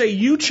 Government can say,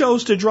 you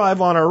chose to drive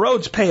on our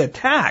roads, pay a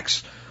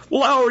tax.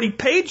 Well, I already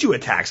paid you a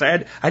tax. I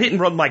didn't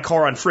run my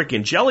car on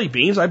frickin' jelly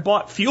beans. I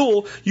bought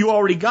fuel. You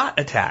already got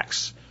a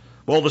tax.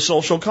 Well, the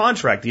social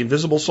contract, the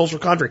invisible social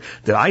contract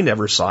that I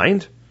never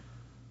signed.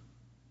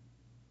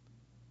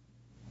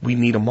 We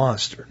need a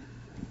monster.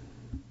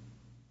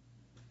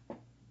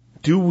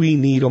 Do we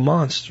need a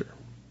monster?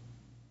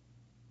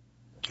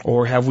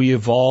 Or have we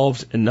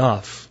evolved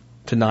enough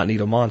to not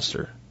need a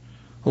monster?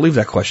 I'll leave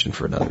that question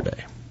for another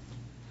day.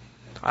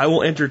 I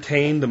will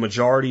entertain the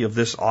majority of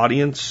this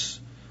audience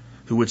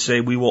who would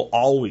say we will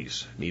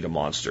always need a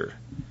monster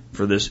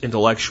for this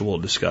intellectual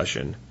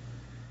discussion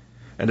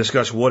and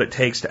discuss what it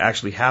takes to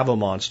actually have a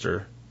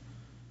monster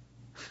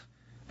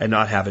and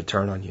not have it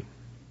turn on you.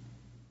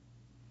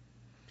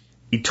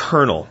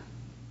 Eternal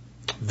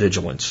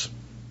vigilance.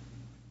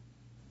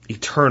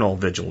 Eternal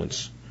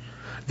vigilance.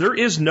 There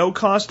is no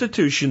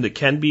constitution that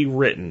can be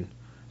written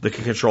that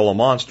can control a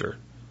monster,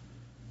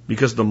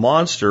 because the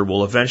monster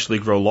will eventually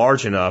grow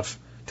large enough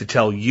to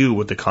tell you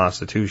what the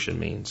Constitution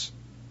means.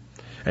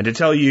 And to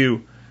tell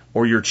you,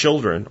 or your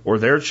children, or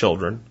their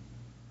children,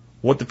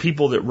 what the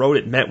people that wrote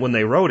it meant when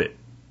they wrote it.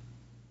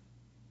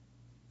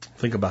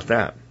 Think about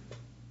that.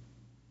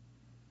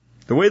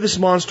 The way this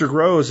monster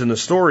grows in the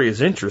story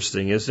is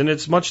interesting, and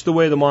it's much the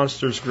way the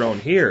monster's grown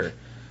here.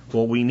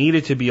 Well, we need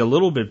it to be a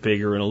little bit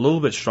bigger and a little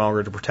bit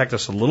stronger to protect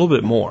us a little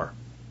bit more.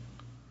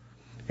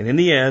 And in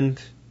the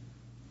end,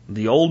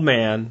 the old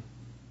man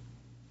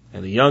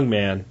and the young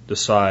man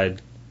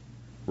decide,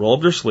 roll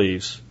up their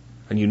sleeves,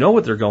 and you know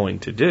what they're going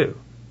to do.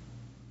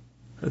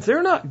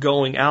 They're not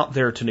going out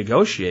there to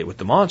negotiate with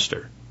the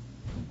monster.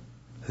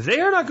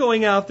 They are not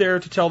going out there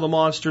to tell the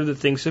monster that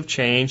things have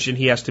changed and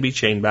he has to be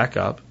chained back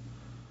up.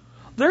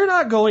 They're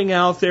not going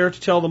out there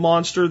to tell the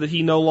monster that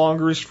he no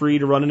longer is free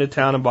to run into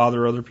town and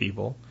bother other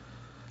people.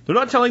 They're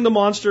not telling the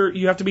monster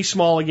you have to be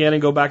small again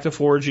and go back to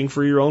foraging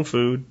for your own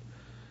food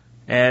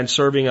and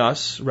serving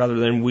us rather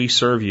than we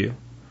serve you.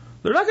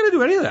 They're not going to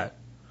do any of that.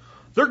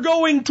 They're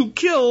going to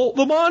kill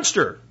the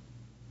monster.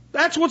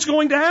 That's what's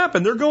going to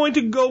happen. They're going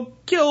to go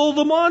kill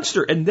the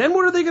monster. And then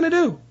what are they going to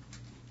do?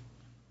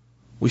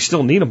 We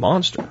still need a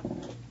monster.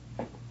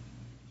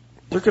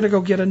 They're going to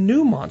go get a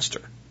new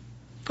monster.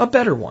 A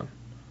better one.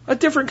 A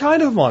different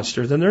kind of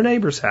monster than their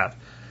neighbors have.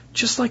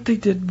 Just like they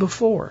did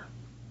before.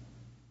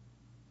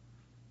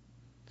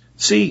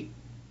 See,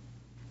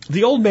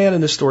 the old man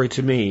in this story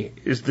to me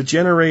is the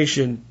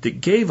generation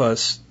that gave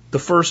us the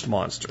first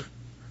monster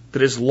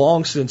that is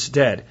long since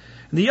dead.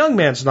 And the young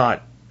man's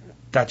not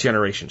that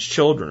generation's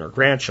children or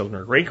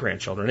grandchildren or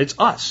great-grandchildren. It's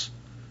us.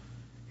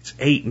 It's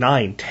 8,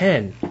 9,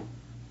 10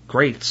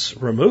 greats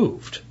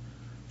removed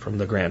from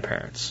the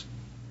grandparents.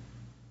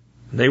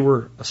 And they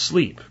were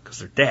asleep because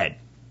they're dead.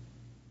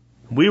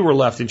 We were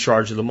left in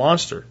charge of the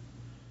monster.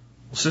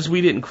 Well, since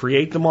we didn't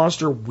create the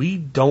monster, we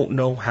don't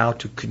know how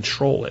to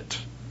control it.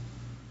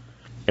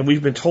 And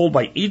we've been told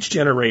by each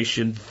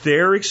generation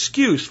their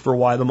excuse for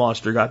why the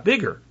monster got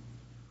bigger.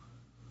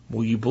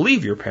 Will you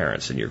believe your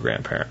parents and your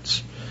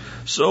grandparents?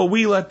 So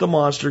we let the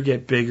monster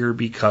get bigger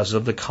because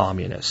of the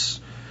communists.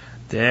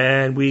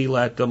 Then we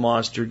let the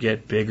monster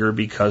get bigger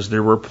because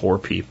there were poor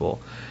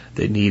people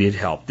that needed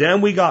help.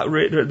 Then we got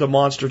rid of the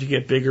monster to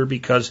get bigger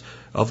because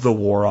of the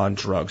war on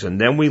drugs. And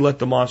then we let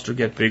the monster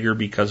get bigger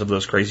because of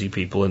those crazy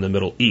people in the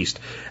Middle East.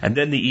 And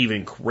then the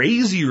even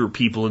crazier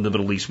people in the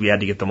Middle East, we had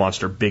to get the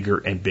monster bigger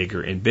and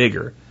bigger and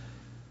bigger.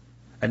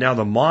 And now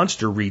the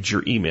monster reads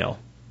your email.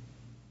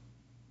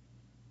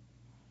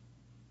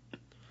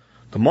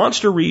 The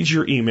monster reads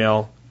your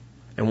email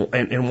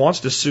and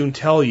wants to soon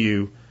tell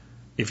you,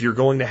 if you're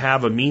going to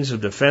have a means of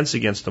defense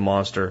against the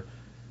monster,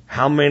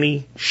 how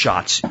many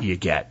shots you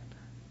get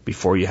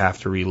before you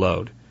have to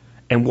reload,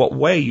 and what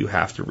way you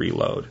have to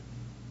reload.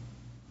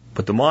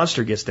 But the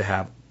monster gets to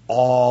have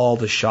all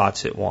the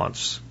shots it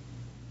wants.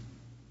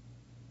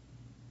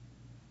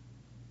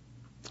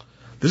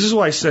 This is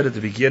why I said at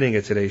the beginning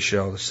of today's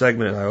show, the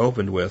segment I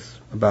opened with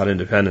about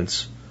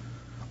independence,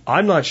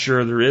 I'm not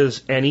sure there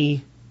is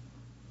any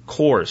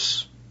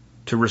course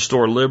to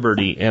restore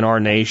liberty in our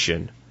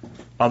nation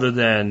other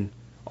than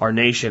our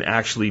nation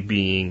actually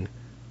being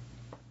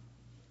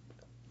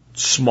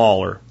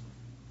smaller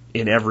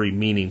in every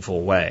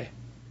meaningful way,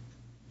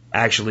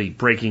 actually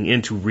breaking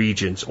into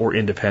regions or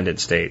independent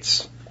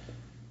states,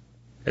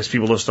 as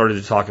people have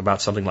started to talk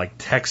about something like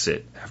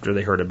Texit after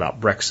they heard about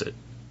Brexit.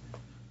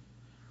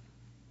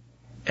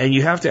 And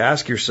you have to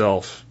ask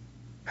yourself,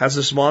 has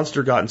this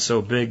monster gotten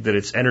so big that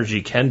its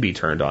energy can be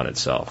turned on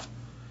itself?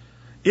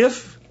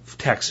 If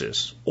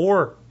Texas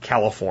or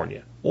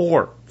California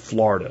or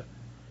Florida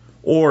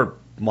or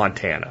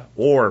Montana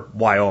or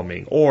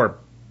Wyoming or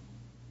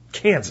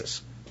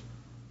Kansas,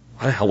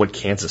 why the hell would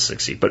Kansas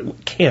succeed?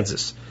 But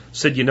Kansas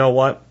said, you know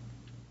what?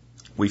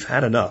 We've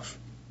had enough.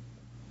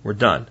 We're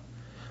done.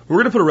 We're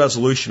going to put a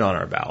resolution on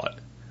our ballot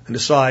and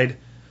decide,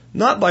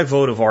 not by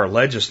vote of our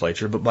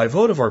legislature, but by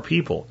vote of our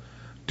people,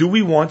 do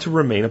we want to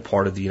remain a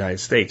part of the United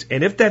States?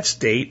 And if that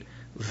state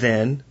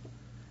then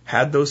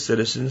had those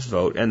citizens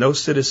vote, and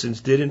those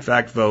citizens did in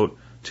fact vote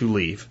to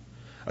leave,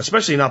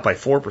 especially not by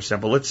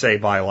 4%, but let's say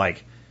by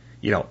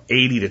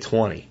 80 to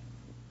 20.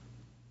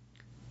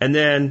 And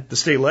then the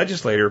state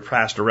legislature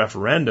passed a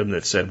referendum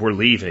that said we're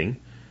leaving.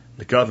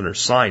 The governor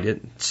signed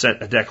it,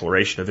 sent a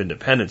declaration of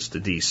independence to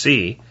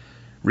D.C.,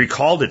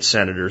 recalled its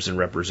senators and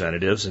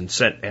representatives, and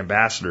sent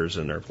ambassadors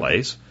in their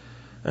place,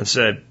 and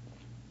said,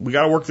 we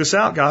got to work this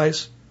out,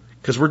 guys,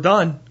 because we're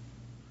done.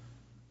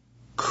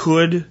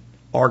 Could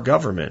our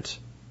government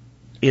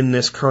in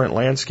this current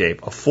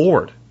landscape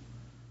afford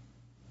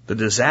the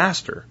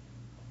disaster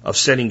of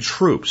sending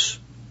troops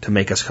to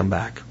make us come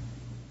back?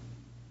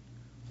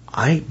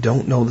 I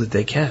don't know that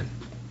they can.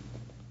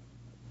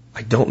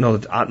 I don't know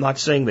that. I'm not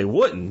saying they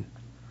wouldn't.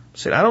 I'm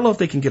saying I don't know if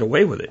they can get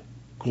away with it.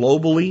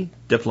 Globally,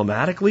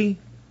 diplomatically,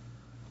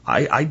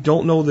 I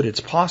don't know that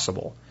it's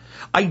possible.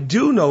 I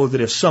do know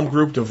that if some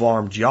group of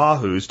armed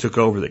yahoos took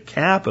over the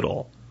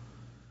Capitol,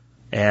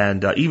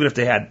 and even if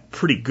they had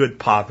pretty good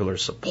popular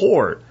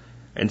support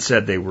and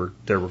said they were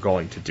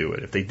going to do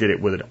it, if they did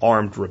it with an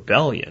armed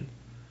rebellion,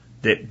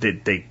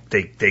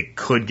 they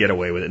could get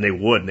away with it, and they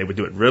would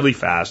do it really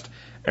fast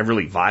and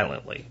really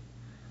violently.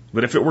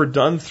 But if it were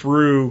done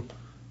through,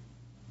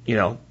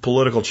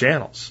 political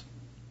channels,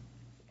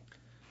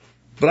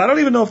 but I don't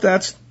even know if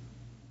that's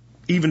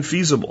even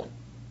feasible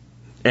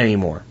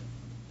anymore.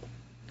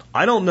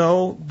 I don't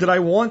know that I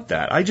want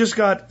that. I just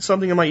got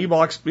something in my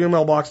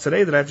email box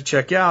today that I have to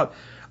check out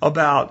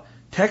about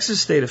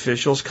Texas state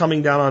officials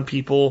coming down on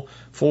people,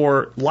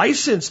 for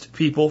licensed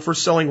people, for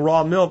selling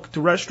raw milk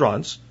to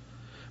restaurants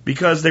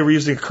because they were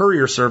using a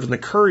courier service and the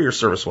courier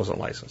service wasn't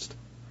licensed.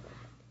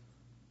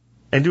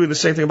 And doing the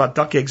same thing about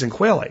duck eggs and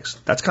quail eggs.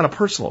 That's kind of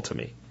personal to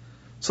me.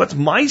 So that's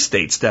my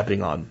state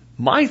stepping on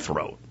my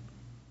throat.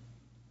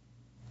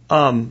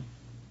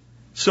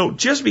 So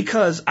just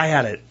because I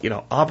had an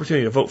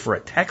opportunity to vote for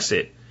a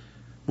Texit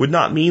would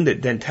not mean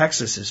that then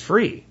Texas is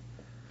free.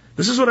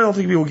 This is what I don't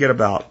think people get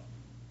about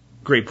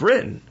Great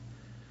Britain.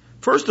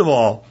 First of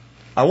all,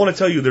 I want to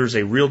tell you there's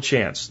a real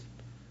chance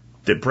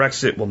that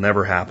Brexit will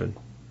never happen.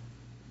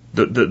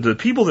 The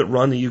people that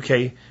run the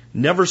UK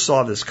never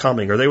saw this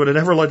coming, or they would have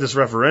never let this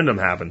referendum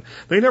happen.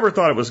 They never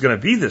thought it was going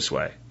to be this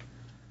way.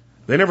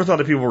 They never thought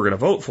that people were going to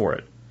vote for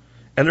it.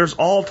 And there's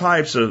all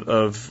types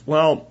of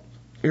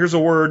here's a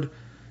word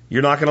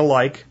you're not going to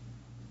like,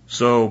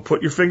 so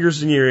put your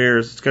fingers in your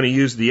ears. It's going to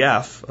use the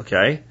F,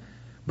 okay?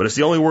 But it's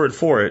the only word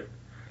for it.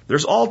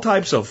 There's all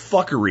types of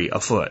fuckery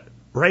afoot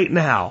right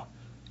now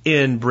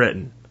in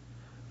Britain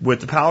with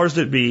the powers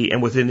that be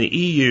and within the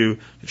EU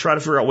to try to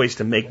figure out ways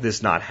to make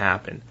this not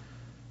happen.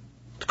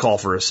 To call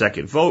for a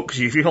second vote, because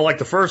if you don't like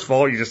the first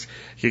vote,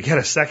 you get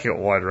a second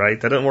one,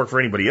 right? That doesn't work for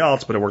anybody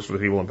else, but it works for the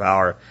people in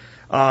power.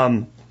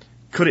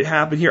 Could it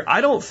happen here?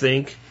 I don't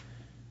think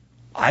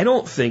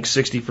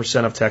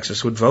 60% of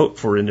Texas would vote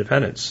for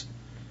independence.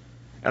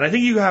 And I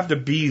think you have to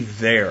be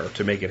there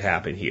to make it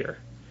happen here.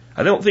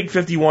 I don't think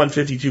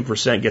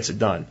 52% gets it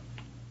done.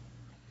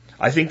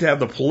 I think to have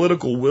the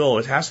political will,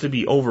 it has to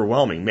be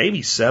overwhelming,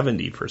 maybe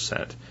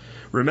 70%.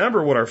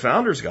 Remember what our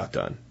founders got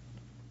done.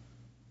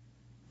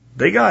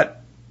 They got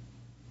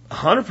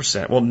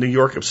 100%. Well, New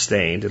York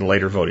abstained and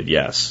later voted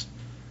yes.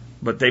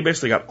 But they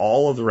basically got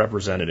all of the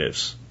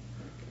representatives.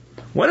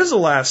 When is the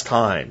last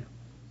time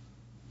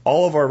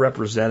all of our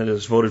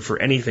representatives voted for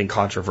anything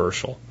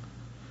controversial?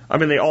 I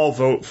mean, they all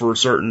vote for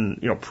certain,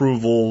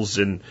 approvals,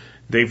 and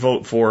they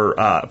vote for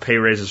pay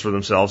raises for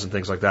themselves and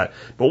things like that.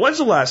 But when's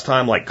the last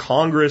time, like,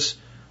 Congress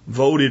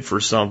voted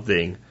for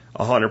something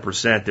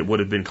 100% that would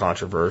have been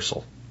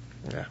controversial?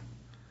 Yeah,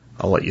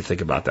 I'll let you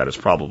think about that. It's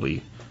probably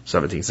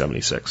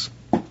 1776.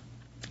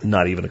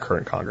 Not even a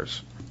current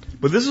Congress.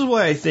 But this is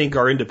why I think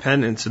our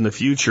independence in the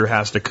future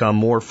has to come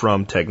more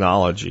from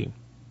technology.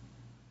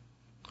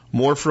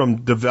 More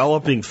from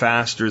developing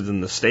faster than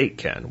the state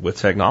can with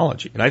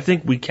technology. And I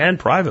think we can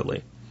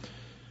privately.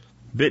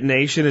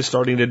 BitNation is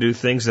starting to do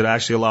things that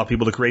actually allow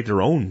people to create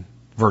their own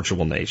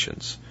virtual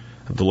nations.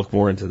 I have to look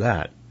more into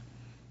that.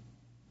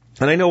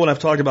 And I know when I've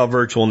talked about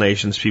virtual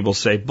nations, people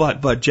say,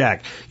 but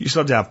Jack, you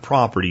still have to have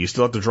property. You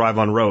still have to drive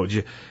on roads.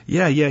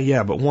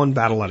 Yeah, but one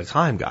battle at a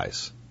time,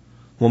 guys.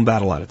 One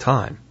battle at a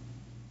time.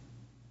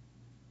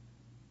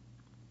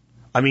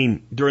 I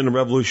mean, during the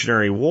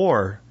Revolutionary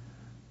War,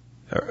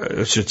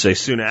 I should say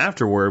soon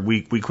afterward,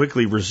 we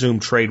quickly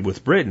resumed trade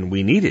with Britain.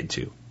 We needed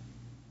to.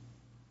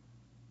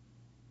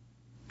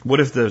 What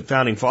if the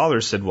founding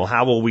fathers said, well,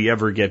 how will we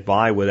ever get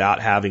by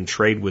without having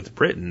trade with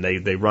Britain?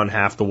 They run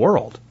half the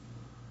world.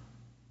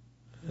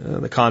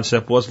 The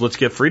concept was, let's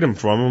get freedom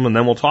from them and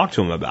then we'll talk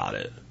to them about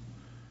it.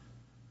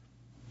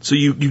 So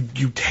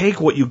you take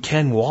what you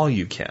can while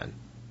you can.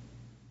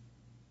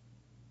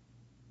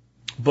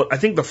 But I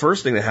think the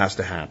first thing that has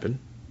to happen,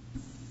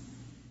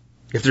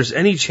 if there's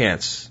any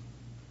chance,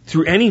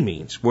 through any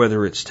means,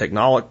 whether it's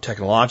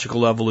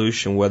technological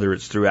evolution, whether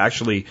it's through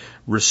actually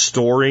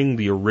restoring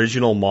the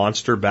original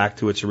monster back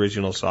to its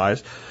original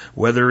size,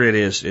 whether it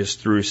is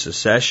through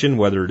secession,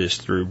 whether it is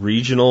through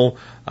regional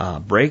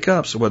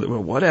breakups,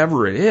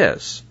 whatever it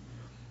is,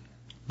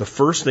 the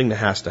first thing that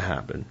has to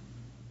happen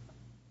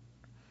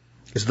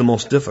is the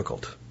most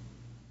difficult.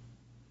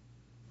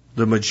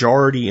 The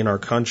majority in our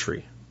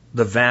country,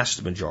 the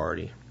vast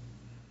majority,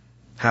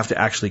 have to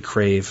actually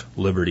crave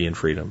liberty and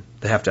freedom.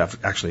 They have to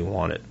actually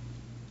want it.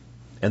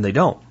 And they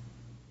don't.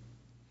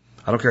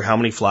 I don't care how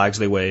many flags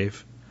they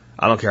wave.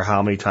 I don't care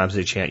how many times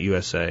they chant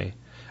USA.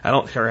 I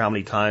don't care how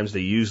many times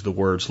they use the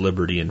words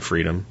liberty and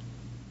freedom.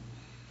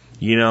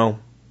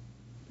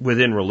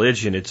 Within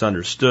religion, it's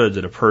understood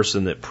that a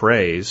person that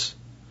prays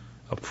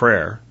a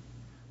prayer,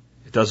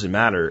 it doesn't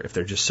matter if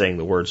they're just saying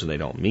the words and they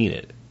don't mean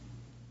it.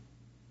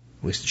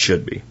 At least it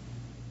should be.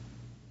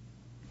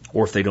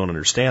 Or if they don't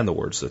understand the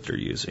words that they're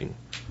using.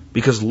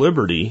 Because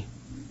liberty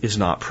is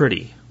not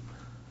pretty.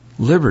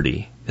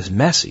 Liberty is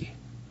messy.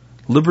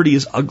 Liberty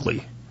is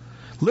ugly.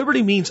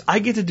 Liberty means I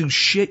get to do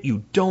shit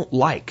you don't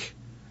like,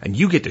 and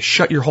you get to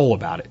shut your hole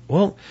about it.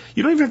 Well,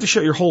 you don't even have to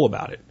shut your hole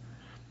about it.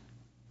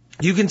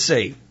 You can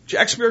say,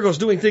 Jack Spirko's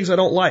doing things I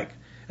don't like.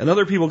 And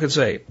other people can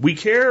say, we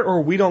care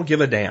or we don't give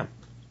a damn.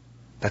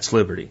 That's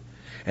liberty.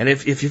 And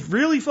if it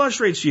really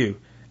frustrates you,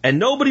 and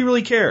nobody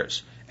really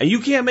cares, and you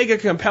can't make a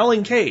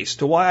compelling case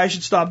to why I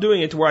should stop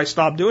doing it, to where I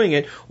stop doing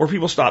it, or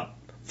people stop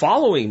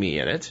following me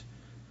in it,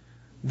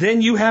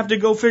 then you have to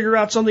go figure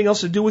out something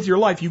else to do with your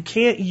life. You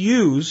can't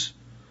use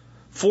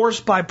force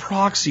by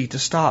proxy to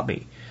stop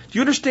me. Do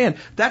you understand?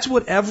 That's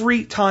what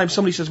every time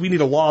somebody says, we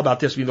need a law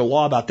about this, we need a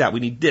law about that, we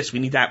need this, we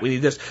need that, we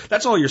need this.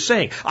 That's all you're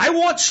saying. I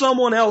want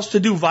someone else to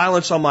do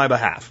violence on my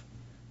behalf.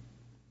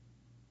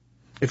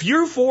 If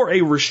you're for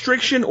a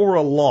restriction or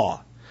a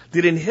law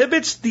that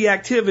inhibits the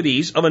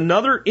activities of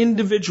another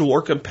individual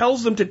or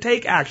compels them to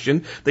take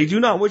action they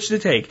do not wish to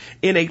take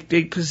in a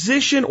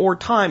position or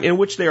time in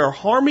which they are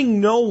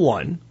harming no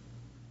one,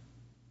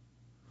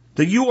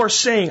 then you are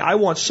saying, I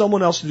want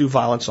someone else to do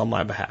violence on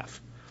my behalf.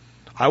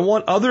 I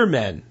want other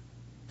men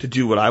to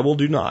do what I will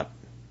do not,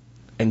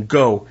 and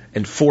go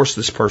and force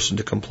this person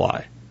to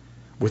comply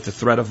with the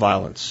threat of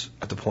violence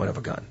at the point of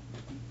a gun.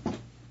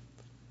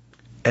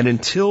 And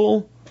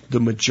until the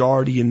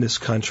majority in this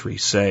country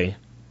say,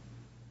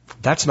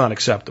 that's not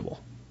acceptable.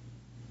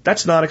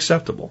 That's not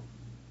acceptable.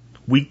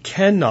 We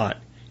cannot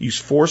use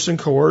force and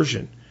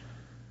coercion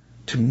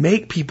to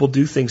make people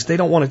do things they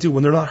don't want to do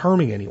when they're not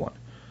harming anyone,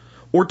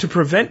 or to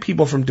prevent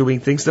people from doing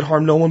things that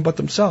harm no one but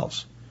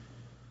themselves,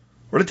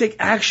 or to take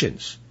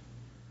actions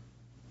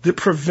that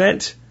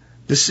prevent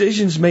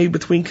decisions made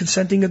between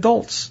consenting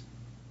adults,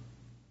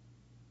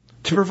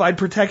 to provide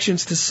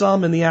protections to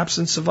some in the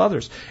absence of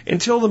others.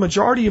 Until the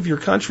majority of your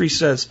country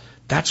says,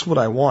 that's what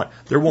I want,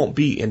 there won't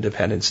be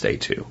Independence Day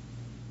 2.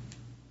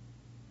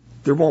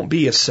 There won't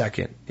be a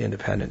second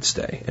Independence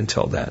Day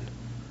until then.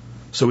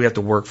 So we have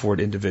to work for it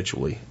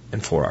individually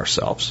and for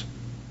ourselves.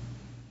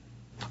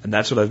 And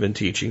that's what I've been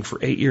teaching for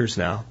 8 years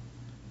now.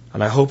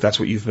 And I hope that's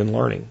what you've been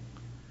learning.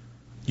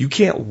 You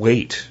can't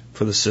wait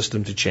for the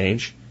system to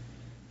change.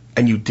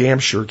 And you damn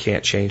sure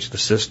can't change the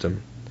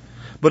system.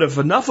 But if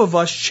enough of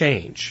us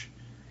change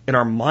in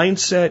our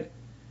mindset,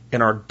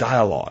 in our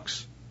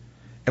dialogues,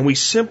 and we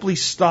simply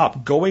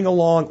stop going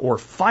along or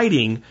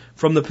fighting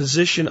from the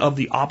position of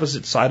the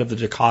opposite side of the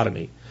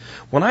dichotomy.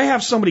 When I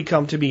have somebody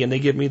come to me and they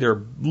give me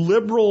their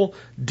liberal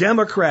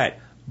Democrat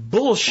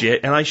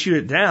bullshit and I shoot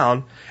it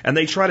down and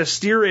they try to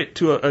steer it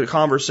to a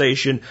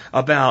conversation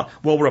about,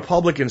 well,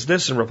 Republicans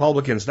this and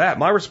Republicans that,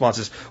 my response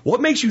is,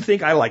 what makes you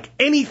think I like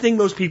anything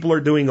those people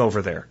are doing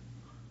over there?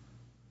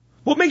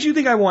 What makes you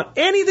think I want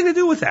anything to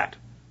do with that?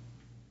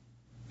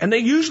 And they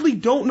usually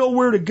don't know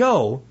where to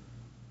go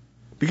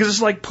because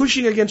it's like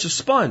pushing against a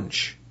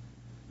sponge.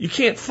 You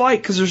can't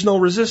fight because there's no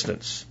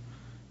resistance.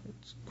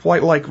 It's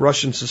quite like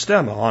Russian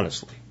Sistema,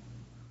 honestly.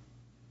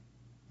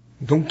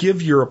 Don't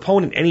give your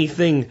opponent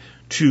anything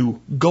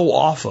to go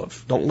off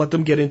of. Don't let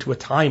them get into a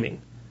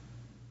timing.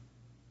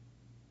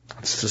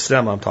 It's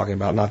Sistema I'm talking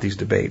about, not these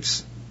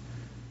debates.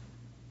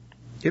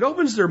 It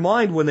opens their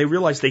mind when they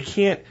realize they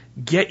can't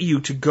get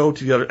you to go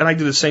to the other. And I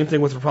do the same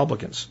thing with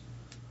Republicans.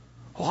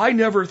 Oh, I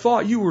never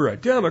thought you were a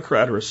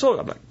Democrat or a so.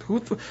 I'm like,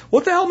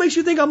 what the hell makes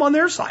you think I'm on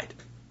their side?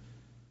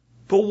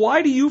 But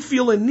why do you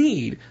feel a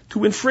need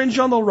to infringe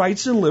on the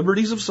rights and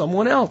liberties of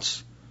someone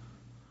else?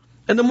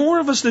 And the more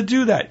of us that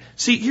do that,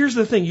 see, here's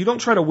the thing. You don't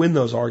try to win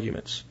those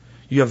arguments.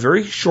 You have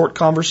very short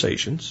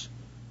conversations,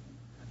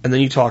 and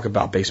then you talk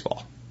about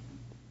baseball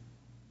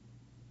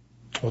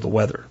or the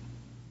weather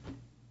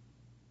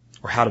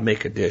or how to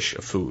make a dish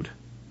of food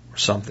or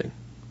something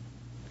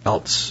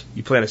else.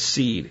 You plant a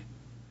seed.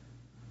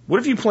 What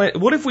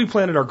if we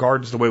planted our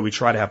gardens the way we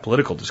try to have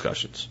political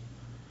discussions?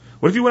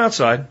 What if you went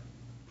outside,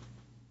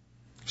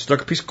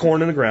 stuck a piece of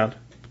corn in the ground,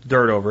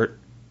 dirt over it,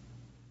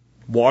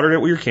 watered it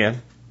with your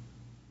can,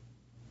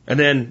 and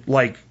then,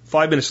 like,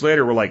 5 minutes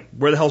later, we're like,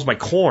 where the hell's my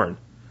corn?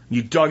 And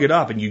you dug it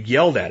up and you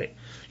yelled at it.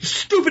 You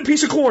stupid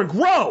piece of corn,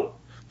 grow!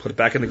 Put it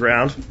back in the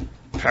ground,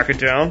 pack it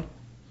down,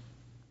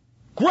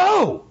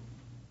 grow!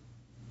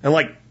 And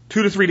like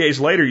 2 to 3 days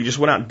later, you just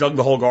went out and dug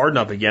the whole garden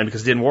up again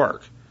because it didn't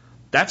work.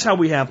 That's how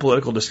we have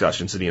political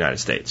discussions in the United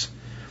States.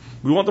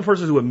 We want the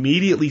person to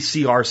immediately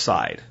see our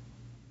side.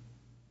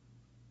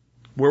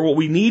 Where what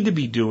we need to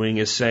be doing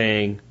is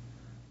saying,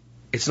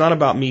 it's not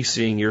about me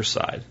seeing your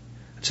side.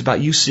 It's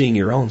about you seeing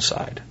your own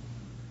side.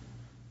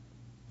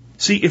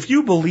 See, if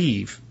you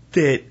believe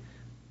that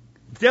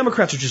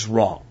Democrats are just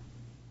wrong,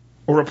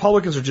 or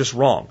Republicans are just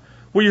wrong,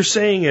 what you're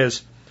saying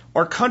is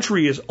our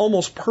country is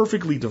almost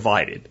perfectly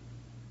divided,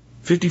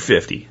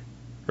 50-50,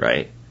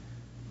 right?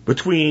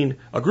 Between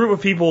a group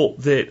of people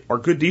that are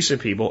good,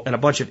 decent people and a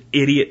bunch of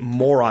idiot,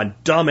 moron,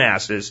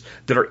 dumbasses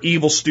that are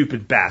evil,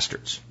 stupid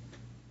bastards.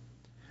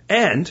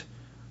 And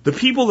the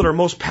people that are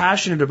most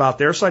passionate about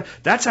their side,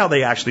 that's how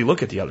they actually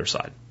look at the other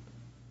side.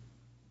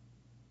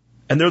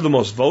 And they're the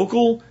most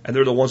vocal, and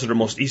they're the ones that are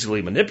most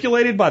easily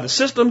manipulated by the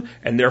system,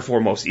 and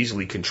therefore most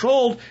easily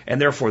controlled,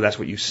 and therefore that's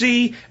what you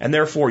see, and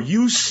therefore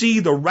you see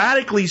the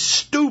radically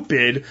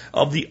stupid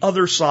of the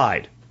other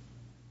side.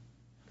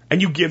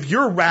 And you give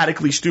your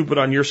radically stupid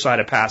on your side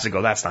a pass and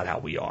go, that's not how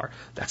we are.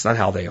 That's not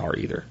how they are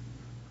either.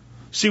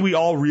 See, we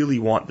all really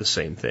want the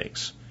same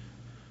things.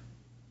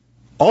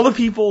 All the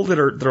people that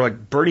are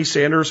like Bernie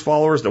Sanders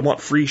followers that want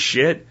free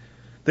shit,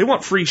 they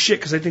want free shit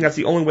because they think that's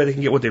the only way they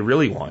can get what they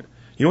really want.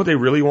 You know what they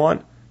really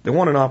want? They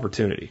want an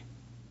opportunity.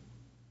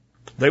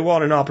 They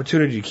want an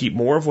opportunity to keep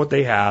more of what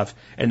they have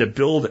and to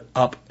build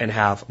up and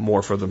have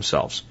more for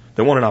themselves.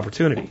 They want an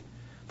opportunity.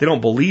 They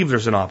don't believe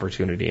there's an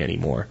opportunity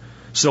anymore.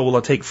 So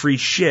they'll take free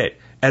shit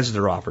as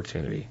their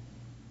opportunity.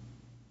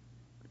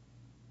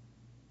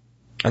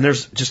 And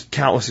there's just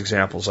countless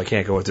examples. I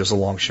can't go with this. A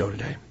long show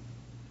today.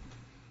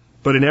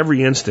 But in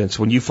every instance,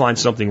 when you find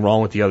something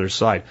wrong with the other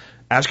side,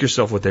 ask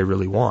yourself what they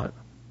really want.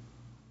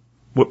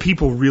 What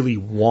people really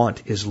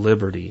want is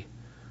liberty.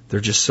 They're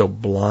just so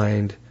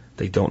blind,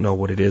 they don't know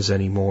what it is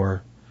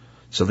anymore.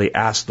 So they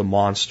ask the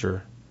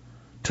monster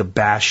to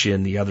bash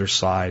in the other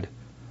side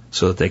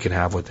so that they can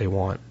have what they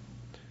want.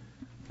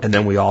 And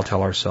then we all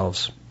tell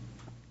ourselves,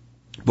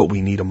 but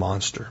we need a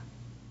monster.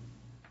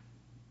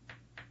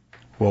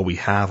 Well, we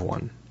have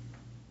one.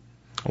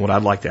 And what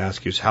I'd like to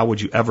ask you is, how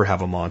would you ever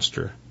have a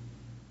monster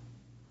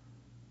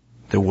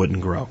that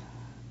wouldn't grow?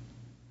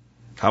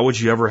 How would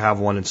you ever have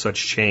one in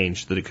such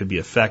change that it could be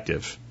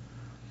effective,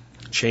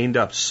 chained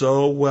up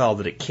so well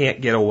that it can't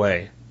get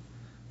away,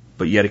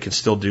 but yet it can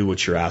still do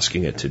what you're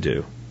asking it to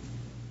do?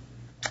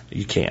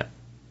 You can't.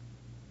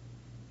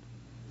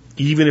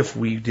 Even if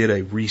we did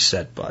a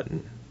reset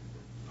button,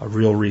 a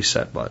real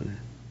reset button,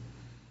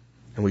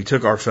 and we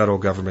took our federal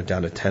government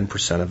down to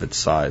 10% of its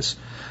size,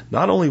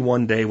 not only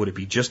one day would it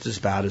be just as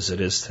bad as it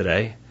is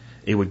today,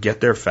 it would get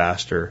there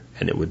faster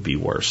and it would be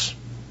worse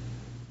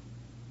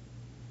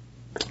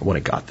when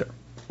it got there.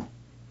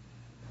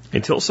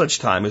 Until such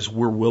time as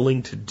we're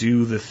willing to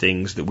do the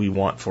things that we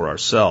want for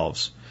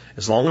ourselves,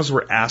 as long as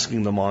we're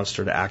asking the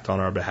monster to act on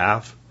our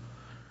behalf,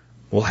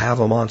 we'll have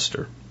a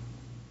monster.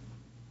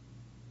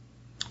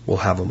 We'll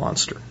have a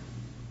monster.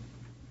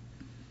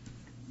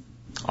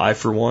 I,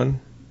 for one,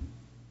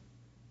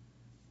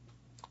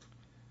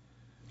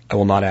 I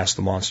will not ask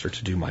the monster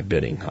to do my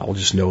bidding. I will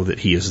just know that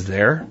he is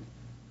there.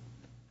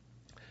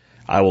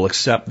 I will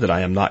accept that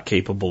I am not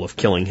capable of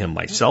killing him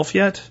myself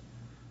yet,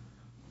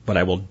 but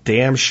I will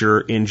damn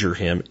sure injure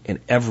him in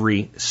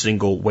every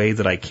single way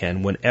that I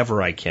can,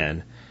 whenever I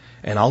can,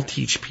 and I'll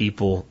teach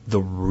people the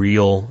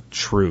real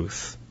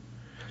truth.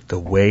 The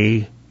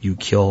way you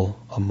kill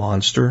a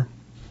monster,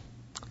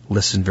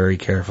 listen very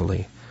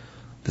carefully.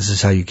 This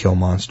is how you kill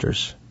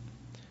monsters.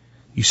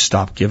 You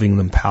stop giving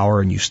them power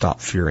and you stop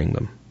fearing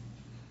them.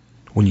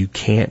 When you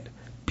can't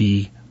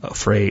be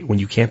afraid, when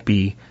you can't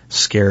be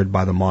scared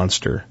by the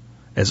monster,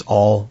 as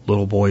all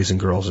little boys and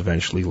girls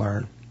eventually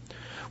learn.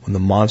 When the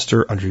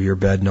monster under your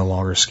bed no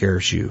longer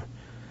scares you,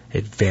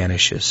 it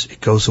vanishes. It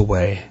goes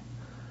away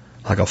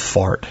like a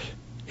fart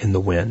in the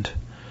wind.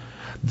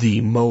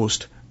 The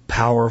most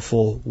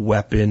powerful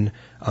weapon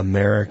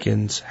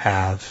Americans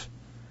have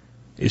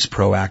is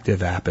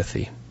proactive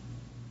apathy.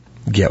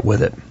 Get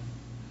with it.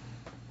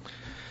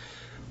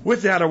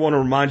 With that, I want to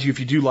remind you, if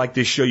you do like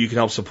this show, you can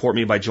help support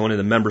me by joining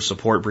the Member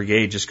Support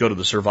Brigade. Just go to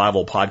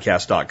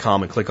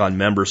thesurvivalpodcast.com and click on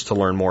members to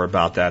learn more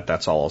about that.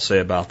 That's all I'll say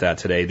about that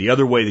today. The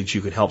other way that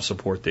you can help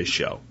support this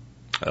show,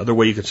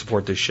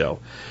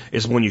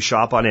 is when you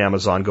shop on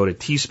Amazon, go to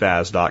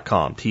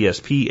tspaz.com,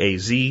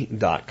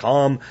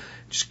 TSPAZ.com.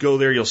 Just go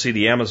there, you'll see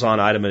the Amazon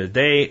item of the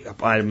day, an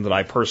item that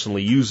I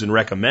personally use and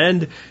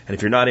recommend. And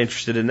if you're not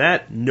interested in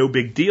that, no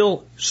big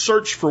deal.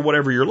 Search for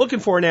whatever you're looking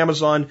for in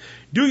Amazon.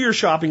 Do your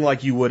shopping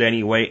like you would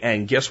anyway.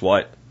 And guess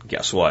what?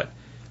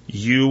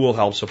 You will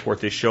help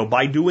support this show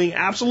by doing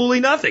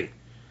absolutely nothing.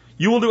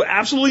 You will do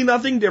absolutely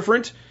nothing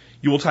different.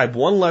 You will type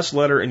one less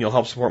letter and you'll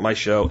help support my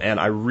show. And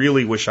I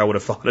really wish I would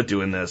have thought of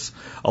doing this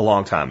a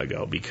long time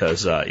ago,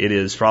 because it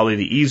is probably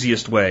the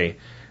easiest way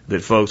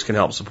that folks can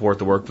help support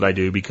the work that I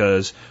do,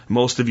 because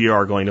most of you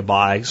are going to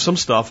buy some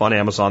stuff on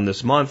Amazon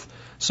this month,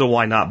 so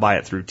why not buy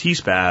it through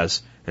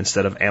T-Spaz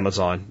instead of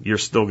Amazon? You're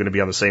still going to be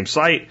on the same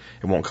site.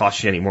 It won't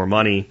cost you any more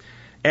money.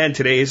 And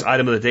today's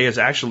item of the day is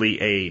actually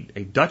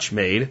a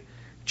Dutch-made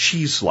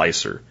cheese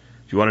slicer.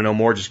 If you want to know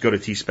more, just go to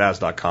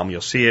tspaz.com.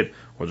 You'll see it,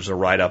 or there's a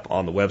write-up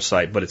on the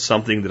website. But it's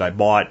something that I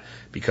bought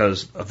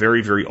because a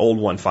very, very old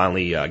one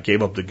finally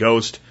gave up the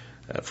ghost.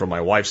 From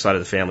my wife's side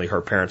of the family,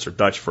 her parents are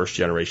Dutch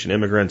first-generation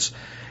immigrants.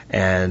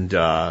 And,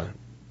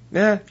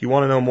 if you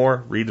want to know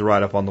more, read the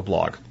write-up on the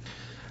blog.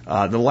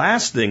 The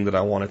last thing that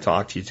I want to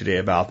talk to you today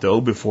about, though,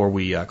 before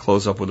we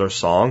close up with our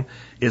song,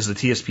 is the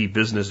TSP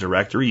Business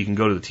Directory. You can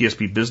go to the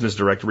TSP Business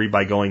Directory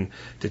by going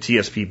to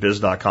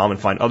tspbiz.com and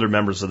find other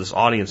members of this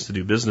audience to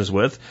do business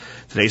with.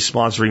 Today's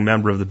sponsoring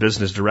member of the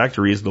Business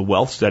Directory is the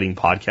Wealth Setting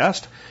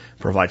Podcast. It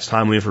provides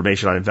timely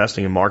information on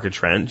investing and market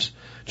trends.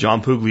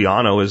 John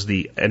Pugliano is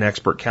an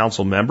expert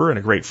council member and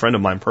a great friend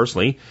of mine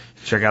personally.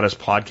 Check out his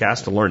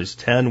podcast to learn his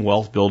 10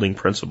 wealth building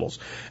principles.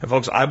 And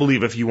folks, I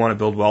believe if you want to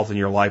build wealth in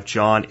your life,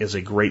 John is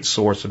a great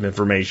source of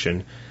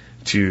information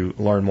to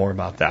learn more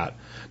about that.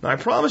 Now, I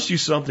promised you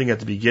something at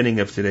the beginning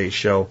of today's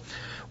show.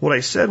 What I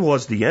said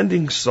was the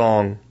ending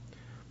song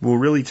will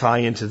really tie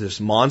into this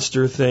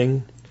monster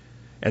thing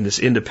and this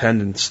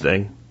independence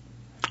thing,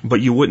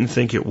 but you wouldn't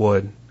think it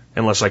would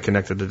unless I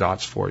connected the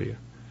dots for you.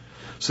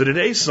 So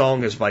today's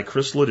song is by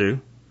Chris Ledoux,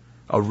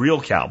 a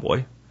real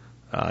cowboy,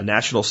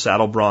 national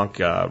saddle bronc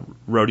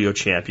rodeo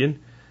champion,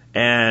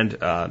 and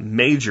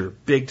major,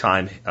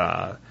 big-time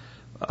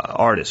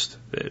artist.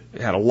 It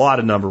had a lot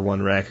of number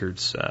one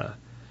records,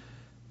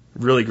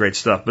 really great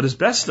stuff. But his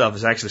best stuff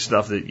is actually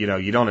stuff that,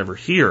 you don't ever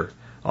hear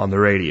on the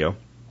radio.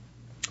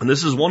 And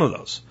this is one of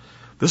those.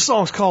 This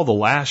song's called The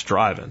Last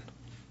Drive-In.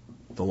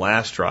 The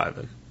Last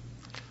Drive-In.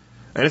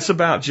 And it's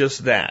about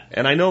just that.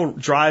 And I know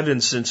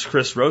drive-ins, since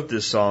Chris wrote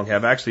this song,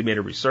 have actually made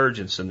a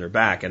resurgence and they're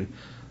back, and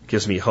it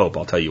gives me hope.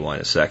 I'll tell you why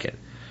in a second.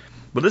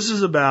 But this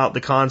is about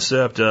the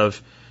concept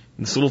of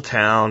this little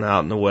town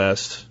out in the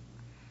West,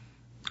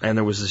 and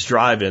there was this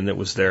drive-in that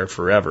was there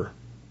forever.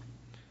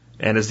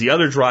 And as the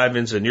other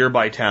drive-ins in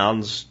nearby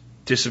towns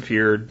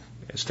disappeared,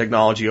 as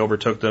technology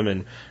overtook them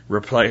and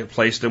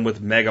replaced them with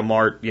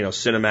Megamart,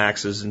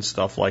 Cinemaxes and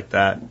stuff like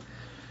that,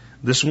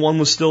 this one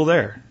was still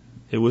there.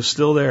 It was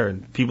still there,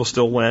 and people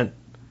still went.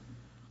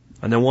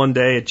 And then one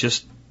day, it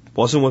just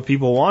wasn't what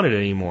people wanted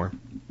anymore.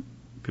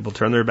 People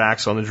turned their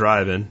backs on the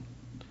drive-in,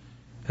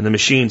 and the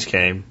machines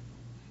came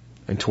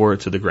and tore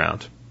it to the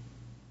ground.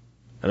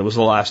 And it was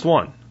the last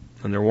one,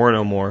 and there were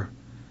no more.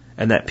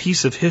 And that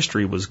piece of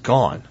history was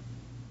gone.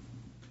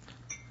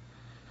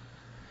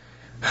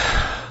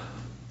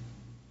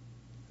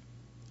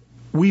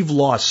 We've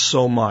lost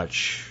so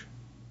much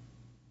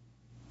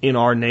in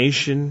our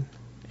nation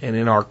and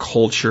in our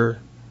culture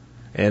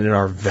and in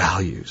our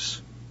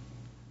values.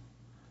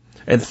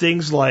 And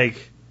things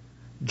like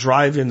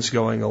drive-ins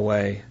going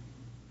away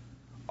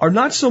are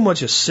not so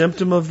much a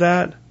symptom of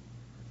that,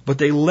 but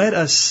they let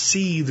us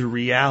see the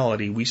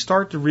reality. We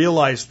start to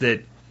realize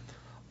that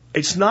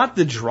it's not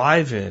the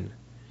drive-in,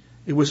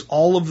 it was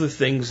all of the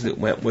things that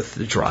went with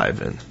the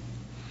drive-in.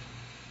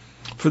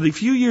 For the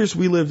few years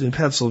we lived in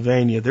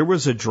Pennsylvania, there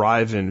was a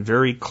drive-in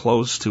very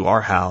close to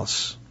our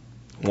house.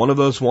 One of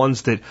those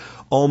ones that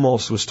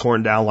almost was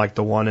torn down like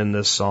the one in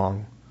this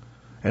song.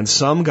 And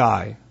some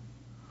guy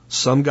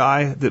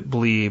that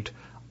believed,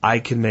 I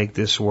can make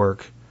this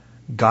work.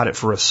 Got it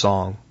for a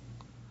song.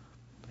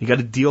 He got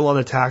a deal on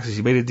the taxes.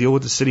 He made a deal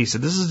with the city. He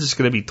said, this is just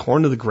going to be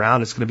torn to the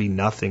ground. It's going to be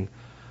nothing.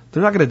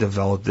 They're not going to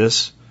develop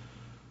this.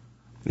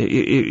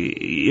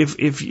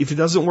 If it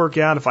doesn't work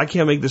out, if I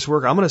can't make this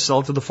work, I'm going to sell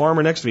it to the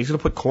farmer next to me. He's going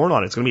to put corn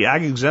on it. It's going to be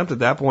ag exempt at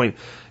that point.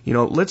 You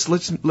know, let's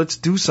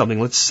do something.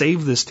 Let's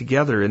save this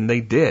together. And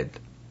they did.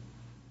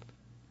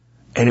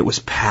 And it was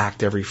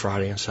packed every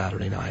Friday and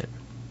Saturday night.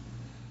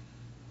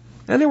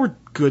 And they were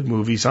good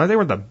movies. They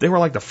were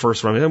like the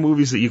first one. I mean, they're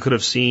movies that you could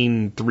have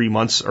seen 3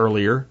 months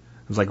earlier.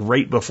 It was like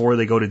right before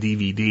they go to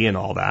DVD and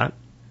all that.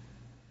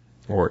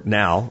 Or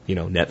now, you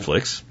know,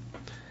 Netflix.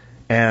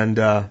 And,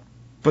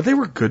 but they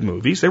were good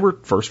movies. They were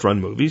first run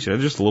movies, you know,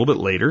 just a little bit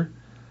later.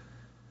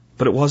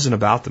 But it wasn't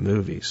about the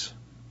movies.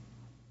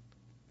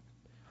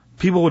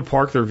 People would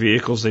park their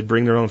vehicles, they'd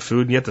bring their own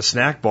food, and yet the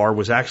snack bar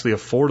was actually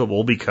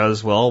affordable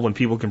because, well, when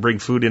people can bring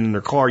food in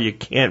their car, you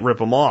can't rip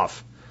them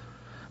off.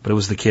 But it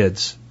was the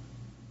kids.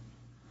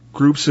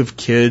 Groups of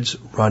kids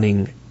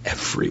running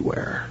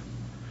everywhere.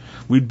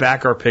 We'd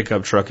back our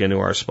pickup truck into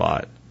our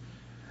spot.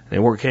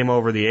 And we came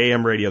over the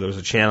AM radio. There was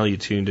a channel you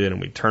tuned in,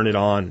 and we'd turn it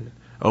on,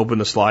 open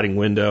the sliding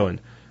window,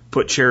 and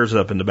put chairs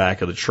up in the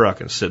back of the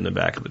truck and sit in the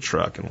back of the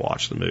truck and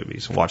watch the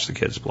movies and watch the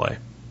kids play.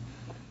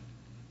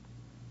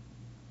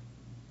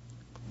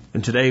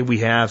 And today we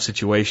have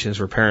situations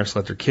where parents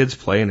let their kids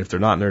play, and if they're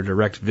not in their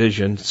direct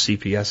vision,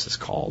 CPS is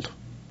called.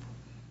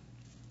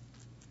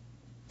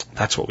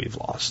 That's what we've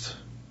lost.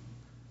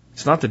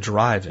 It's not the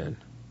drive-in.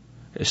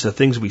 It's the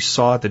things we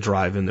saw at the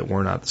drive-in that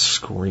weren't on the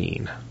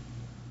screen.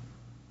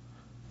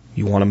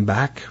 You want them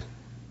back?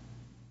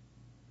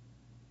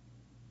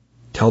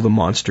 Tell the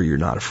monster you're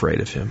not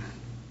afraid of him.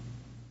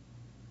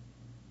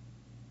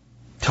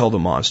 Tell the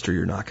monster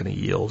you're not going to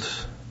yield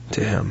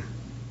to him.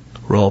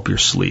 Roll up your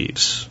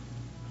sleeves.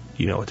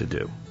 You know what to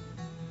do.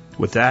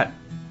 With that,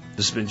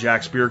 this has been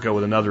Jack Spirko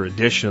with another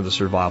edition of the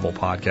Survival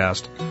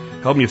Podcast,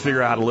 helping you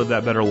figure out how to live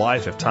that better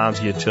life if times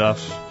get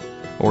tough,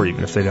 or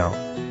even if they don't.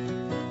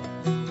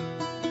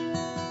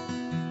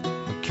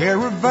 A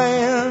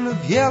caravan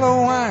of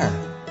yellow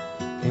iron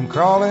came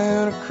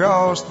crawling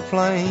across the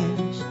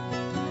plains,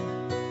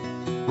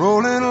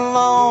 rolling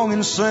along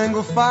in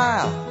single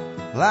file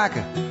like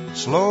a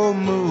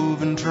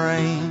slow-moving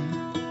train.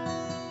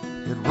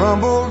 It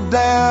rumbled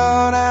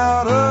down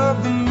out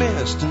of the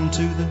mist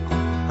into the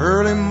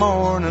early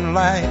morning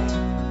light.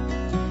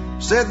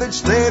 Said they'd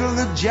stay till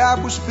the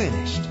job was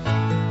finished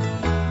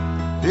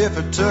if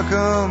it took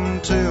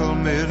them till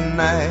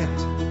midnight.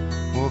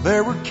 Well,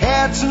 there were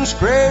cats and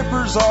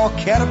scrapers, all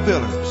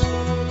caterpillars,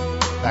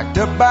 backed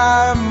up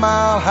by a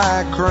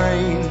mile-high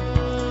crane.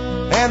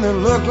 And they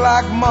looked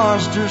like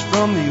monsters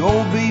from the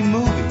old B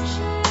movies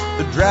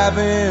the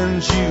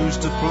drive-ins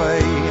used to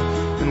play.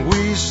 And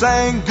we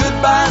sang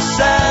Goodbye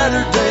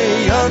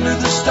Saturday under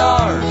the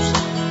stars.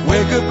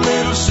 Wake up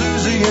little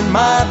Susie in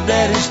my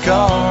daddy's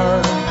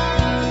car.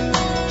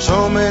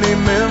 So many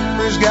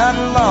memories got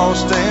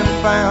lost and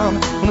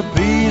found when a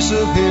piece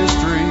of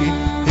history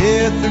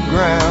hit the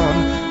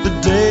ground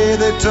the day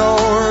they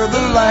tore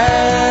the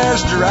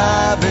last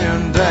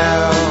drive-in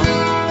down.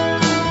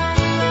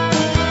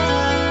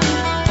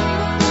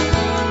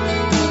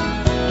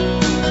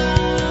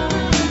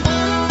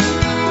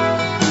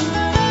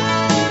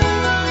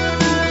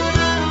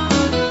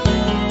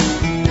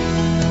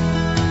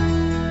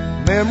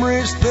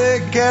 Memories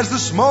thick as the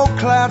smoke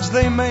clouds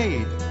they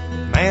made,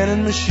 man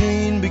and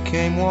machine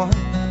became one.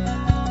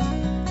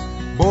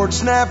 Boards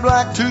snapped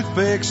like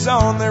toothpicks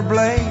on their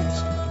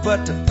blades,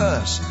 but to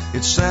us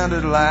it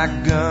sounded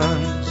like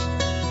guns.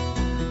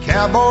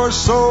 Cowboys,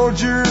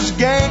 soldiers,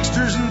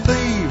 gangsters and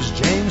thieves,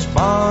 James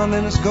Bond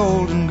and his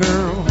golden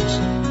girls.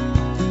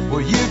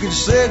 Well, you could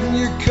sit in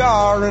your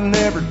car and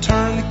never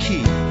turn the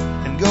key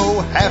and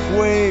go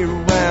halfway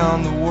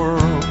around the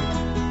world.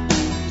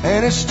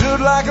 And it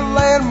stood like a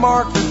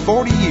landmark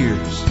for 40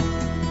 years.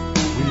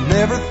 We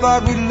never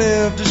thought we'd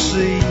live to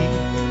see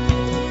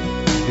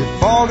it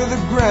fall to the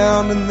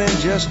ground and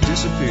then just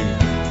disappear,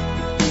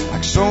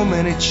 like so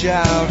many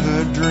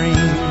childhood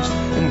dreams.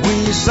 And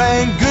we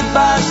sang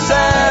Goodbye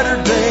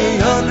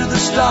Saturday under the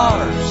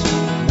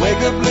stars.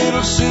 Wake up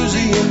little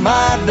Susie in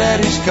my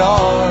daddy's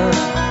car.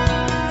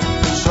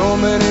 So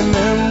many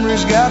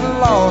memories got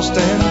lost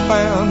and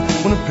found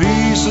when a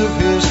piece of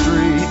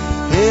history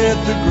hit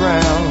the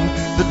ground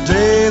the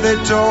day they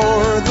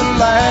tore the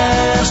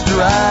last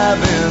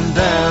drive-in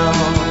down.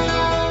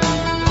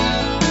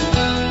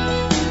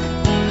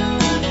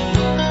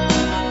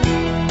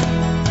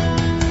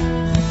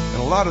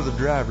 And a lot of the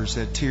drivers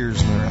had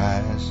tears in their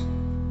eyes,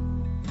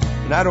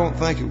 and I don't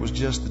think it was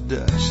just the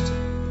dust.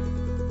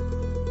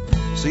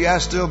 See, I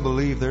still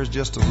believe there's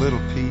just a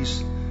little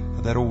piece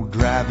of that old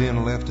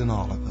drive-in left in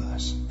all of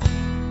us.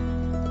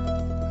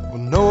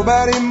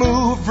 Nobody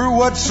moved for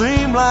what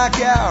seemed like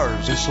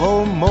hours. In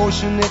slow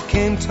motion it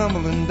came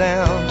tumbling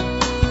down.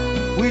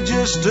 We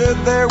just stood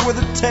there with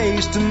a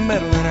taste of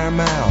metal in our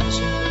mouths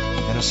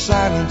and a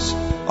silence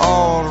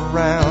all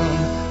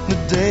around the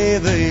day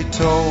they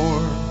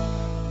tore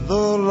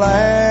the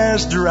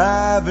last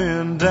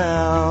driving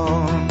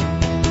down.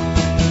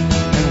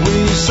 And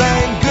we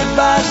sang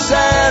Goodbye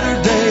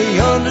Saturday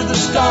under the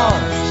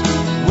stars.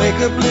 Wake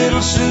up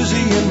little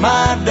Susie in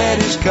my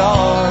daddy's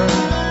car.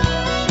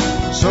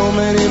 So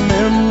many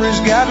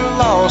memories got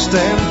lost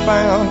and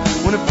found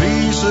when a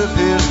piece of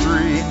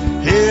history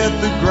hit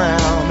the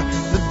ground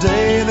the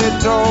day they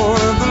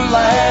tore the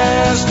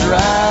last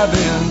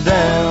driving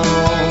down.